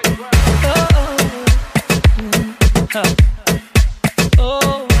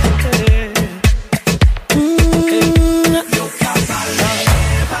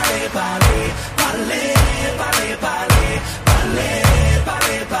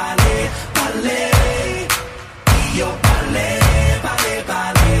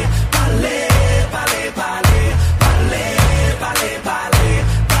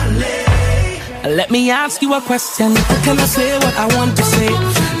 Let me ask you a question. Can I say what I want to say?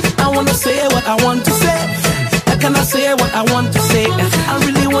 I want to say what I want to say. Can I say what I want to say? I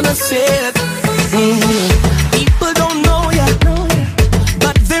really want to say it. People don't know ya,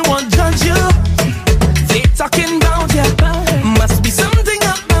 but they won't judge you. They talking about ya. Must be something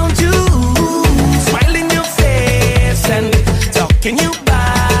about you. Smiling your face and talking you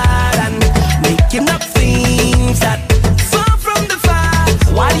bad and making up things that far from the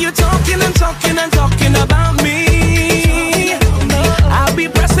fact. Why you talking and talking and talking about me? I'll be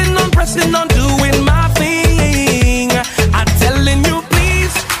pressing on, doing my thing. I'm telling you,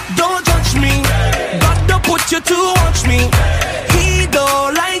 please don't judge me. God don't put you to watch me. He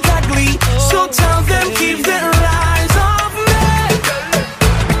don't like ugly, so tell them keep their eyes off me.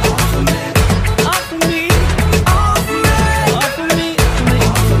 Off me, off me, off me, off me.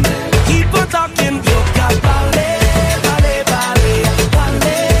 Keep on talking, you got ballet, ballet, ballet,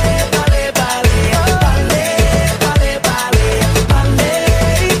 ballet, ballet, ballet, ballet, ballet, ballet, ballet.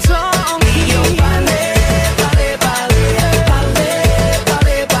 Talk me, you ballet, ballet, ballet, ballet,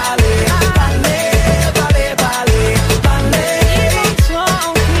 ballet, ballet, ballet, ballet, ballet, ballet.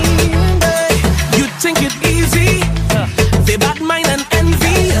 Talk me. You think it easy? They bad mind and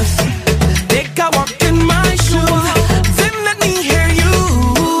envious. Take a walk in my shoes. Then let me hear you.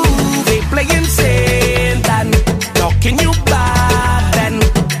 They playing Saint and talking you bad and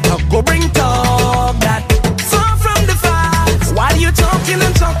go bring talk that far from the facts. Why you talking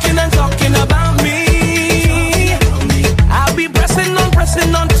and talking and talking about me? I'll be pressing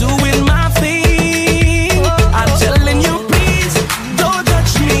on, doing my thing. I'm telling you, please don't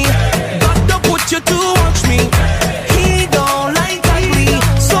touch me. God don't put you to watch me. He don't like ugly,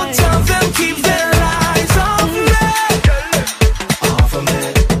 so tell them keep their eyes off me. Off of me.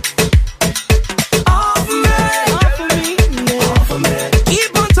 Off me. Off me. Off me.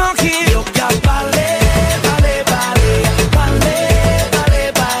 Keep on talking. You got ballet, ballet, ballet, ballet, ballet,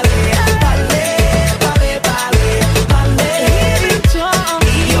 ballet, ballet, ballet, ballet, ballet. Talk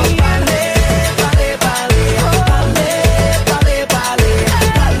me. You ballet, ballet, ballet, ballet, ballet, ballet,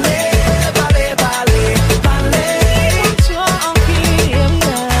 ballet, ballet, ballet, ballet. Talk me.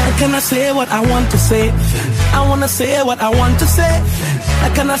 Can I say what I want to say? I wanna say what I want to say.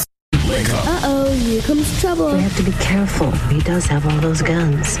 Can I? Uh-oh, here comes trouble. We have to be careful. He does have all those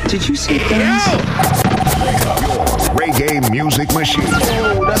guns. Did you see guns? Reggae music machine.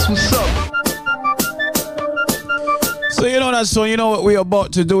 Oh, that's what's up. So you know that song, you know what we're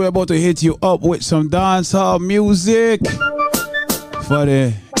about to do? We're about to hit you up with some dancehall music. For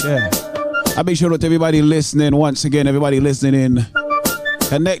the, yeah. I make sure that everybody listening, once again, everybody listening in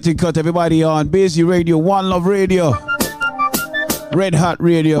Connecticut, everybody on Busy Radio, One Love Radio, Red Hot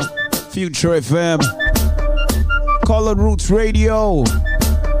Radio, Future FM, Colored Roots Radio,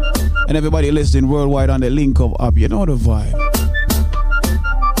 and everybody listening worldwide on the Link Up app. You know the vibe.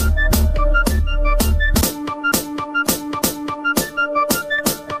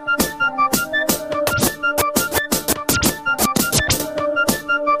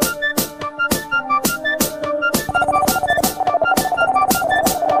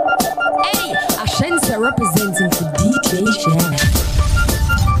 Hey, Ashensa representing for DJ Shaq.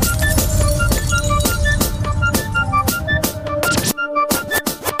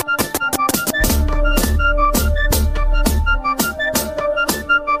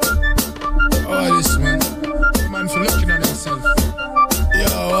 Oh, this man for looking at himself. Yo,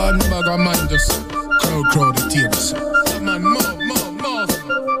 one bag of man just crowd the tables. That man, more.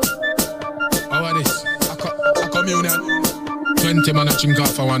 How are this? A communion. 20 man a chink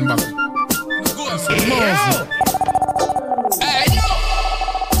off for one bag. More. Hey, yo!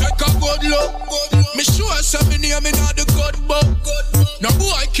 Take a good look. Me sure say me name in the good book. No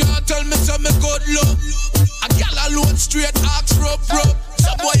boy can't tell me say me good look. A gal alone straight axe rope.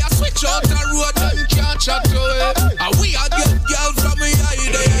 Some boy a switch out the road and can't chat away. And we a get girl from me hide.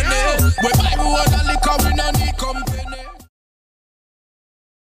 We buy me one a liquor, we no need company.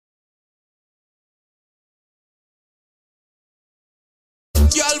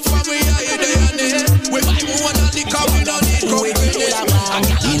 Girl from me hide. We buy me one because we don't need company.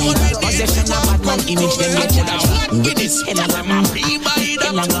 Possession of bad man image, them get charged with this hella bang.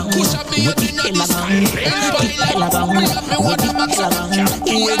 Push up me up in the sky.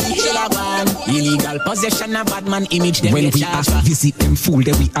 Illegal possession of bad man image, them get charged. When we visit them fool,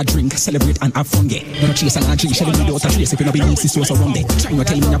 then we a drink, celebrate and have fun. Get no chase and a drink, shelling without a trace. If you no be loose, it's so around there. Try not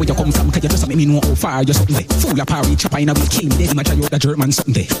tell me now where you come from, cause you just make me know how far you're something there. Fool a party, chopper in a week, kill me, there's imagine you're the German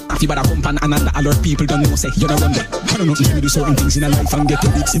something there. If you better bump and another alert, people don't know, say you're not run there. I don't know if you do certain things in a life and get a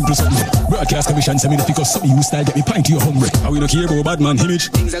big simple something there. Broadcast commission, send me the because something you style, get me pint to your hungry. How we don't care about bad man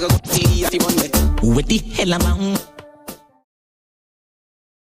image. Things are going to see if you want me. With the hell amount.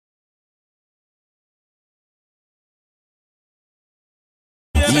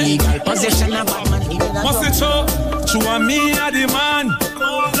 Legal possession of bad man. What's it so? True and me are the man.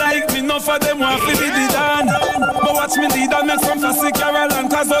 Like me, not for them want to be the dan. But watch me lead and make some fussy Carolyn.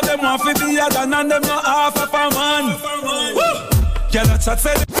 Cause all them want to be the dan and them not half of a man. Yeah, that's what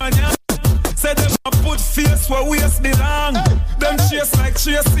say the man, yeah. Say them a put face where waist belong. Them chase like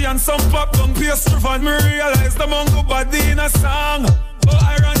Tracy and some pop down paste and me realize them on go body in a song. Oh,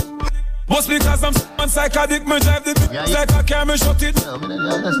 I run. Must because I'm psychotic, me drive the beat like a car, me shut it.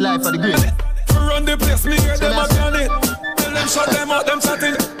 That's life for the green. Run the place, me hear them up on it. Tell them shut them out, them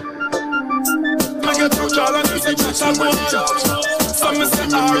chatting. Me get through all and this is chat one. Some me say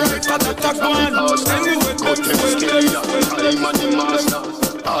alright, but the talk one. Anyway, them say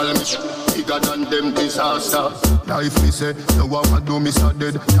all me bigger than them disaster. Life me say, no one do me so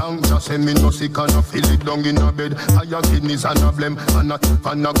dead. Young just say me no sick and I feel it down in a bed. I have kidneys and a blem and a tip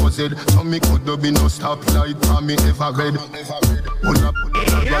and a go zed. So me could do be no stop light for me ever read. Pull up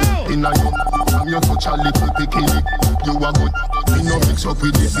in a young, from your touch a little bikini. You a good, me no mix up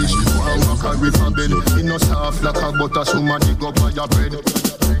with the fish. One walk a river bed, me no soft like a butter. Somebody go buy your bread.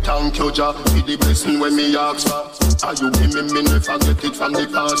 Thank you, Jah, for the blessing when me ask for. Are you give me never get it from the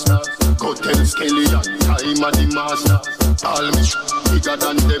pastor. Go tell Skelly and time of the master. All me bigger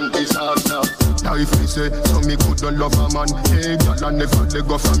than them disaster. Now if me say, so me couldn't love a man. Hey, girl, I never let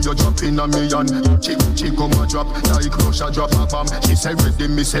go from your drop in a million. Chick come a drop, like Russia drop a bomb. She say ready,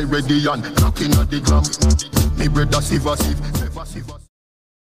 me say ready and knocking at the glam. Me brother siva siv, never siva.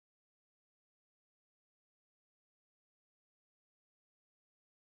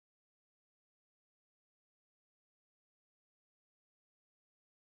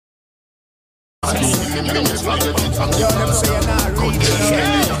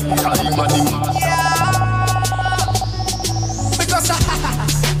 Because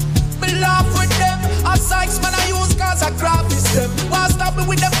me laugh with them. A Sykes man I use cause I graphish them. Why stop me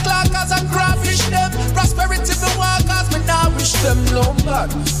with them clock cause I graphish them. Prosperity me walk cause me now wish them no bad.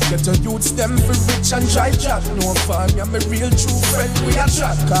 Get a youths them for rich and try chat. No fun, you're my real true friend we a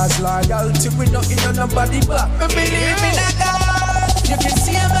chat. Cause loyalty we not in on nobody back. Me believe in a God. You can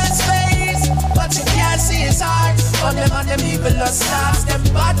see a man's face, but you can't see his heart. On them and them evil stars, them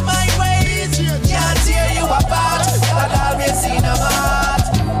bad my ways. Can't tear you apart, but always in a heart.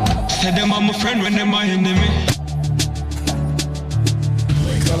 Tell them I'm a friend when they're my enemy.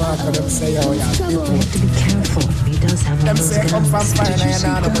 Them say, oh yeah, trouble. You have to be careful. He does have them say, come from fire and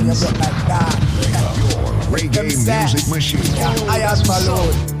I know when you look like that. Your reggae music machine. Yeah, I have my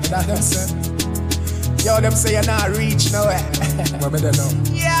load. That them say. Yo, them say you're not reach nowhere. What me don't know?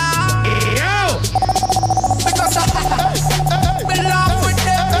 Yeah. Yo. Because me laugh with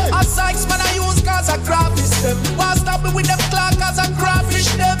them. A Sykes man I use cause I graphish them. Why stop me with them clock cause I graphish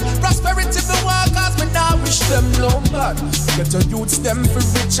them. Prosperity me walk cause me now wish them no bad. Get a youths them for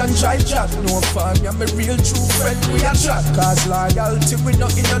rich and try chat. No fun, you're my real true friend we a chat. Cause loyalty we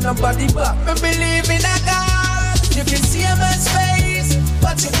not in on nobody back. Me believe in a God. You can see a man's face,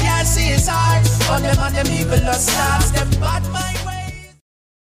 but you can't see his heart. On them and them evil stars, them bad my ways.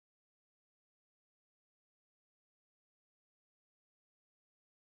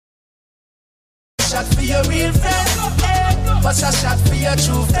 Shot for your real friend, what's a shot for your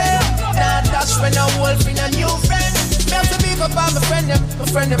true friend? Nah, that's when a wolf in a new friend. Me have to big up on my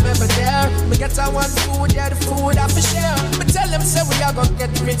friend them ever there. Me get a one food, yeah, the food I for share. Me tell them say we are gonna get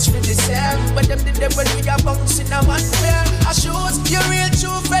rich for this year, but them did them when we are bouncing a one pair. I shoes, your real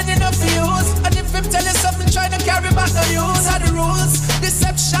true friend enough for use. And if him tell you something, try to carry back no use. Are the rules,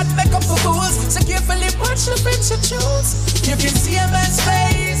 deception make up for fools. So carefully watch the friends you choose. You can see a man's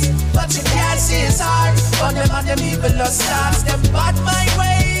face, but you can't see his heart. On them and them evil stars, them bad my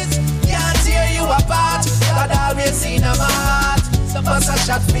ways. Can't tear you apart, but always in a heart. So bust a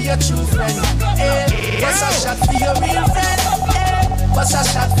shot for your true friend, bust a shot for your real friend, bust a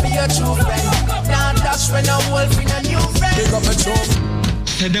shot for your true friend. Now dash when a wolf in a new friend. Big up my job.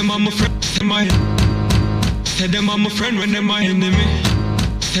 Tell them I'm a friend, Say them are my friend when them my enemy.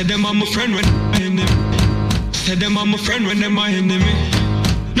 Say them are my friend when my enemy. Say them are my friend when them my enemy.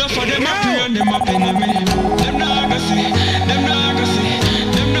 No for them happy and them up enemy. Them not go see, them not go see,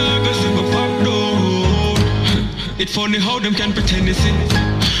 them not go see go fuck door. It's funny how them can pretend to see.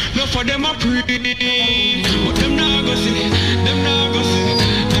 No for them a pre, but them not go see, them not go see,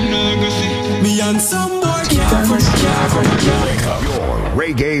 them not go see. Me and some boy Wake up your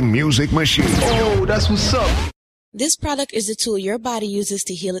reggae music machine. Oh, that's what's up. This product is a tool your body uses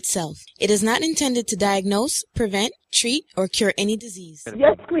to heal itself. It is not intended to diagnose, prevent, treat, or cure any disease.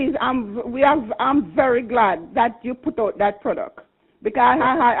 Yes, please. I'm very glad that you put out that product. Because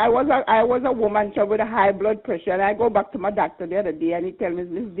I was a woman with a high blood pressure, and I go back to my doctor the other day, and he tell me,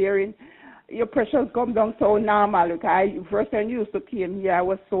 Miss Deering, your pressure's come down so normal. Because first time you used to came here, I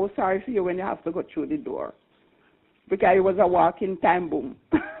was so sorry for you when you have to go through the door. Because it was a walking time bomb.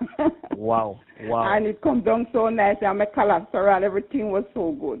 Wow. And it come down so nice, and my cholesterol, everything was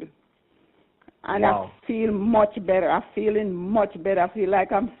so good. And wow. I feel much better. I'm feeling much better. I feel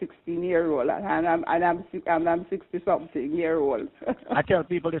like I'm 16-year-old, and I'm 60-something-year-old. I tell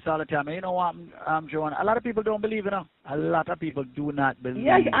people this all the time. You know what, Joan? A lot of people don't believe it. A lot of people do not believe.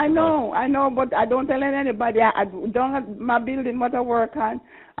 Yes, I know, but I don't tell anybody. I don't have my building what I work on.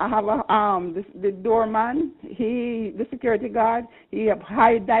 I have the doorman. The security guard. He have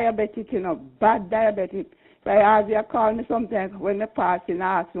high diabetic, bad diabetic. So I ask you call me sometimes when they pass and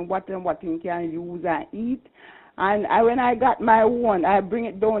ask me what he can use and eat. And when I got my one, I bring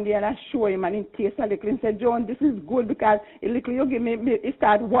it down there and I show him, and he tastes a little and say, John, this is good because a little you give me, it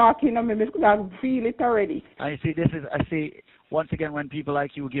start walking on me because I feel it already. I see, once again, when people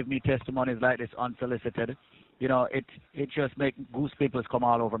like you give me testimonies like this unsolicited, it just makes goose pimples come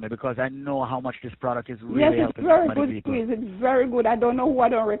all over me because I know how much this product is really helping many people. Yes, it's very good, It's very good. I don't know who I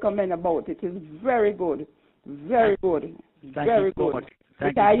don't recommend about it. It's very good. Very good. Very good.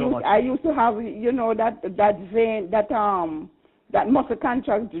 I used to have, that vein, that muscle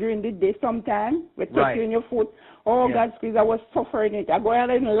contract during the day sometime. We touch you in your foot. Oh, yeah. God, squeeze, I was suffering it. I go out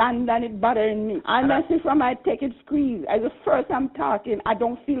and land and it bothering me. And I see from I take it squeeze. As the first I'm talking, I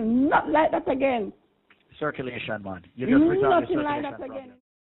don't feel not like that again. Circulation, man. You just resolve the circulation like that problem. Again.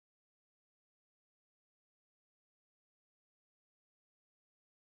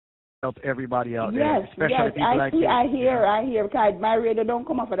 Help everybody out there, especially people like you. I hear. Because my radio don't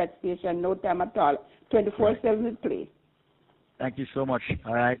come off of that station no time at all. 24/7 play. Thank you so much.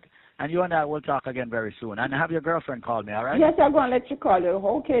 All right. And you and I will talk again very soon. And have your girlfriend call me, all right? Yes, I'm going to let you call you.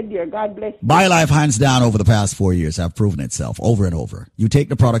 Okay, dear. God bless you. BioLife, hands down, over the past 4 years, have proven itself over and over. You take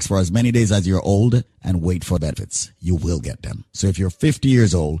the products for as many days as you're old and wait for benefits. You will get them. So if you're 50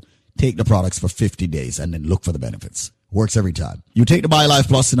 years old, take the products for 50 days and then look for the benefits. Works every time. You take the BioLife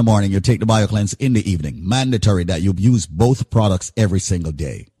Plus in the morning, you take the BioCleanse in the evening. Mandatory that you use both products every single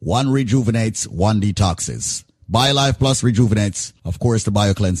day. One rejuvenates, one detoxes. BioLife Plus rejuvenates. Of course, the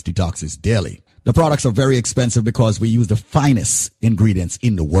BioCleanse detoxes daily. The products are very expensive because we use the finest ingredients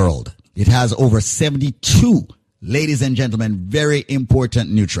in the world. It has over 72, ladies and gentlemen, very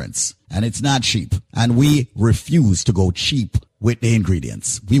important nutrients. And it's not cheap. And we refuse to go cheap with the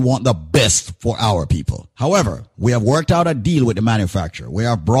ingredients. We want the best for our people. However, we have worked out a deal with the manufacturer. We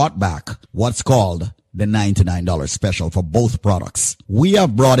have brought back what's called the $99 special for both products. We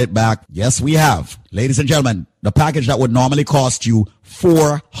have brought it back. Yes, we have. Ladies and gentlemen, the package that would normally cost you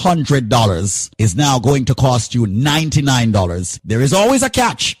 $400 is now going to cost you $99. There is always a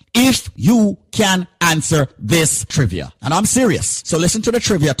catch if you can answer this trivia. And I'm serious. So listen to the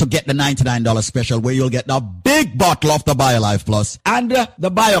trivia to get the $99 special where you'll get the big bottle of the BioLife Plus and the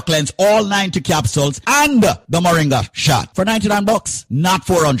BioCleanse, all 90 capsules, and the Moringa shot for $99, not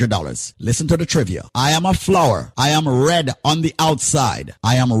 $400. Listen to the trivia. I am a flower. I am red on the outside.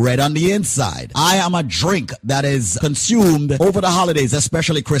 I am red on the inside. I am a drink that is consumed over the holidays,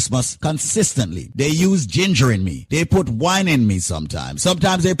 especially Christmas, consistently. They use ginger in me. They put wine in me sometimes.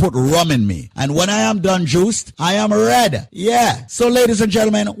 Sometimes they put rum in me. And when I am done juiced, I am red. Yeah. So ladies and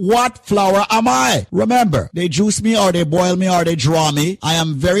gentlemen, what flower am I? Remember, they juice me or they boil me or they draw me. I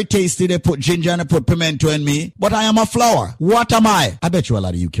am very tasty. They put ginger and they put pimento in me. But I am a flower. What am I? I bet you a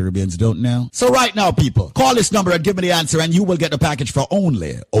lot of you Caribbeans don't know. So right now, people, call this number and give me the answer and you will get the package for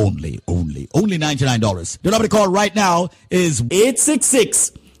only $99. The number to call right now is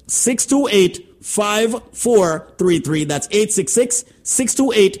 866-628-5433. That's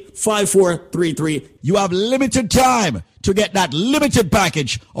 866-628-5433. You have limited time to get that limited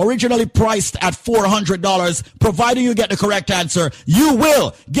package, originally priced at $400. Providing you get the correct answer, you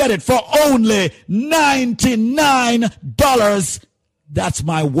will get it for only $99. That's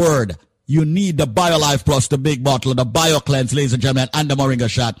my word. you need the BioLife Plus, the big bottle, the BioCleanse, ladies and gentlemen, and the Moringa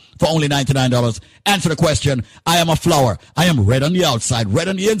shot for only $99. Answer the question. I am a flower. I am red on the outside, red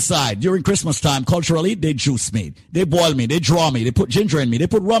on the inside. During Christmas time, culturally, they juice me. They boil me. They draw me. They put ginger in me. They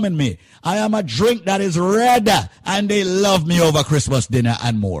put rum in me. I am a drink that is red, and they love me over Christmas dinner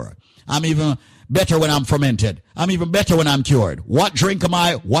and more. I'm even better when I'm fermented. I'm even better when I'm cured. What drink am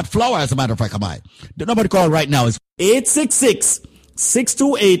I? What flower, as a matter of fact, am I? The number to call right now is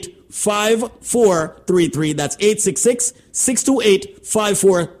 866-628-5433. That's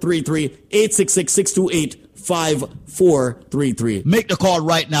 866-628-5433. 866-628-5433. Make the call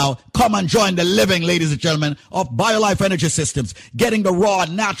right now. Come and join the living, ladies and gentlemen, of BioLife Energy Systems. Getting the raw,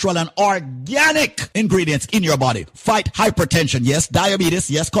 natural, and organic ingredients in your body. Fight hypertension. Yes, diabetes.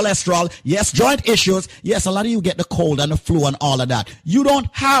 Yes, cholesterol. Yes, joint issues. Yes, a lot of you get the cold and the flu and all of that. You don't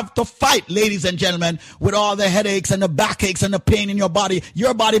have to fight, ladies and gentlemen, with all the headaches and the backaches and the pain in your body.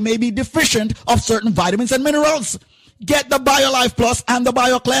 Your body may be deficient of certain vitamins and minerals. Get the BioLife Plus and the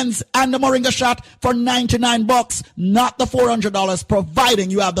BioCleanse and the Moringa shot for $99, not the $400,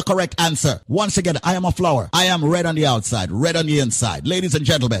 providing you have the correct answer. Once again, I am a flower. I am red on the outside, red on the inside. Ladies and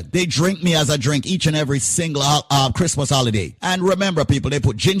gentlemen, they drink me as I drink each and every single Christmas holiday. And remember, people, they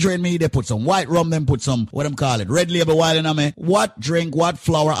put ginger in me, they put some white rum, they put some, red label wine in me. What drink, what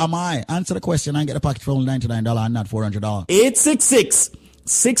flower am I? Answer the question and get a package for only $99 and not $400.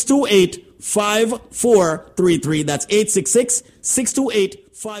 866-628-5433. That's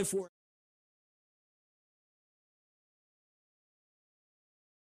 866-628-5433.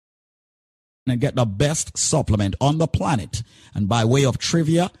 And get the best supplement on the planet. And by way of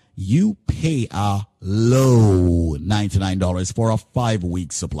trivia, you pay a low $99 for a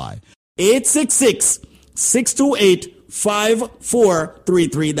 5-week supply.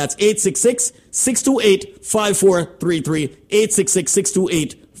 866-628-5433. That's 866-628-5433.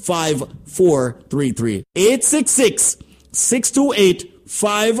 866-628-5433.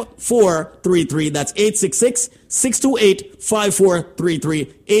 866-628-5433. That's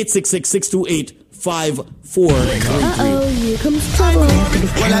 866-628-5433. 866-628-5433. Here comes trouble. You have to be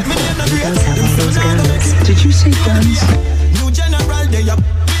careful. He does have all those guns. Did you say guns? New general, they up.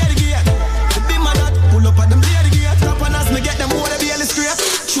 The big man that pull up at them blade gate. Top on us, me get them all the belly scrape.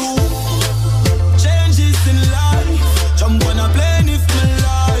 True. Changes in life. Jump on a plane if me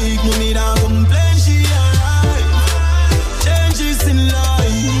like. Money down complain, she alright. Changes in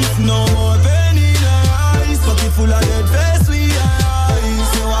life. No more pain in her eyes. Pocket full of dead face, we eyes.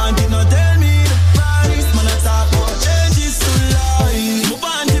 You want it, no tell me the price. Man, I talk about changes to life. My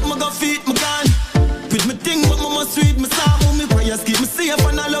band it, my go feet, my gun. With me thing, but my must sweet, my song. Me prayers keep me safe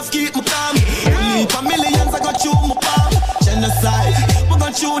and I love keep me calm. Only for millions I got you my palm. Genocide, we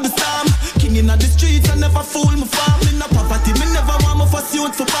got you the storm. King in the streets, I never fool my farm. In the property, me never want my first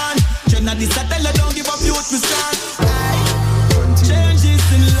youth for fun. Jenna this I tell her don't give up youth for strong. Changes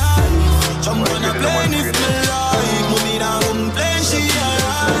in life. Jump on a plane if me like. Money down complain, she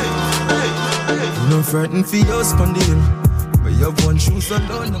alright. No frightened for your spondil. But you have one shoes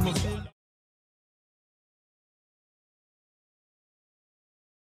alone, I'm a fool.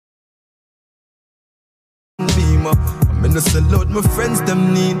 I'm in the sell out, my friends,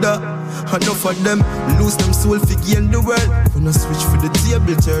 them need that. Enough of them lose them soul for gain the world. When I switch for the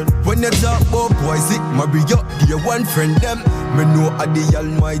table turn. When you talk about boys, it marry up, dear one friend them. Me know I the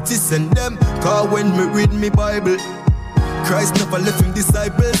Almighty send them. Cause when me read me Bible, Christ never left him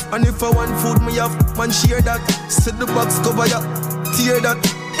disciples. And if I want food, me have man share that. Set the box cover ya, tear that.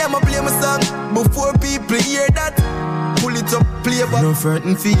 Them a play my song before people hear that. Pull it up, play back. No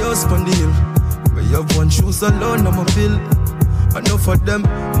frightened for your spondil. But you have one shoes alone, I'm a pill. Enough of them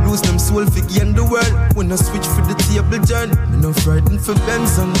lose them soul for gain the world. When I switch for the table turn, me no frightened for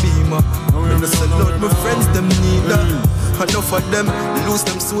Benz and Beamer. Me no sell out my friends, them need that. Enough of them lose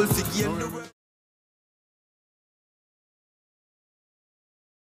them soul for gain the world.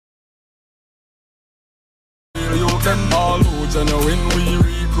 You can all who genuine, we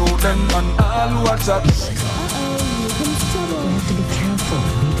recruit them and all who are chat. You have to be careful.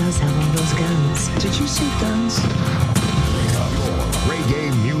 He does have all those guns. Did you say guns?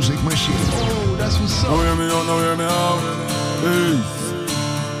 Reggae music machine. Oh, that's what's up. Now hear me out, now hear me out. Hey.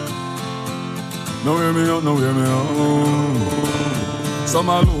 Now hear me out, now hear me out. Some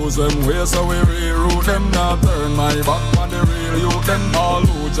a lose them way, so we reroute them. Now turn my back on the real youth. Them all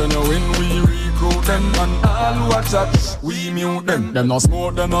who genuine, we recruit them. And all who a chat, we mute them. Them no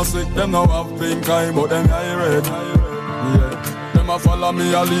smoke, them no sick, them no have pink eye, but them eye red. Yeah. Them a follow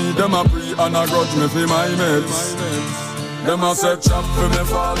me, a lead, them a pre and a grudge me for my mates. Them a set trap for me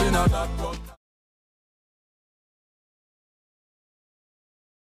fall in a that.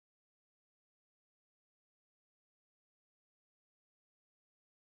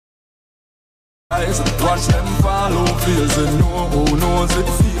 Watch them follow feels and know who knows it.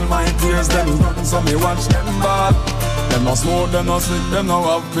 Feel my tears, them run, so me watch them ball. Them no smoke, them no sleep, them no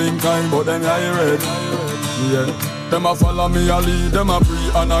have pink eye, but them eye red. Yeah, them a follow me a lead, them a pre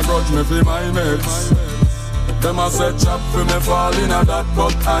and a grudge me for my mates. Them a set trap for me fall in a that,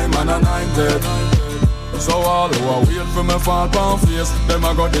 but I'm an anointed. So all who a wait for me fall down face, them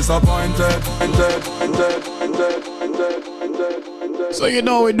a got disappointed. So you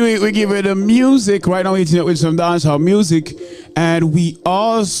know we do it, we give it the music. Right now we're eating it with some dancehall music. And we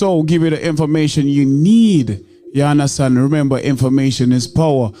also give you the information you need. You understand? Remember, information is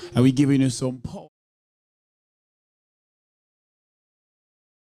power. And we're giving you some power.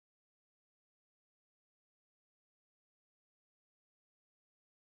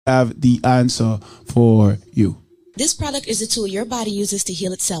 Have the answer for you. This product is a tool your body uses to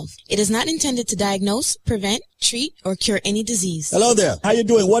heal itself. It is not intended to diagnose, prevent, treat, or cure any disease. Hello there. How you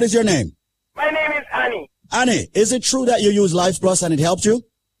doing? What is your name? My name is Annie. Annie, is it true that you use Life Plus and it helped you?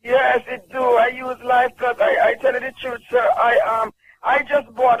 Yes, it do. I use Life Plus. I tell you the truth, sir. I just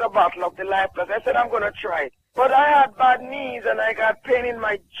bought a bottle of the Life Plus. I said I'm going to try it. But I had bad knees and I got pain in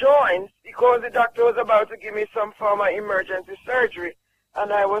my joints because the doctor was about to give me some form of emergency surgery.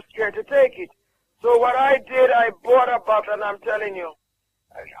 And I was scared to take it. So what I did, I bought a bottle, and I'm telling you,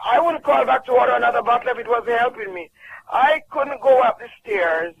 I wouldn't call back to order another bottle if it wasn't helping me. I couldn't go up the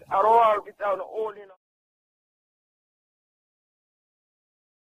stairs at all without holding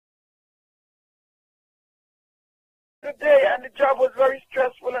up. Today, and the job was very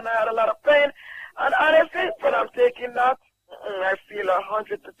stressful, and I had a lot of pain. And honestly, when I'm taking that, I feel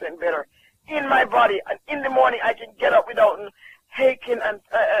 100% better in my body. And in the morning, I can get up without aching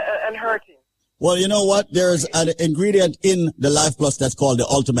and hurting. Well, you know what? There's an ingredient in the Life Plus that's called the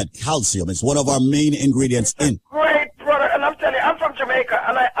Ultimate Calcium. It's one of our main ingredients in. Great product, and I'm telling you, I'm from Jamaica,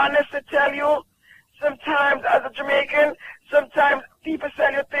 and I honestly tell you, sometimes as a Jamaican, sometimes people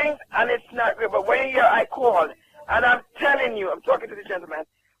sell you things, and it's not good. But when you hear I call, and I'm telling you, I'm talking to the gentleman,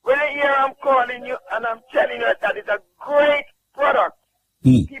 when you hear I'm calling you, and I'm telling you that it's a great product,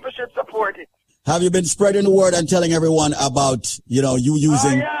 people should support it. Have you been spreading the word and telling everyone about, you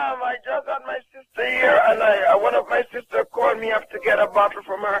using... I am. I just had my sister here, and one of my sisters called me up to get a bottle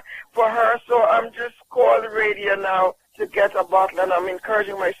for her. So I'm just calling radio now to get a bottle, and I'm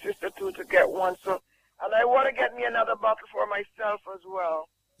encouraging my sister too to get one. So, and I want to get me another bottle for myself as well.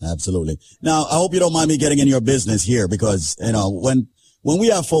 Absolutely. Now, I hope you don't mind me getting in your business here because, when we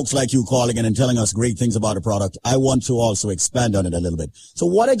have folks like you calling in and telling us great things about a product, I want to also expand on it a little bit. So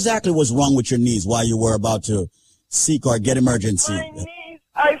what exactly was wrong with your knees while you were about to seek or get emergency? My knees,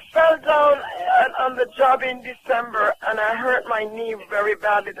 I fell down on the job in December, and I hurt my knee very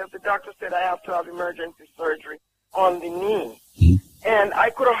badly. The doctor said I have to have emergency surgery on the knee. And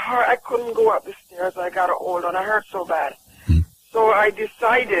I couldn't go up the stairs. I got old, and I hurt so bad. So I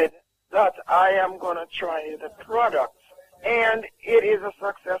decided that I am going to try the product. And it is a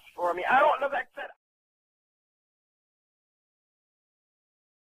success for me. I don't know that I said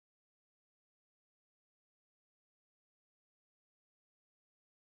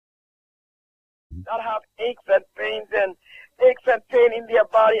not have aches and pain in their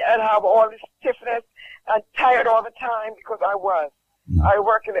body and have all this stiffness and tired all the time because I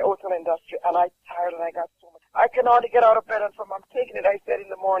work in the hotel industry and I tired and I got so much. I can hardly get out of bed, and from I'm taking it, I said in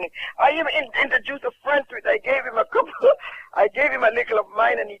the morning. I even introduced a friend to it. I gave him a little of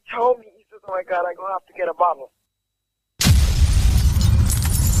mine, and he told me, he says, oh my God, I'm going to have to get a bottle.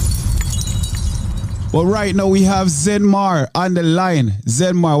 Well, right now we have Zenmar on the line.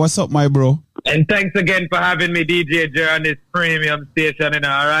 Zenmar, what's up, my bro? And thanks again for having me, DJ Jer, on this premium station,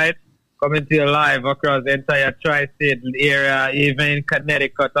 all right? Coming to you live across the entire tri-state area, even in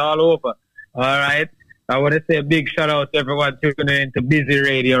Connecticut, all over, all right? I want to say a big shout out to everyone tuning into Busy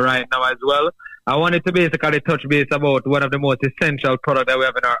Radio right now as well. I wanted to basically touch base about one of the most essential products that we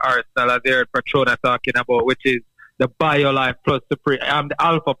have in our arsenal, as you heard Patrona talking about, which is the BioLife Plus Supreme, the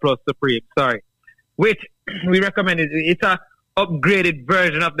Alpha Plus Supreme, which we recommend. It's a upgraded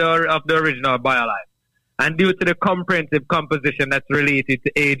version of the original BioLife. And due to the comprehensive composition that's related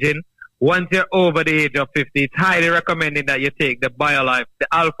to aging, once you're over the age of 50, it's highly recommended that you take the BioLife, the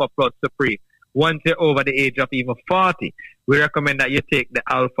Alpha Plus Supreme. Once you're over the age of even 40, we recommend that you take the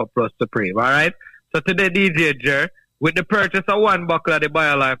Alpha Plus Supreme, all right? So today, DJ Jer, with the purchase of one bottle of the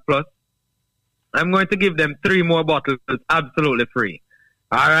BioLife Plus, I'm going to give them 3 more bottles absolutely free,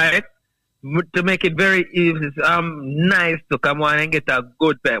 all right? To make it very easy, nice to come on and get a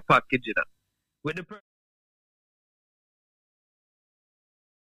good package, With the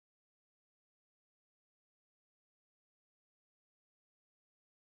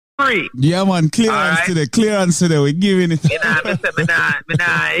free. Yeah, man, clearance today. Clearance today. We're giving it. Me nah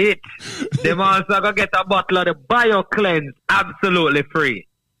hit. Them also gonna get a bottle of the BioCleanse absolutely free.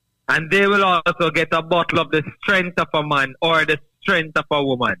 And they will also get a bottle of the strength of a man or the strength of a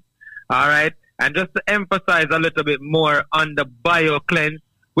woman. Alright? And just to emphasize a little bit more on the BioCleanse,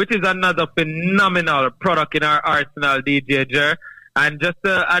 which is another phenomenal product in our arsenal, DJ Jer. And just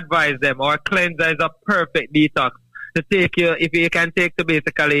to advise them, our cleanser is a perfect detox to take you, if you can take to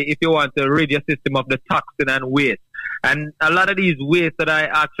basically, if you want to rid your system of the toxin and waste. And a lot of these wastes that I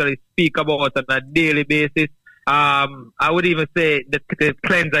actually speak about on a daily basis, I would even say that the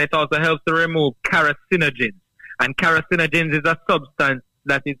cleanser, it also helps to remove carcinogens. And carcinogens is a substance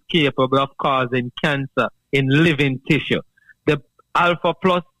that is capable of causing cancer in living tissue. The Alpha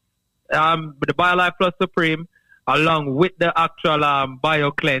Plus, the BioLife Plus Supreme, along with the actual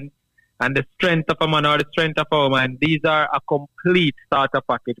BioCleanse and the strength of a man or the strength of a woman, these are a complete starter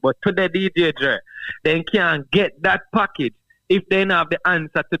package. But to the DJ Jer, they can't get that package if they don't have the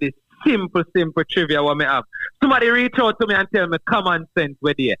answer to this simple trivia what me have. Somebody reach out to me and tell me common sense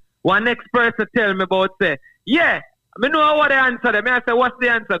with you. One next person tell me about say, yeah, I know what the answer is. I say, what's the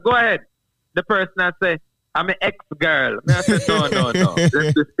answer? Go ahead. The person I say, I'm an ex-girl. I say, no. Let's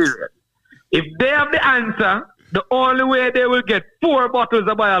be serious. If they have the answer, the only way they will get 4 bottles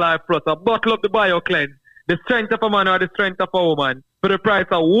of BioLife Plus, a bottle of the BioCleanse, the strength of a man or the strength of a woman, for the price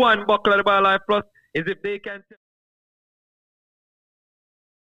of 1 bottle of the BioLife Plus, is if they can...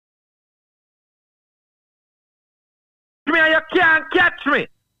 Me and you can't catch me.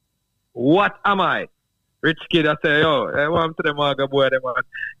 What am I? Rich kid, I say, yo, I want to the maga boy, them man.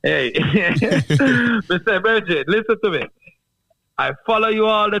 Hey, Mr. Bridget, listen to me. I follow you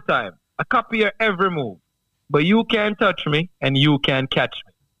all the time. I copy your every move. But you can't touch me and you can't catch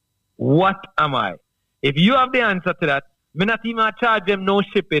me. What am I? If you have the answer to that, me not even charge them no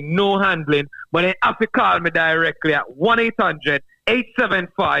shipping, no handling, but they have to call me directly at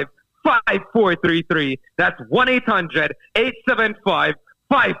 1-800-875-5433. That's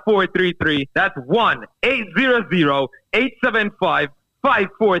 1-800-875-5433. That's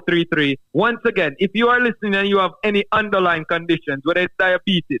 1-800-875-5433. Once again, if you are listening and you have any underlying conditions, whether it's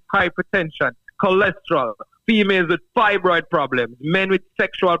diabetes, hypertension, cholesterol, females with fibroid problems, men with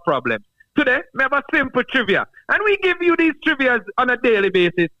sexual problems. Today, we have a simple trivia. And we give you these trivias on a daily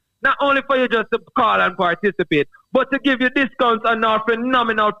basis, not only for you just to call and participate, but to give you discounts on our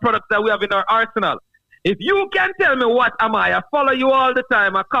phenomenal products that we have in our arsenal. If you can tell me what am I follow you all the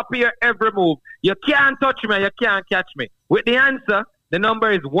time, I copy your every move. You can't touch me, you can't catch me. With the answer, the number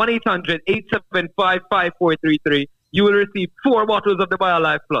is 1-800-875-5433. You will receive 4 bottles of the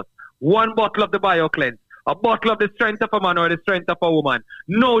BioLife Plus, 1 bottle of the BioCleanse, a bottle of the strength of a man or the strength of a woman.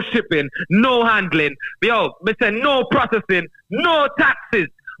 No shipping, no handling. Yo, me say no processing, no taxes.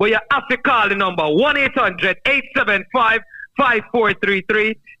 But you have to call the number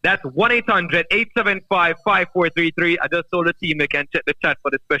 1-800-875-5433. That's 1-800-875-5433. I just told the team they can check the chat for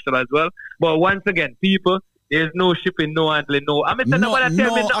the special as well. But once again, people, there's no shipping, no handling, no. I mean, nobody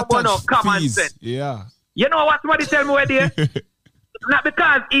tell me nothing no common sense. Yeah. You know what somebody tell me where there? Not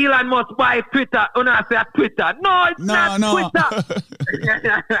because Elon must buy Twitter. Oh, no, I say Twitter. No, it's not Twitter.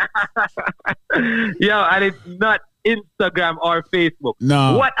 Yo, and it's not Instagram or Facebook.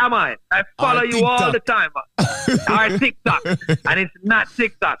 No. What am I? I follow you all the time. Or TikTok. And it's not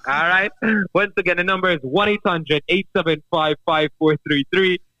TikTok, all right? Once again, the number is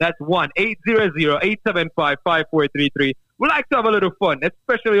 1-800-875-5433. That's 1-800-875-5433. We like to have a little fun,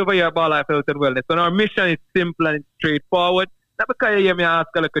 especially over here at BioLife Health and Wellness. And our mission is simple and straightforward. Not because you hear me ask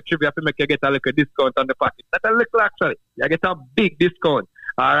a little trivia to make you get a little discount on the package. Not a little, actually. You get a big discount.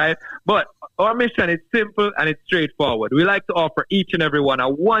 All right? But our mission is simple and it's straightforward. We like to offer each and every one a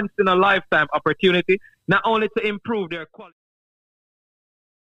once-in-a-lifetime opportunity, not only to improve their quality.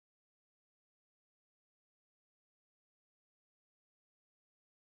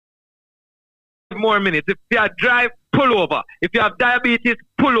 More minutes. If you have drive, pull over. If you have diabetes,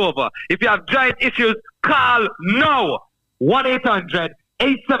 pull over. If you have joint issues, call now.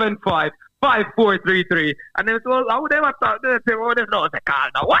 1-800-875-5433. And then so how would they have to say, oh, they know the call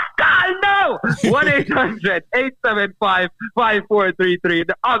now. What call now? 1-800-875-5433.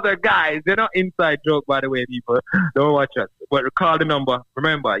 The other guys, they're not inside joke, by the way, people. Don't watch us. But call the number.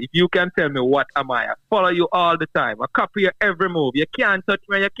 Remember, if you can tell me what am I follow you all the time. I copy your every move. You can't touch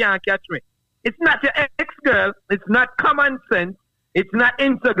me, you can't catch me. It's not your ex-girl. It's not common sense. It's not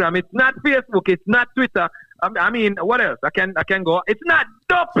Instagram. It's not Facebook. It's not Twitter. I mean, what else? I can go. It's not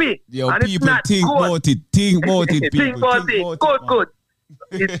dopey. Yo, and people it's not think about it. Think about it, people. Think about it. Good.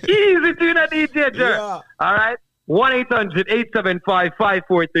 It's easy to do that, DJ Jer. Yeah. All right?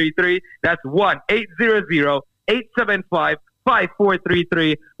 1-800-875-5433. That's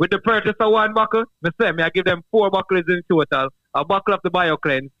 1-800-875-5433. With the purchase of one buckle, I give them 4 buckles in total. A buckle of the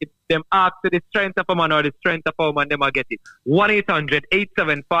BioCleanse. If them ask to the strength of a man or the strength of a woman, them will get it.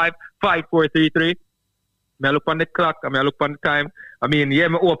 1-800-875-5433. I look on the clock, I look on the time. Me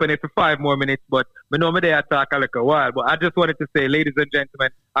open it for 5 more minutes, but I know me there talk a little while. But I just wanted to say, ladies and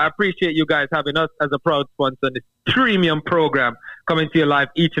gentlemen, I appreciate you guys having us as a proud sponsor on this premium program coming to you live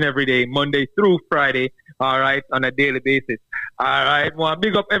each and every day, Monday through Friday, all right, on a daily basis. All right, well,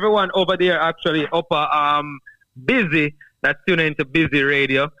 big up everyone over there, actually, up Busy, that's tuning into Busy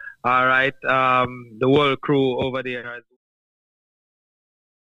Radio, all right, the whole crew over there as well.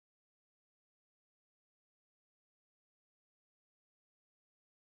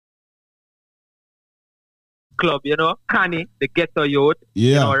 Club, Connie, the Ghetto Youth,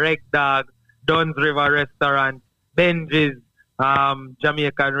 Reg Dog, Duns River Restaurant, Benji's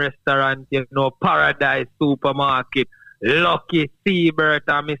Jamaican Restaurant, Paradise Supermarket, Lucky Seabird,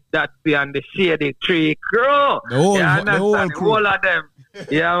 and Miss Datsy and the Shady Tree Crew. The whole crew. All of them.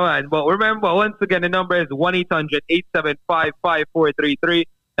 Yeah, man. But remember, once again, the number is 1-800-875-5433.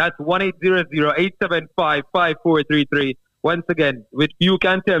 That's 1-800-875-5433. Once again, you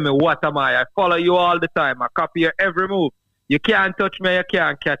can tell me what am I. I follow you all the time. I copy your every move. You can't touch me, you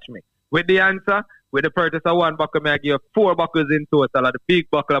can't catch me. With the answer, with the purchase of 1 buckle, I give you 4 buckles in total of the big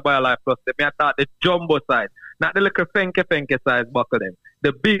buckle of BioLife Plus. I thought the jumbo size, not the little fenke size buckle them.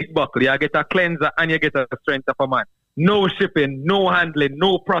 The big buckle, you get a cleanser and you get a strength of a man. No shipping, no handling,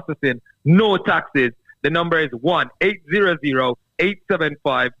 no processing, no taxes. The number is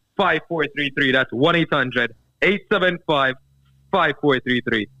 1-800-875-5433. That's 1-800-875-5433.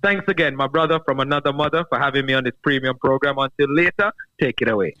 Thanks again, my brother from another mother, for having me on this premium program. Until later, take it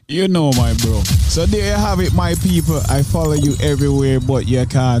away. You know, my bro. So there you have it, my people. I follow you everywhere, but you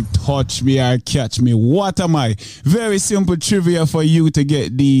can't touch me or catch me. What am I? Very simple trivia for you to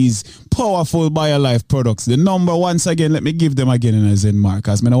get these powerful BioLife products. The number, once again, let me give them again in a Zen mark,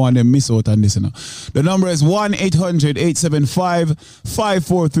 because I don't want them to miss out on this. The number is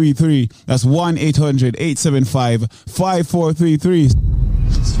 1-800-875-5433. That's 1-800-875-5433.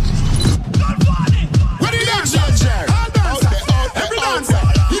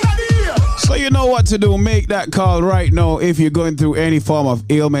 So you know what to do. Make that call right now if you're going through any form of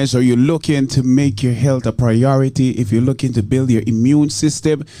ailments or you're looking to make your health a priority, if you're looking to build your immune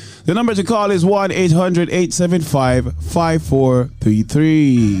system. The number to call is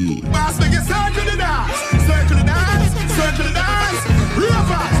 1-800-875-5433.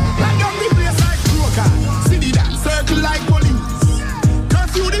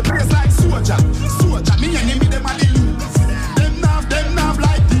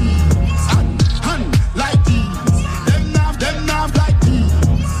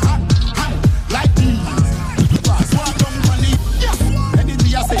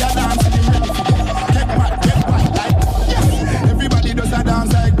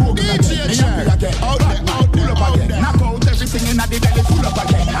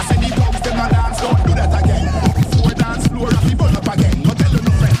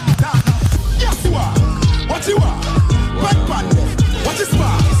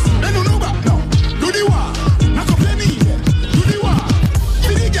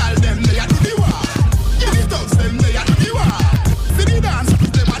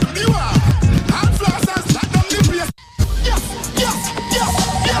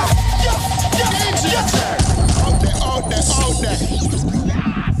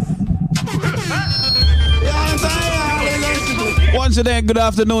 Once again, good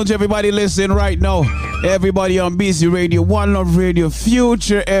afternoon to everybody listening right now. Everybody on BC Radio, One Love Radio,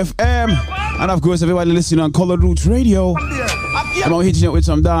 Future FM, and of course everybody listening on Color Roots Radio. I'm out hitting it with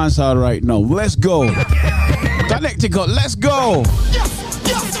some dancehall right now. Let's go. Connecticut, let's go.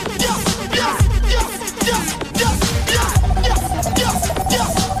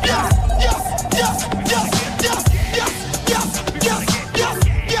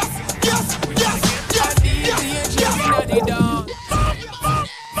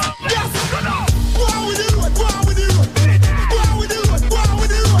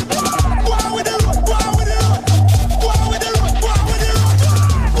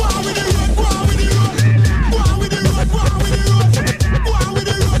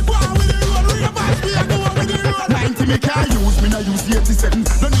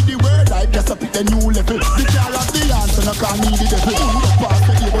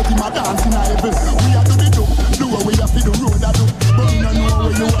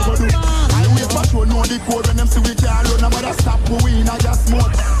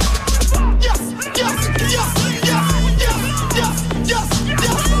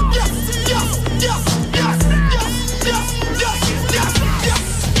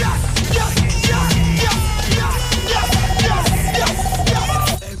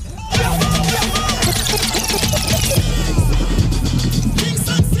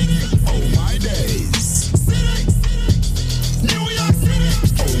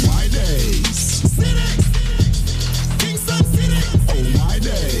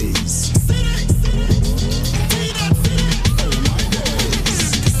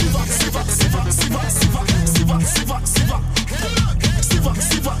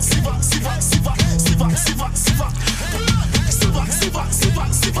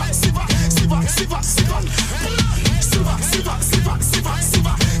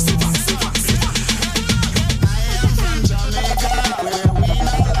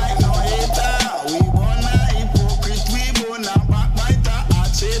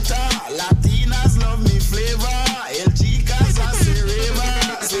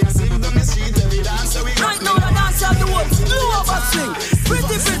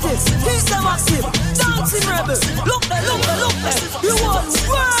 British, keep them active. Dancing rebel. Look there. You want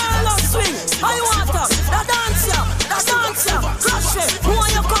whirl and swing. I want them. The dancer. Crush it. Who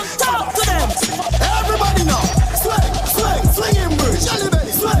want you come talk to them? Everybody now. Swing in bridge. Jelly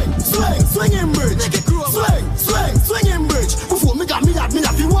belly. Swing in bridge. Make it grow. Swing in bridge. Before me got me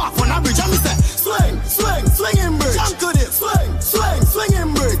walk on a bridge. And me say, swing in bridge. Jump to this. Swing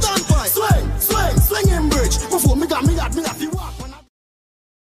in bridge. Stand by. Swing in bridge. Before me got me walk on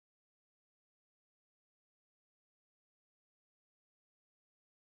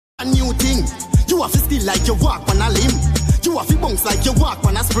a new thing. You have to still like you walk on a limb. You have to bounce like you walk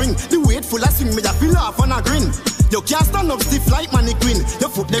on a spring. The weight full of swing, me have to laugh on a grin. You can't stand up stiff like mannequin. Your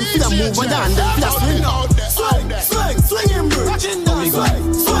foot them feel a move on and them feel a swing. Swing in bridge. Swing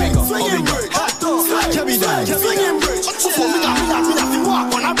in bridge. Swing in bridge. Before me got me have to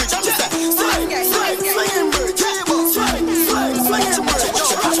walk on a bridge. I'm just saying, swing in bridge. Swing in bridge. Swing in bridge.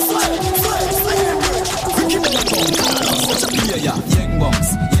 Yang bongs.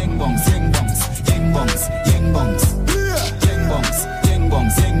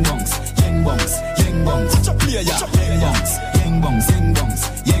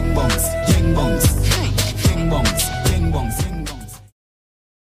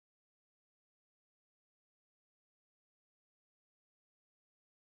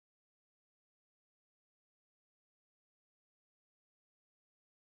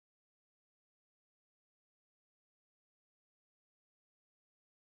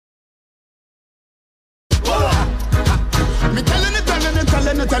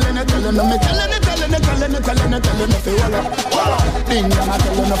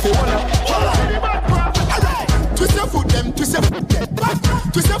 Twist your foot them. Twist your foot them.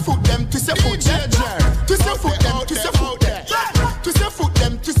 Twist your foot them. Twist your foot them.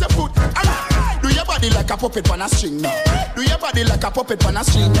 Do your body like a puppet on a string now. Do your body like a puppet on a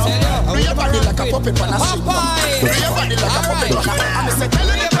string now. Do your body like a puppet on a string now. Do your body like a puppet on a string now. I'm say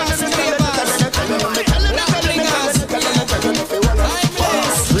telling you.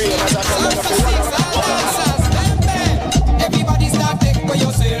 Everybody start take for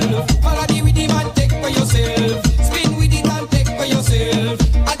yourself. Follow the rhythm and take for yourself. Spin with it and take for yourself.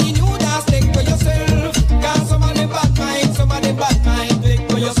 At the new dance, take for yourself. Cause some of them bad mind, take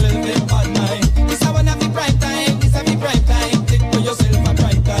for yourself, them bad mind. This a one of the prime time, take for yourself a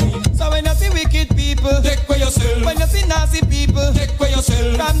prime time. So when you see wicked people, take for yourself. When you see nasty people, take for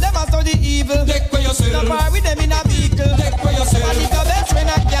yourself. From them I saw the evil, take for yourself. No part with them in a vehicle, take for yourself. And it's your best friend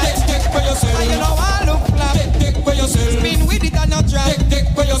I can, take for yourself. And you know I look flat, take for yourself. Spin with it and not drag, take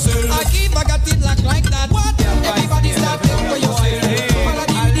for yourself. I keep I got it like that. What? Everybody start take for yourself. Follow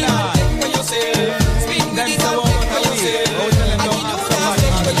the rhythm and take for yourself. Spin with it and take for yourself. And you know that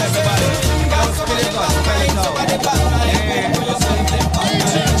take for yourself. Cause some of them bad mind, take for yourself.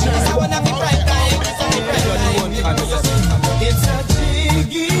 It's a one of the right time, It's a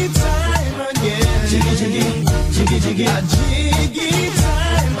jiggy time again. Jiggy. A jiggy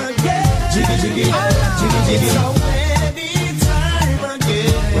time again. Jiggy. It's a wedding time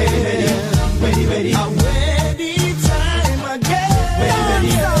again. Ready. A wedding time again.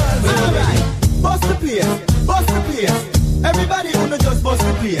 Alright. Bust the place. Everybody wanna just bust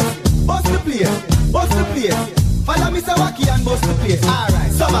the place. Bust the place. Follow Mr. Wacky and bust the place.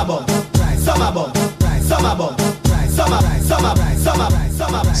 Alright. Summer bomb.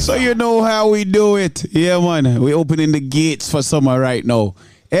 So you know how we do it. Yeah, man. We're opening the gates for summer right now.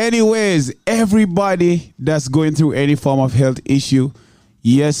 Anyways, everybody that's going through any form of health issue,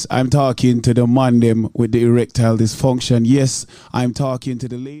 yes, I'm talking to the man them with the erectile dysfunction. Yes, I'm talking to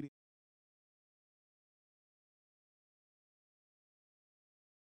the lady.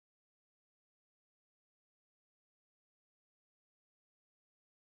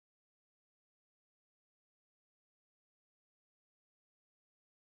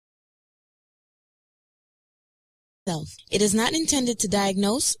 It is not intended to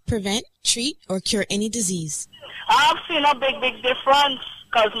diagnose, prevent, treat, or cure any disease. I've seen a big difference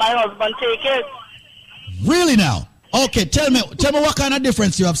because my husband take it. Really now? Okay, tell me what kind of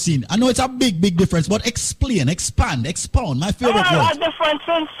difference you have seen. I know it's a big difference, but explain, expound. My favorite word. A difference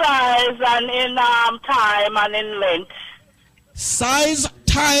in size and in time and in length. Size,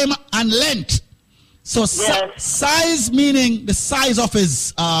 time, and length. So yes. Size meaning the size of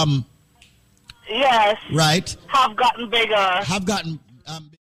his yes. Right. Have gotten bigger.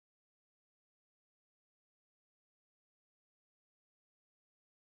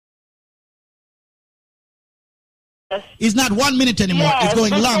 It's not 1 minute anymore. Yes, it's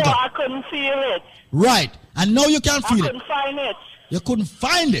going before longer. I couldn't feel it. Right. And now you can feel it. I couldn't find it. You couldn't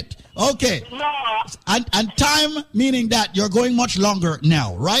find it. Okay. No. And time meaning that you're going much longer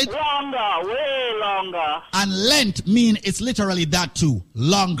now, right? Longer, way longer. And length mean it's literally that too.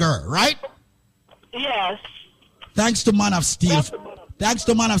 Longer, right? Yes. Thanks to Man of Steel. Thanks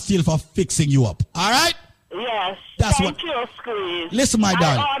to Man of Steel for fixing you up. All right? Yes. Thank you, Squeeze. Listen, my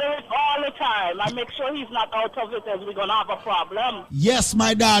darling. I order it all the time. I make sure he's not out of it as we're going to have a problem. Yes,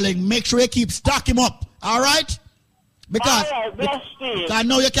 my darling. Make sure you keep stocking him up. All right? Because I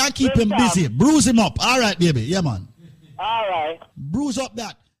know you can't keep him busy. Bruise him up. All right, baby. Yeah, man. All right. Bruise up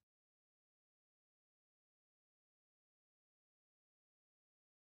that.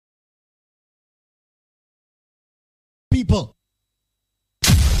 People.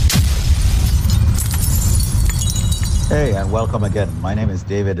 Hey, and welcome again. My name is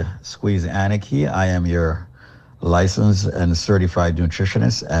David Squeeze Anarchy. I am your licensed and certified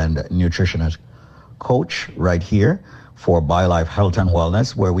nutritionist and nutritionist coach right here for BioLife Health and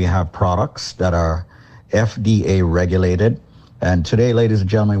Wellness, where we have products that are FDA regulated. And today, ladies and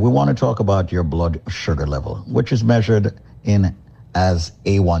gentlemen, we want to talk about your blood sugar level, which is measured in as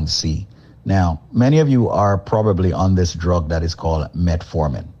A1C. Now, many of you are probably on this drug that is called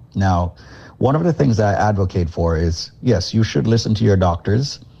metformin. Now, one of the things I advocate for is, yes, you should listen to your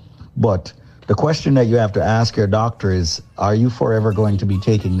doctors, but the question that you have to ask your doctor is, are you forever going to be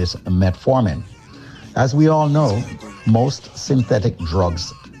taking this metformin? As we all know, most synthetic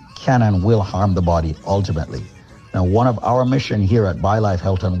drugs can and will harm the body ultimately. Now, one of our mission here at BioLife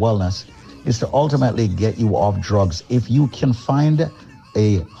Health and Wellness is to ultimately get you off drugs if you can find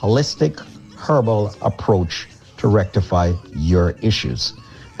a holistic herbal approach to rectify your issues.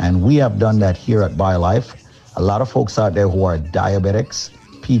 And we have done that here at BioLife. A lot of folks out there who are diabetics,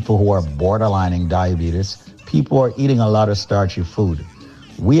 people who are borderlining diabetes, people who are eating a lot of starchy food.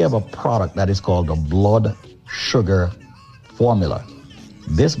 We have a product that is called the blood sugar formula.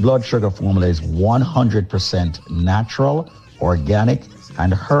 This blood sugar formula is 100% natural, organic,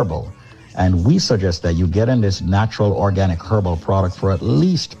 and herbal. And we suggest that you get in this natural, organic, herbal product for at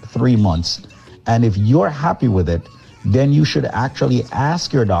least 3 months. And if you're happy with it, then you should actually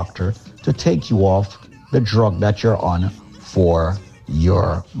ask your doctor to take you off the drug that you're on for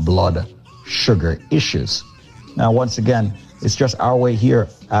your blood sugar issues. Now, once again, it's just our way here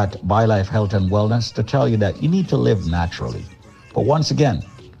at BioLife Health and Wellness to tell you that you need to live naturally. But once again,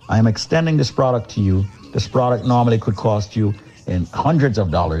 I am extending this product to you. This product normally could cost you in hundreds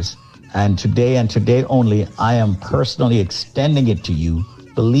of dollars. And today only, I am personally extending it to you,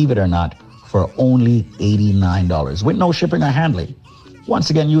 believe it or not, for only $89 with no shipping or handling. Once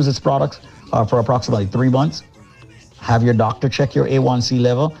again, use this product for approximately 3 months. Have your doctor check your A1C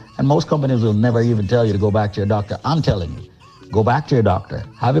level. And most companies will never even tell you to go back to your doctor. I'm telling you, go back to your doctor.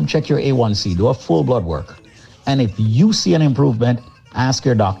 Have him check your A1C. Do a full blood work. And if you see an improvement, ask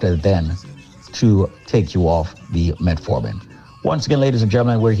your doctor then to take you off the metformin. Once again, ladies and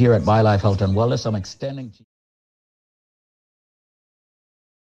gentlemen, we're here at BioLife Health and Wellness. I'm extending to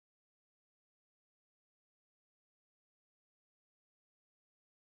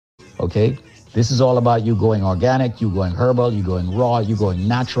okay? This is all about you going organic, you going herbal, you going raw, you going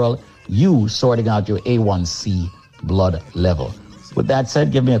natural, you sorting out your A1C blood level. With that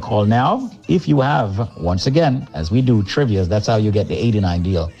said, give me a call now. If you have, once again, as we do trivias, that's how you get the 89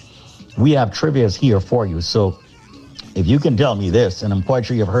 deal. We have trivias here for you. So if you can tell me this, and I'm quite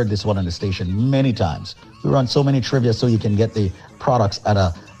sure you've heard this one on the station many times, we run so many trivia so you can get the products at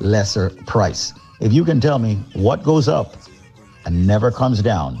a lesser price. If you can tell me what goes up and never comes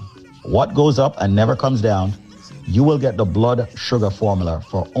down, what goes up and never comes down, you will get the blood sugar formula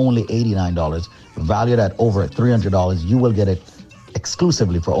for only $89, valued at over $300. You will get it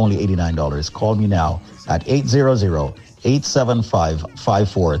exclusively for only $89. Call me now at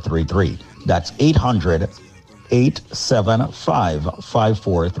 800-875-5433. That's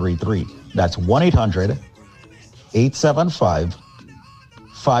 800-875-5433. That's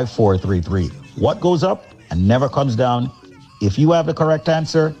 1-800-875-5433. What goes up and never comes down? If you have the correct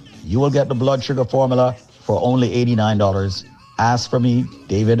answer, you will get the blood sugar formula for only $89. Ask for me,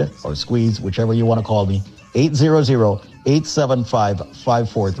 David or Squeeze, whichever you want to call me,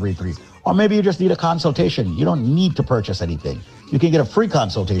 800-875-5433. Or maybe you just need a consultation. You don't need to purchase anything. You can get a free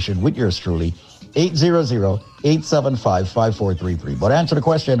consultation with yours truly, 800-875-5433. But answer the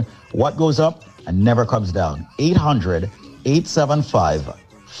question, what goes up and never comes down?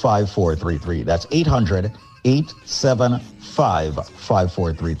 800-875-5433. That's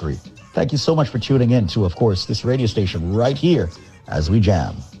 800-875-5433. Thank you so much for tuning in to, of course, this radio station right here as we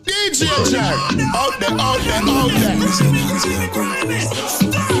jam. DJ Jack, out there, out there, out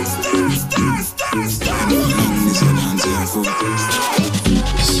there.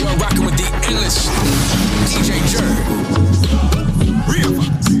 illest. DJ Jer. Real.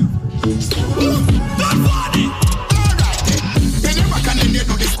 Then you back and then you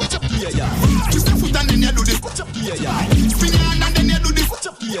do this. Twist your foot and then you do this. Spin your hand and then you do this.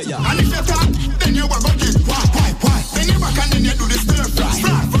 And if you talk, then you walk again. Why? Then you back and then you do this stir fry.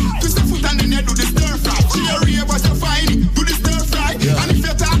 Twist your foot and then you do this stir fry. Cheery, but you fine. Do this stir fry. And if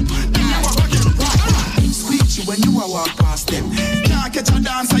you talk, then you walk again. Squeeze you when you walk past them. Can't catch a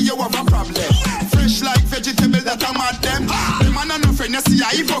dancer, you have a problem. Fresh like vegetable that I'm at them. Them man and no friend, you see a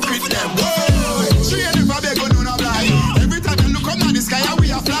hypocrite them. Whoa, she ain't never beg on no blind. Every time you look up at the sky,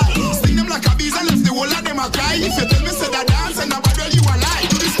 we a fly. Sting them like a bees and left the whole of them a cry. If you tell me say that dance and about well you a lie.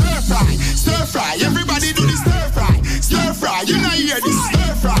 Do the stir fry, everybody do the stir fry, you know hear this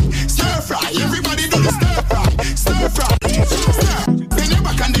stir fry, everybody do the stir fry, then you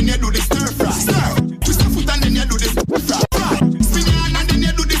back and then you do the stir fry, twist your foot and then you do the stir fry, spin your hand and then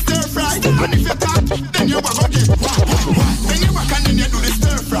you do the stir fry, and if you talk, then you back again, then you back and then you do the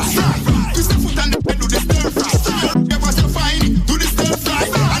stir fry, twist your foot and then you do the stir fry, you was so fine, do the stir fry,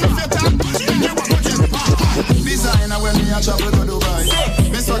 and if you talk, then you back again. Designer when me a travel to Dubai,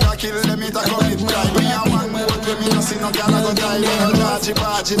 me so that kill them me talk about it cry, me a one more me no see no girl a go die, me no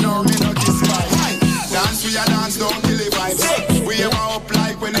party, no me no kiss fight. Dance we a dance, don't kill the vibes. We ever up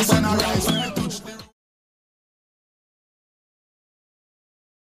like when the sun arise.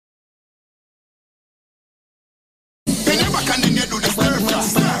 Then you back and then you do the stir fry.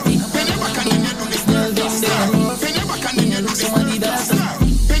 Then you back and then you do the stir fry. Then you back and then you do the stir fry.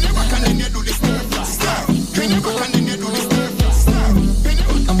 Then you back and then you do the stir fry. Then you back and then you do the stir fry.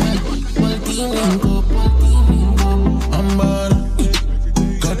 I'm one team link up. I'm bad.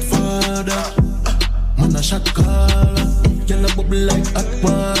 Godfather. Man a shot caller. Girl a bubble like hot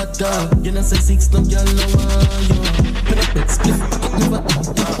water. You know say 6 no girl no want you. When I bet split, never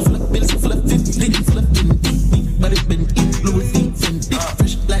full of bills, full of 50, full of 20. But it been it, Louis V, Fendi.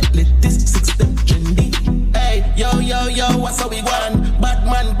 Fresh like lettuce, 6 them trendy. Hey, yo, what's how we want? Bad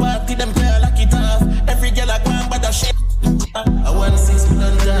man party, them girl lock it off. Every girl I want, but that shit. I want 6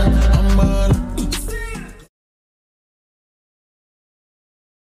 million, I'm bad.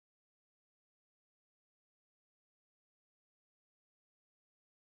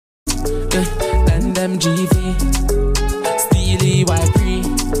 And them GV Steely white free.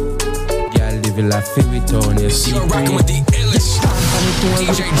 Girl live a life with Tony. You're rocking with the illest.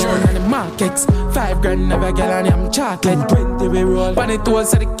 DJ Jordan and the markets. 5 grand never girl and I'm chocolate. 20 we roll. When it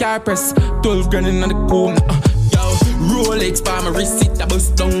was at the car press. 12 grand in the cool. Yo, Rolex by my wrist, it a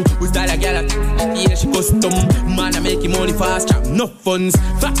bust down. Who's that a girl yeah, she custom. Man, I making money fast, trap no funds.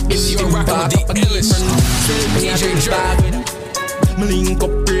 Fat bitch, you're rocking with the illest. DJ Jordan. Me link up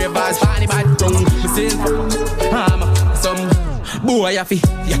ravers, funny bad tongue. Me say, some boy a fi,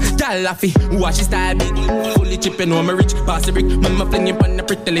 yeah, gal a fi. Watch his style, me fully chippin' on me rich. Pass the brick, mama fling him on the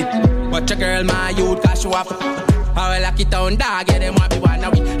pretty lit. Watch a girl, my youth, cause she off. I will lock it down, dog, yeah, them want be one a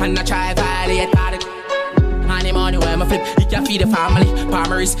week. And I try violate all the honey money where my flip, it can feed the family.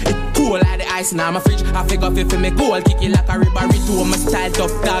 Palmeries, it cool like the ice in my fridge. I figure if me gold, kick it like a ribbery to my style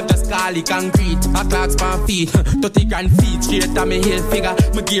tough dog, just call it concrete. A clock's pan feet, 30 grand feet, straight on me heel figure.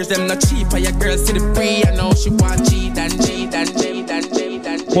 My gears them not cheap, and your girl see the free. I know she want cheat and cheat and cheat and cheat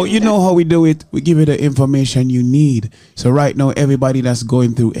and cheat. Well, you know how we do it. We give you the information you need. So right now, everybody that's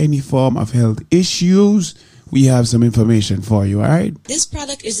going through any form of health issues, we have some information for you, all right? This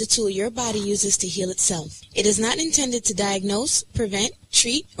product is a tool your body uses to heal itself. It is not intended to diagnose, prevent,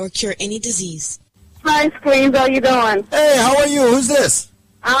 treat, or cure any disease. Hi, Squeeze. How you doing? Hey, how are you? Who's this?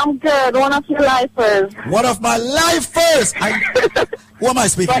 I'm good. One of your lifers. One of my lifers? Who am I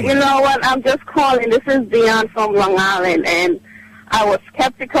speaking But with? you know what? I'm just calling. This is Dion from Long Island, and I was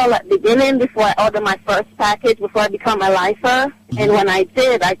skeptical at the beginning before I ordered my first package, before I become a lifer. And when I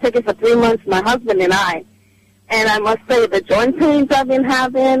did, I took it for 3 months, my husband and I. And I must say, the joint pains I've been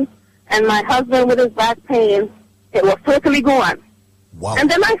having, and my husband with his back pain, it was totally gone. Wow.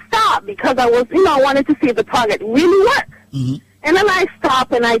 And then I stopped because I was, I wanted to see if the product really worked. Mm-hmm. And then I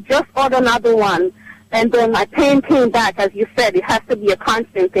stopped, and I just ordered another one. And then my pain came back. As you said, it has to be a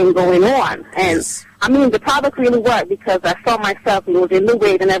constant thing going on. And, yes. I mean, the product really worked because I saw myself losing the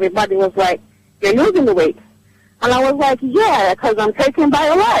weight, and everybody was like, you're losing the weight. And I was like, yeah, because I'm taking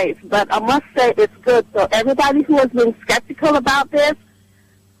BioLife. But I must say it's good. So everybody who has been skeptical about this,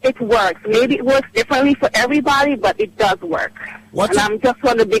 it works. Maybe it works differently for everybody, but it does work. And I'm just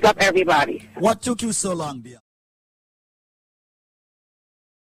going to big up everybody. What took you so long, dear?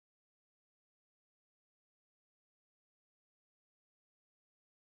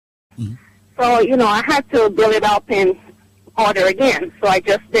 Mm-hmm. So, I had to build it up in order again. So I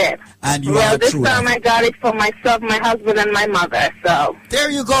just did. And you well, are this true. time I got it for myself, my husband, and my mother. So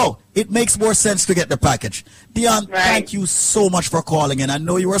there you go. It makes more sense to get the package. Dion, thank you so much for calling in. I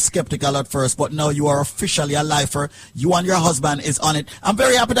know you were skeptical at first, but now you are officially a lifer. You and your husband is on it. I'm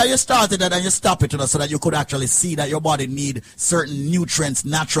very happy that you started it and you stopped it so that you could actually see that your body need certain nutrients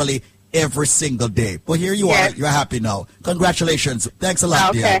naturally every single day. But here you are. You're happy now. Congratulations. Thanks a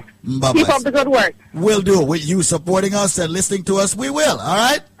lot, okay. Dion. Bye-bye. Keep up the good work. Will do. With you supporting us and listening to us, we will. All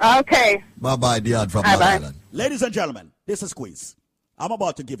right? Okay. Bye-bye, Dion from Long Island. Ladies and gentlemen, this is Squeeze. I'm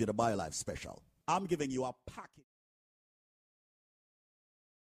about to give you the BioLife special. I'm giving you a package.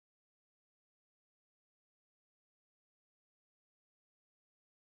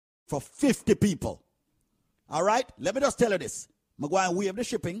 For 50 people. All right? Let me just tell you this. I'm going to waive the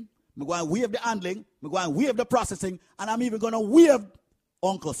shipping. I'm going to waive the handling. I'm going to waive the processing. And I'm even going to waive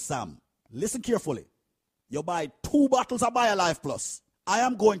Uncle Sam. Listen carefully. You buy 2 bottles of BioLife Plus. I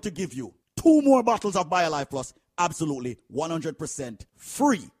am going to give you 2 more bottles of BioLife Plus. Absolutely 100%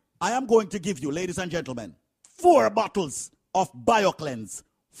 free. I am going to give you, ladies and gentlemen, 4 bottles of BioCleanse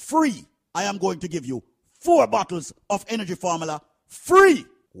free. I am going to give you 4 bottles of Energy Formula free.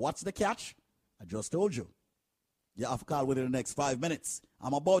 What's the catch? I just told you. You have to call within the next 5 minutes.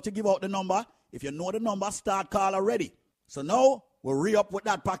 I'm about to give out the number. If you know the number, start call already. So now we'll re-up with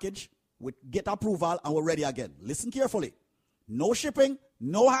that package. We get approval and we're ready again. Listen carefully. No shipping,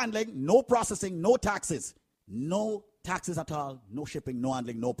 no handling, no processing, no taxes. No taxes at all, no shipping, no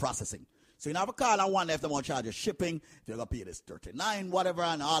handling, no processing. So you have a call and one if they want to charge you shipping, if you're going to pay this $39, whatever,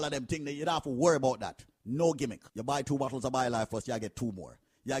 and all of them things, you don't have to worry about that. No gimmick. You buy 2 bottles of BioLife Plus, you get 2 more.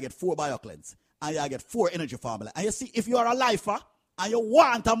 You get 4 BioCleanse, and you get 4 Energy Formula. And you see, if you're a lifer and you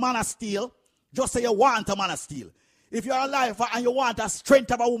want a man of steel, just say you want a man of steel. If you're a lifer and you want a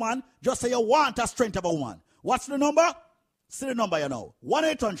strength of a woman, just say you want a strength of a woman. What's the number? See the number you know.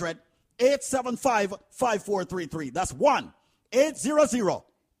 1-800-875-5433. That's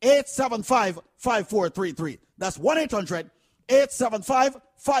 1-800-875-5433. That's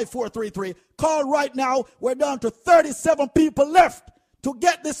 1-800-875-5433. Call right now. We're down to 37 people left to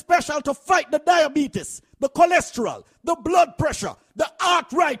get this special to fight the diabetes, the cholesterol, the blood pressure, the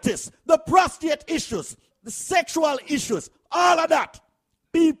arthritis, the prostate issues, the sexual issues, all of that.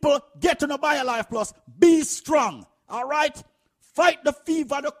 People, get on the BioLife Plus. Be strong. All right? Fight the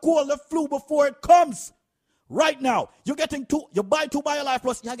fever, the cold, the flu before it comes. Right now, you're getting 2. You buy 2 BioLife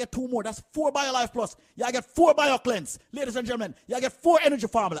Plus, you get 2 more. That's 4 BioLife Plus. You get 4 BioCleanse. Ladies and gentlemen, you get 4 Energy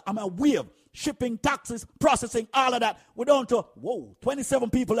Formula. I'm a wave. Shipping, taxes, processing, all of that. We're down to, 27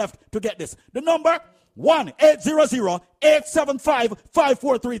 people left to get this. The number,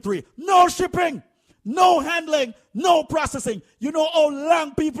 1-800-875-5433. No shipping, no handling, no processing. You know how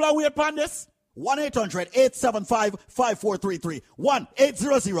long people are waiting on this? 1-800-875-5433.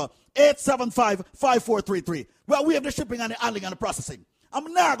 1-800-875-5433. Well, we have the shipping and the handling and the processing.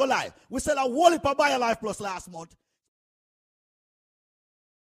 I'm not going to lie. We sell a whole heap of BioLife Plus last month.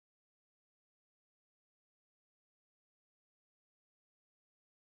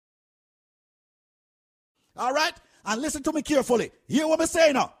 All right? And listen to me carefully. Hear what I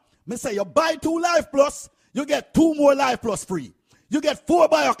say now. I say you buy 2 Life Plus, you get 2 more Life Plus free. You get 4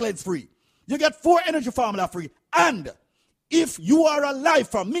 BioCleanse free. You get 4 Energy Formula free. And if you are a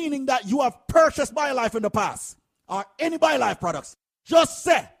lifer, meaning that you have purchased BioLife in the past, or any BioLife products, just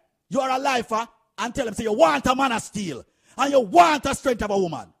say you are a lifer and tell them, say you want a man of steel and you want a strength of a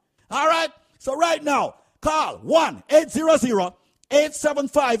woman. All right? So right now, call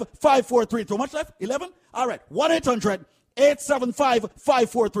 1-800-875-5433. How much left? 11? All right.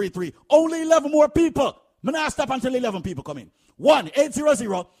 1-800-875-5433. Only 11 more people. I'm not stop until 11 people come in.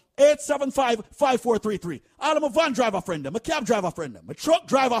 1-800-875-5433. All of my van driver friend them, my cab driver friend them, my truck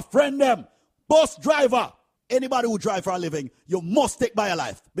driver friend them, bus driver. Anybody who drive for a living, you must take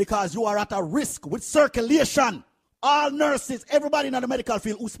BioLife because you are at a risk with circulation. All nurses, everybody in the medical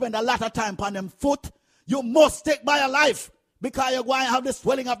field who spend a lot of time on them foot, you must take BioLife because you're going to have the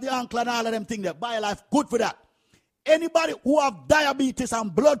swelling of the ankle and all of them things there. BioLife, good for that. Anybody who have diabetes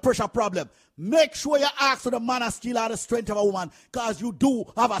and blood pressure problem, make sure you ask for the man of steel or the strength of a woman because you do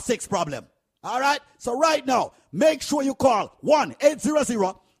have a sex problem. All right? So right now, make sure you call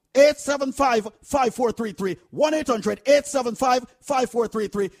 1-800-875-5433.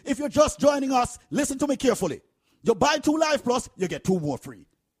 1-800-875-5433. If you're just joining us, listen to me carefully. You buy 2 Life Plus, you get 2 more free.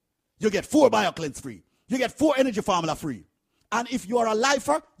 You get 4 BioCleanse free. You get 4 Energy Formula free. And if you are a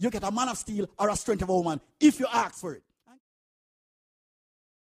lifer, you get a man of steel or a strength of a woman if you ask for it.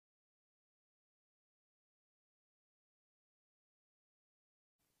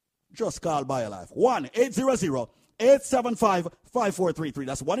 Just call BioLife. 1-800 1-800-875-5433.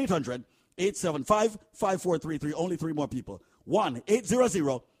 That's 1-800-875-5433. Only 3 more people.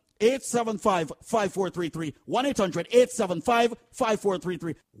 1-800-875-5433.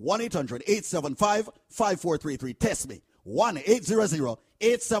 1-800-875-5433. 1-800-875-5433. Test me.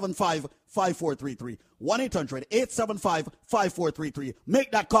 1-800-875-5433. 1-800-875-5433.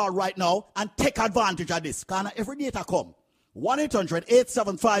 Make that call right now and take advantage of this. Because every data come.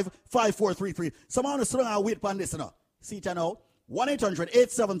 1-800-875-5433. Someone is strong and wait for this now. See it now.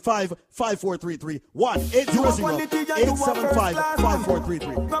 1-800-875-5433.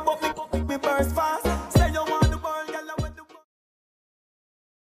 1-800-875-5433. Say you want the world, girl, I want the world.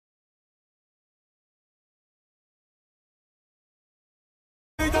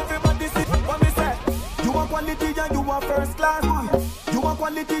 You want quality and you want first class. You want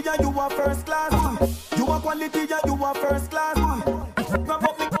quality and you want first class. You want quality and you want first class. Grab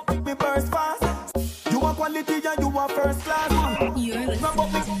up me burst fast. You want quality and you want first class. Grab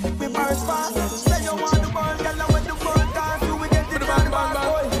up me burst fast. Say you want the world, girl, I want the world class. You will get it bang bang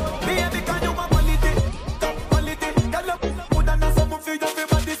bang. Baby, can you want quality? Quality, girl, put on some for your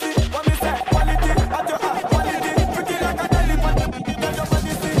body see. What me say? Quality, at your heart, quality. Pretty like a jelly, girl, your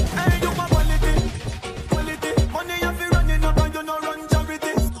body see. Hey, you want quality? Quality, money you fi running up and you no run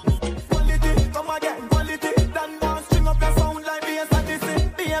charity. Quality, come again, quality. Dan one string up your sound like me a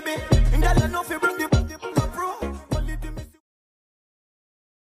statistic, baby. Girl, you know fi bring the pro. Quality, me see.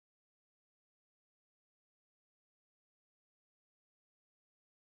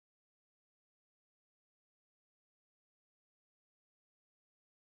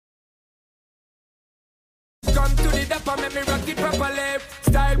 Come to the dapper, make me rock it properly.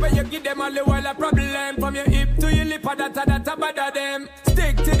 Style where you give them all the while a problem. From your hip to your lip, that bother them.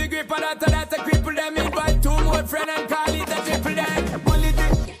 Stick to the grip, that cripple them. Invite 2 more friends and call it a trip.